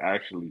problem with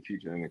actually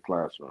teaching in the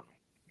classroom.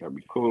 That'd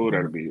be cool.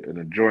 That'd be an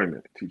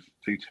enjoyment.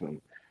 Teach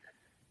them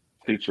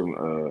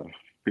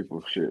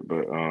people shit.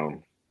 But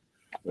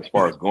as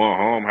far as going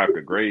home, have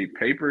to grade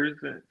papers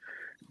and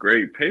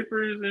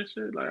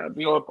shit. Like I'd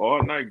be up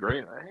all night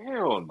grading.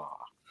 Hell no.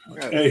 I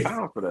got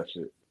time for that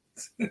shit.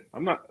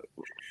 I'm not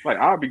like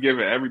I'll be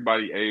giving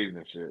everybody A's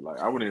and shit.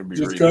 Like I wouldn't even be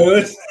just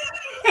reading.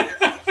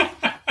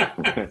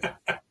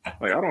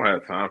 Like I don't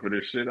have time for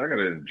this shit. I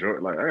gotta enjoy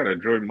my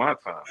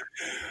time.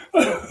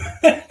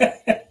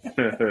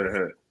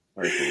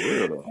 Like for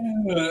real though.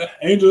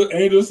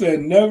 Angel said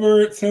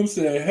never. Tim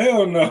said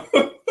hell no.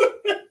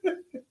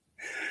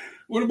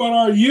 What about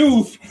our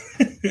youth?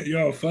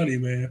 Y'all funny,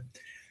 man.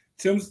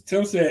 Tim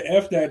said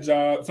F that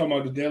job. Talking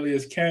about the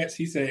deadliest cats.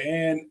 He said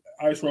and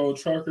Ice Road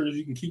Truckers.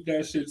 You can keep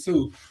that shit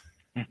too.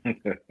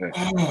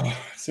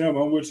 Sam,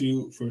 I'm with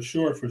you for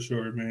sure,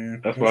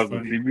 man. That's why it's a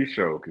TV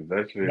show, because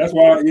that shit. That's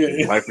why,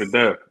 yeah, life or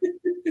death.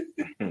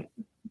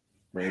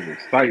 Brings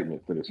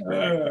excitement to the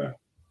screen.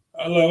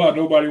 I love how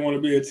nobody want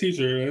to be a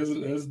teacher.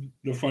 That's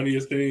the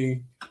funniest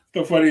thing.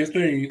 The funniest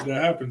thing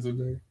that happens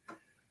today.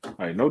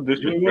 Like no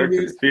disrespect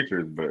to the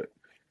teachers, but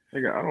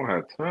nigga, I don't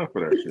have time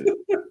for that shit.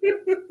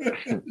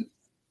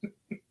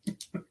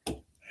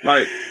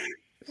 Like,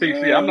 see,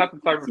 I'm not the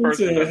type of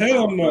person.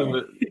 Hell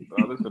no.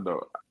 Listen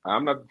though,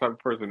 I'm not the type of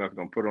person that's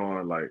gonna put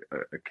on like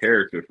a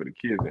character for the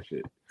kids and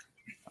shit.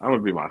 I'm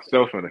gonna be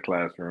myself in the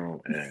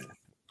classroom, and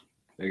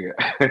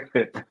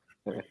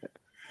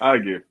I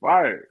get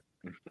fired.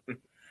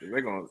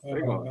 They gonna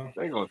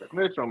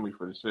snitch on me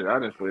for the shit I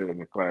didn't say in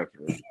the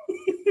classroom.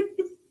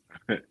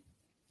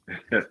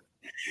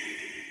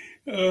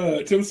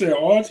 Tim said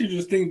all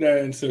teachers think that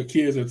until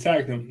kids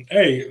attack them.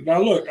 Hey,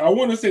 now look, I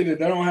want to say that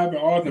don't happen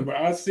often, but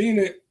I've seen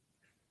it.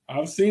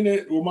 I've seen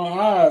it with my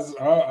eyes.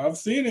 I've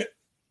seen it.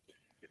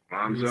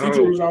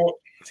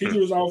 Teacher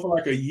was out for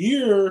like a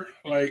year.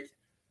 Like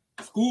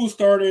school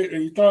started,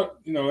 and you thought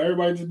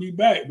everybody just be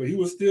back, but he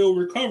was still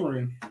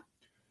recovering.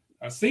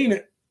 I seen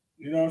it.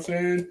 You know what I'm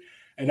saying?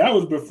 And that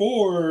was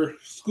before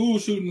school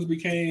shootings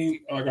became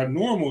like a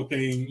normal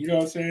thing. You know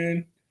what I'm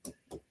saying?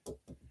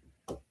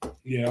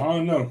 Yeah, I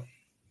don't know.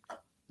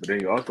 But then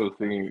you also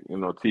seen,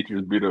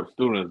 teachers beat up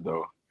students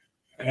though.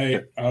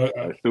 Hey,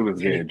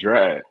 students getting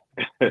dragged.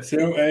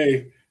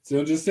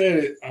 Tim just said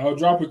it. I'll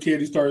drop a kid.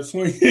 He started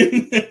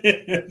swinging.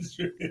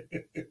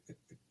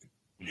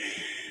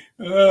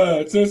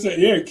 Tim said,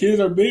 "Yeah, kids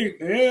are big.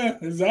 Yeah,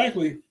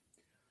 exactly.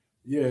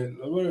 Yeah,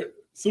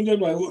 soon they're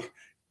like, look,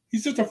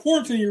 he's just a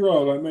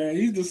 14-year-old. Like, man,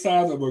 he's the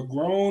size of a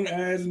grown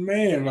ass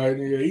man. Like,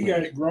 he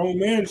got grown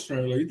man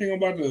strength. Like, you think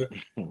I'm about to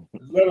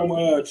let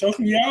him choke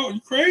me out?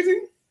 You crazy?"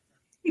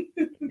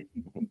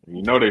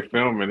 They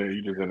filming it.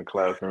 You just in the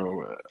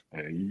classroom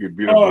and you get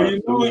beat up by a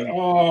student.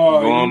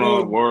 Going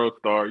on World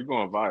Star. You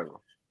going viral.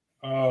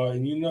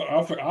 And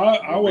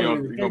I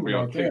wasn't even thinking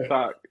about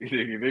TikTok.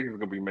 Niggas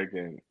gonna be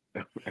making.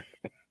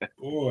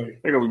 Boy,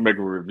 they're gonna be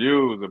making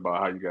reviews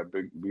about how you got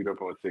beat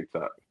up on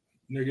TikTok.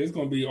 Nigga, it's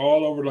gonna be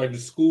all over like the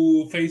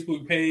school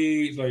Facebook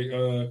page. Like,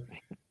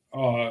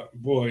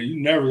 boy, you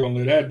never gonna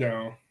let that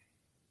down.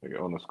 Like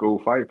on the school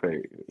fight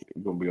page,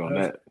 you're gonna be on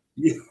that.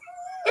 Yeah.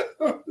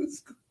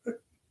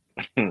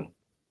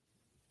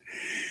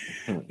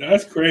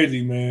 That's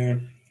crazy,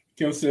 man.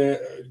 Tim said,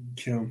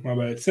 my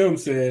bad. Tim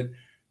said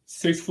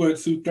 6 foot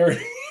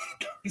 230.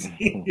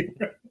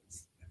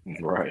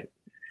 Right.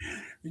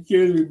 You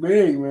kids be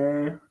big,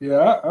 man.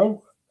 Yeah,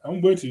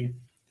 I'm with you.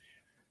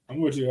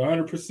 I'm with you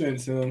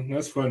 100%, Tim.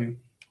 That's funny.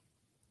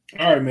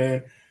 All right,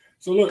 man.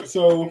 So look,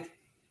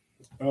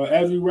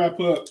 as we wrap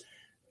up,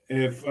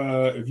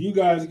 if you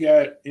guys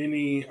got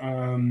any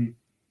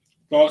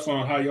thoughts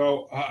on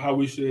how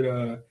we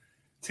should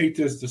take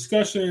this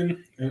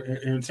discussion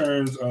in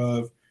terms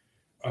of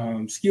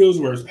skills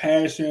versus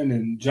passion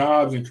and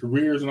jobs and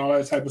careers and all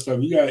that type of stuff,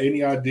 you got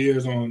any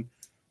ideas on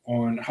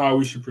how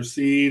we should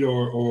proceed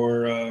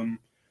or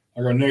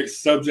like our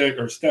next subject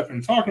or step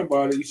in talking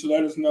about it, you should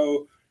let us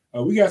know.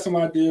 We got some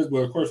ideas, but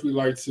of course we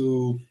like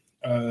to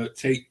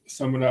take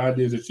some of the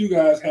ideas that you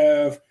guys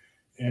have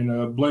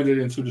and blend it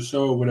into the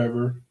show or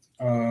whatever.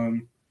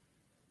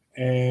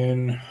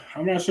 And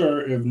I'm not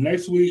sure if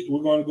next week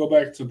we're going to go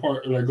back to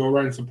go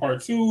right into part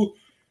 2,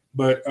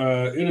 but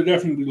it'll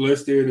definitely be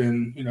listed,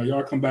 and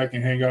y'all come back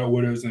and hang out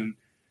with us and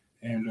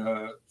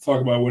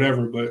talk about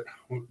whatever. But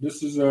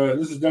this is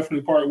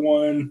definitely part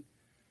 1,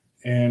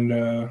 and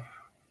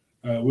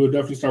we'll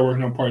definitely start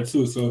working on part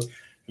 2. So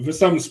if it's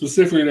something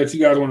specifically that you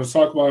guys want to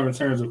talk about in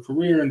terms of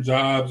career and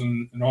jobs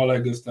and all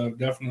that good stuff,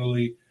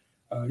 definitely.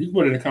 You can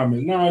put it in the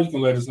comments now. You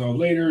can let us know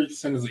later. You can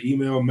send us an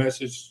email,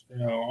 message.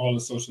 All the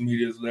social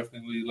medias,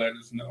 definitely let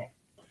us know.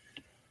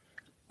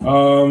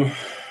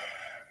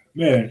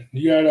 Man,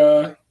 you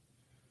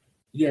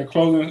got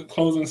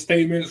closing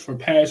statements for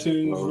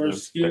passion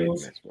versus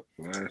skills.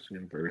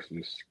 Passion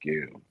versus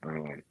skill.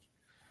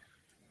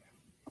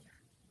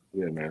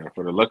 Yeah, man.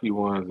 For the lucky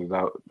ones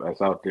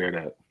that's out there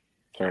that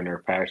turn their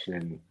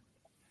passion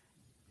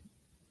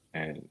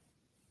and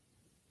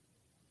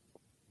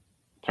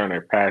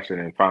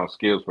found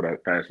skills for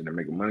that passion and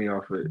making money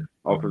off of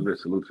it.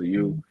 Salute to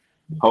you.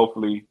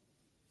 Hopefully,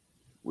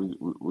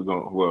 we're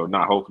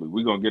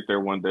gonna get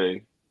there one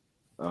day.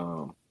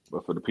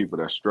 But for the people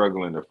that's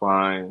struggling to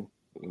find,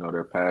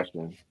 their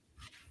passion,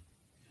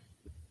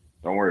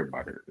 don't worry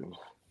about it.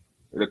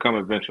 It'll come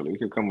eventually. It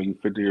could come when you're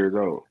 50 years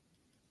old.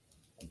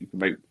 You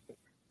can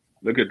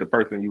look at the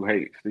person you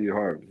hate, Steve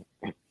Harvey.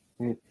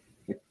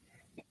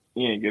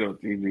 He ain't get on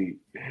TV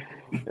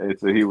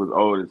until he was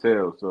old as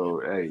hell.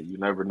 So hey, you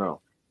never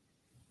know.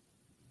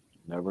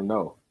 Never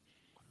know.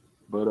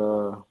 But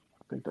I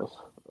think I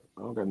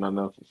don't got nothing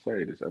else to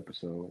say this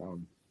episode.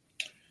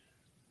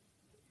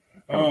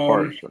 I'm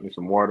parched. I need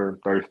some water. I'm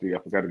thirsty. I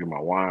forgot to get my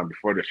wine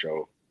before the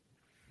show.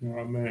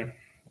 Oh man.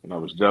 And I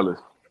was jealous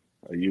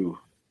of you.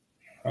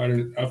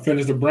 I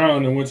finished the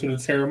brown and went to the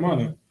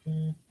Terramana.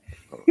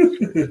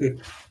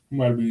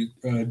 Might be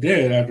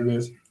dead after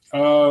this.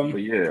 But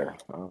yeah,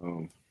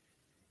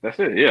 that's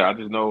it. Yeah, I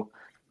just know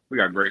we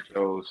got great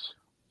shows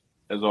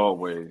as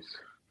always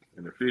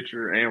in the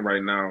future and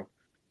right now.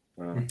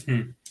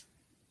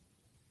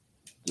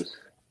 Just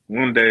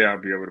one day I'll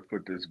be able to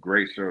put this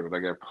great show that I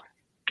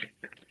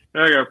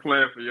got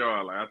planned for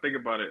y'all. Like I think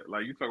about it,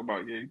 like you talk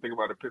about, you think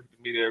about Epiphany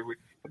Media every week.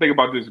 I think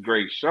about this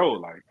great show.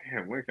 Like,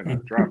 damn, when can I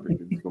drop it?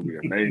 It's gonna be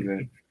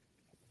amazing.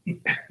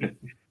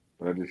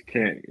 But I just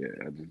can't.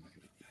 Yeah,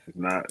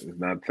 it's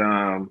not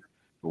time.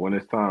 But when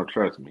it's time,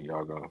 trust me,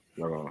 y'all gonna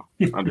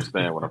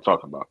understand what I'm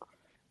talking about.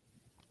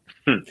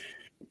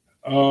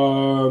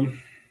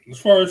 As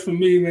far as for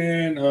me,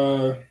 man,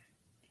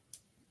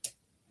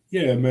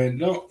 yeah, man.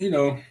 No,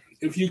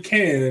 if you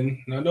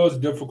can, I know it's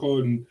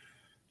difficult, and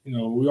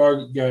we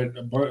all got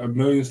a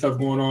million stuff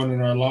going on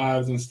in our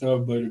lives and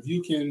stuff. But if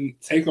you can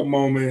take a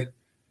moment,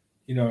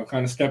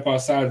 kind of step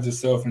outside of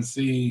yourself and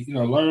see,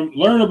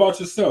 learn about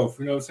yourself.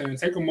 You know what I'm saying?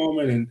 Take a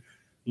moment and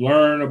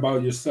learn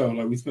about yourself.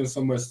 Like, we spend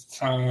so much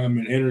time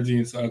and energy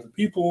into other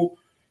people,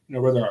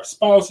 whether our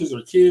spouses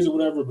or kids or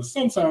whatever. But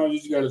sometimes you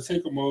just got to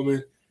take a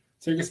moment,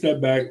 take a step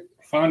back,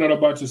 find out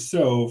about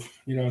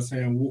yourself. You know what I'm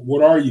saying?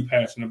 What are you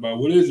passionate about?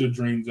 What is your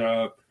dream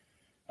job?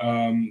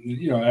 As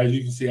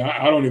you can see,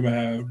 I don't even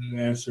have the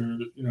answer,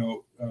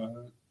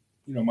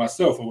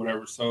 myself or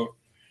whatever. So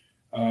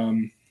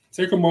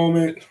take a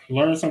moment,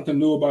 learn something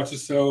new about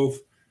yourself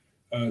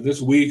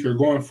this week or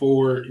going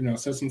forward.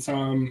 Set some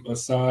time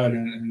aside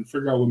and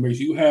figure out what makes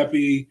you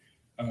happy.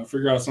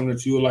 Figure out something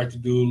that you would like to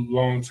do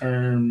long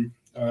term.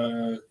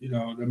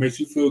 That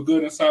makes you feel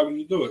good inside when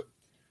you do it.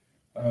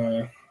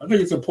 I think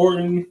it's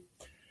important.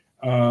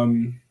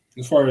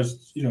 As far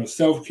as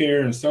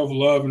self-care and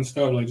self-love and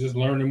stuff, like just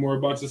learning more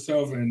about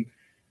yourself and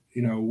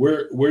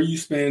where you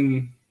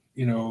spend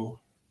 8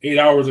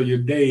 hours of your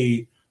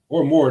day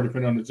or more,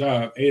 depending on the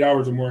job, 8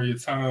 hours or more of your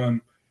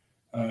time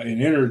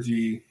and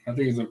energy. I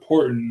think it's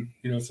important,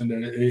 so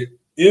that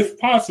if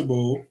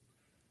possible,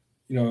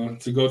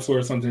 to go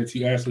towards something that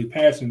you're actually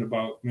passionate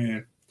about.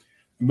 Man,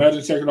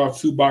 imagine checking off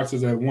 2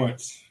 boxes at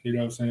once. You know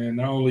what I'm saying?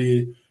 Not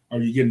only are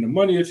you getting the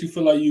money that you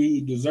feel like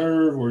you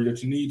deserve or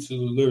that you need to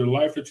live the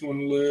life that you want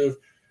to live,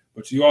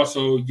 but you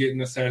also getting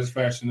the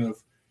satisfaction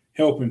of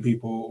helping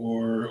people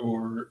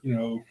or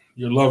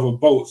your love of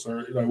boats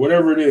or like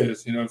whatever it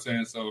is, you know what I'm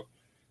saying? So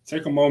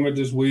take a moment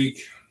this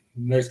week,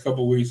 next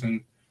couple of weeks,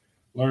 and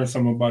learn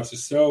something about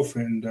yourself,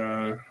 and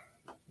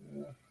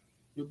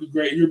you'll be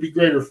great. You'll be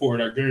greater for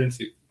it, I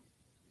guarantee.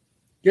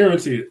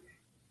 Guarantee it.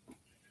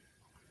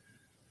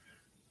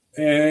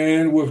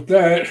 And with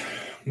that,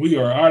 we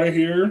are out of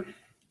here.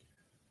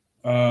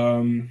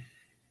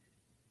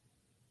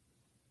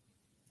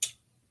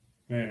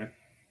 Man,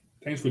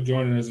 thanks for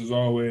joining us as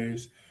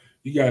always.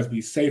 You guys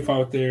be safe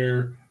out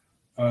there.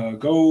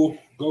 Go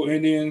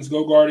Indians,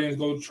 go Guardians,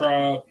 go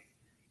Tribe.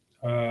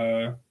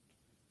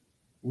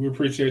 We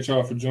appreciate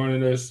y'all for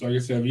joining us. Like I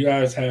said, if you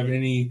guys have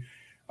any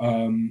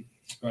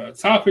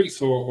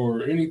topics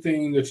or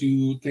anything that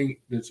you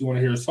think that you want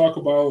to hear us talk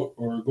about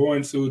or go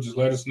into, just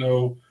let us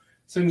know.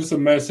 Send us a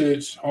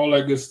message, all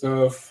that good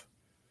stuff.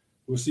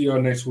 We'll see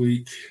y'all next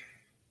week.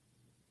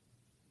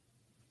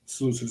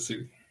 Salute to the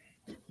city.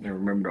 And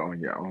remember to own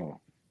your own.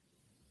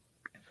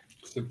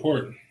 It's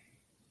important.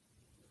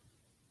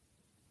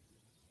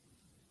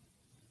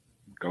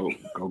 Go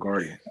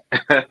Guardians. All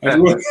right,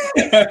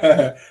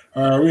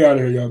 we out of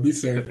here, y'all. Be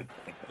safe.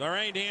 The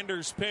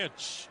right-hander's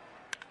pitch.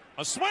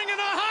 A swing and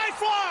a high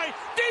fly.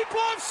 Deep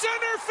left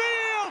center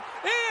field.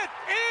 It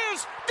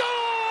is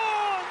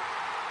gone.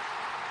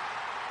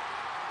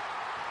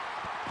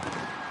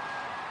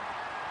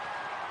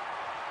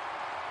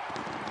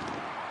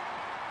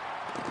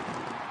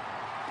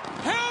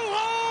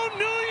 Hello,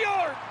 New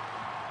York.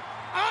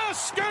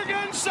 Oscar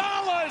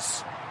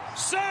Gonzalez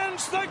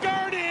sends the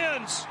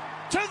Guardians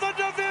to the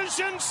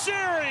Division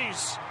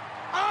Series.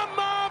 A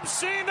mob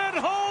scene at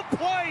home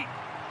plate.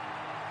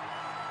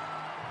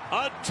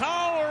 A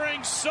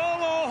towering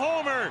solo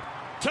homer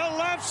to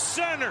left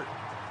center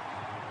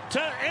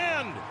to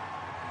end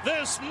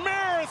this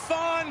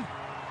marathon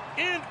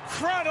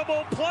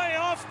incredible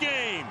playoff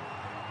game.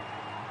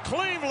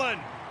 Cleveland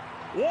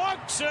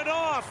walks it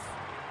off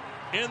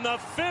in the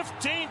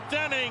 15th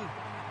inning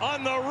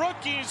on the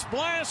rookie's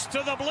blast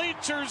to the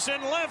bleachers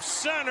in left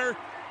center.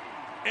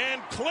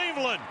 And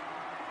Cleveland,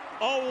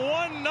 a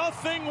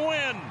 1-0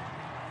 win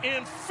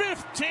in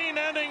 15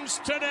 innings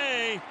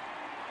today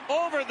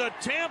over the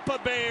Tampa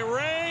Bay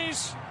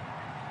Rays.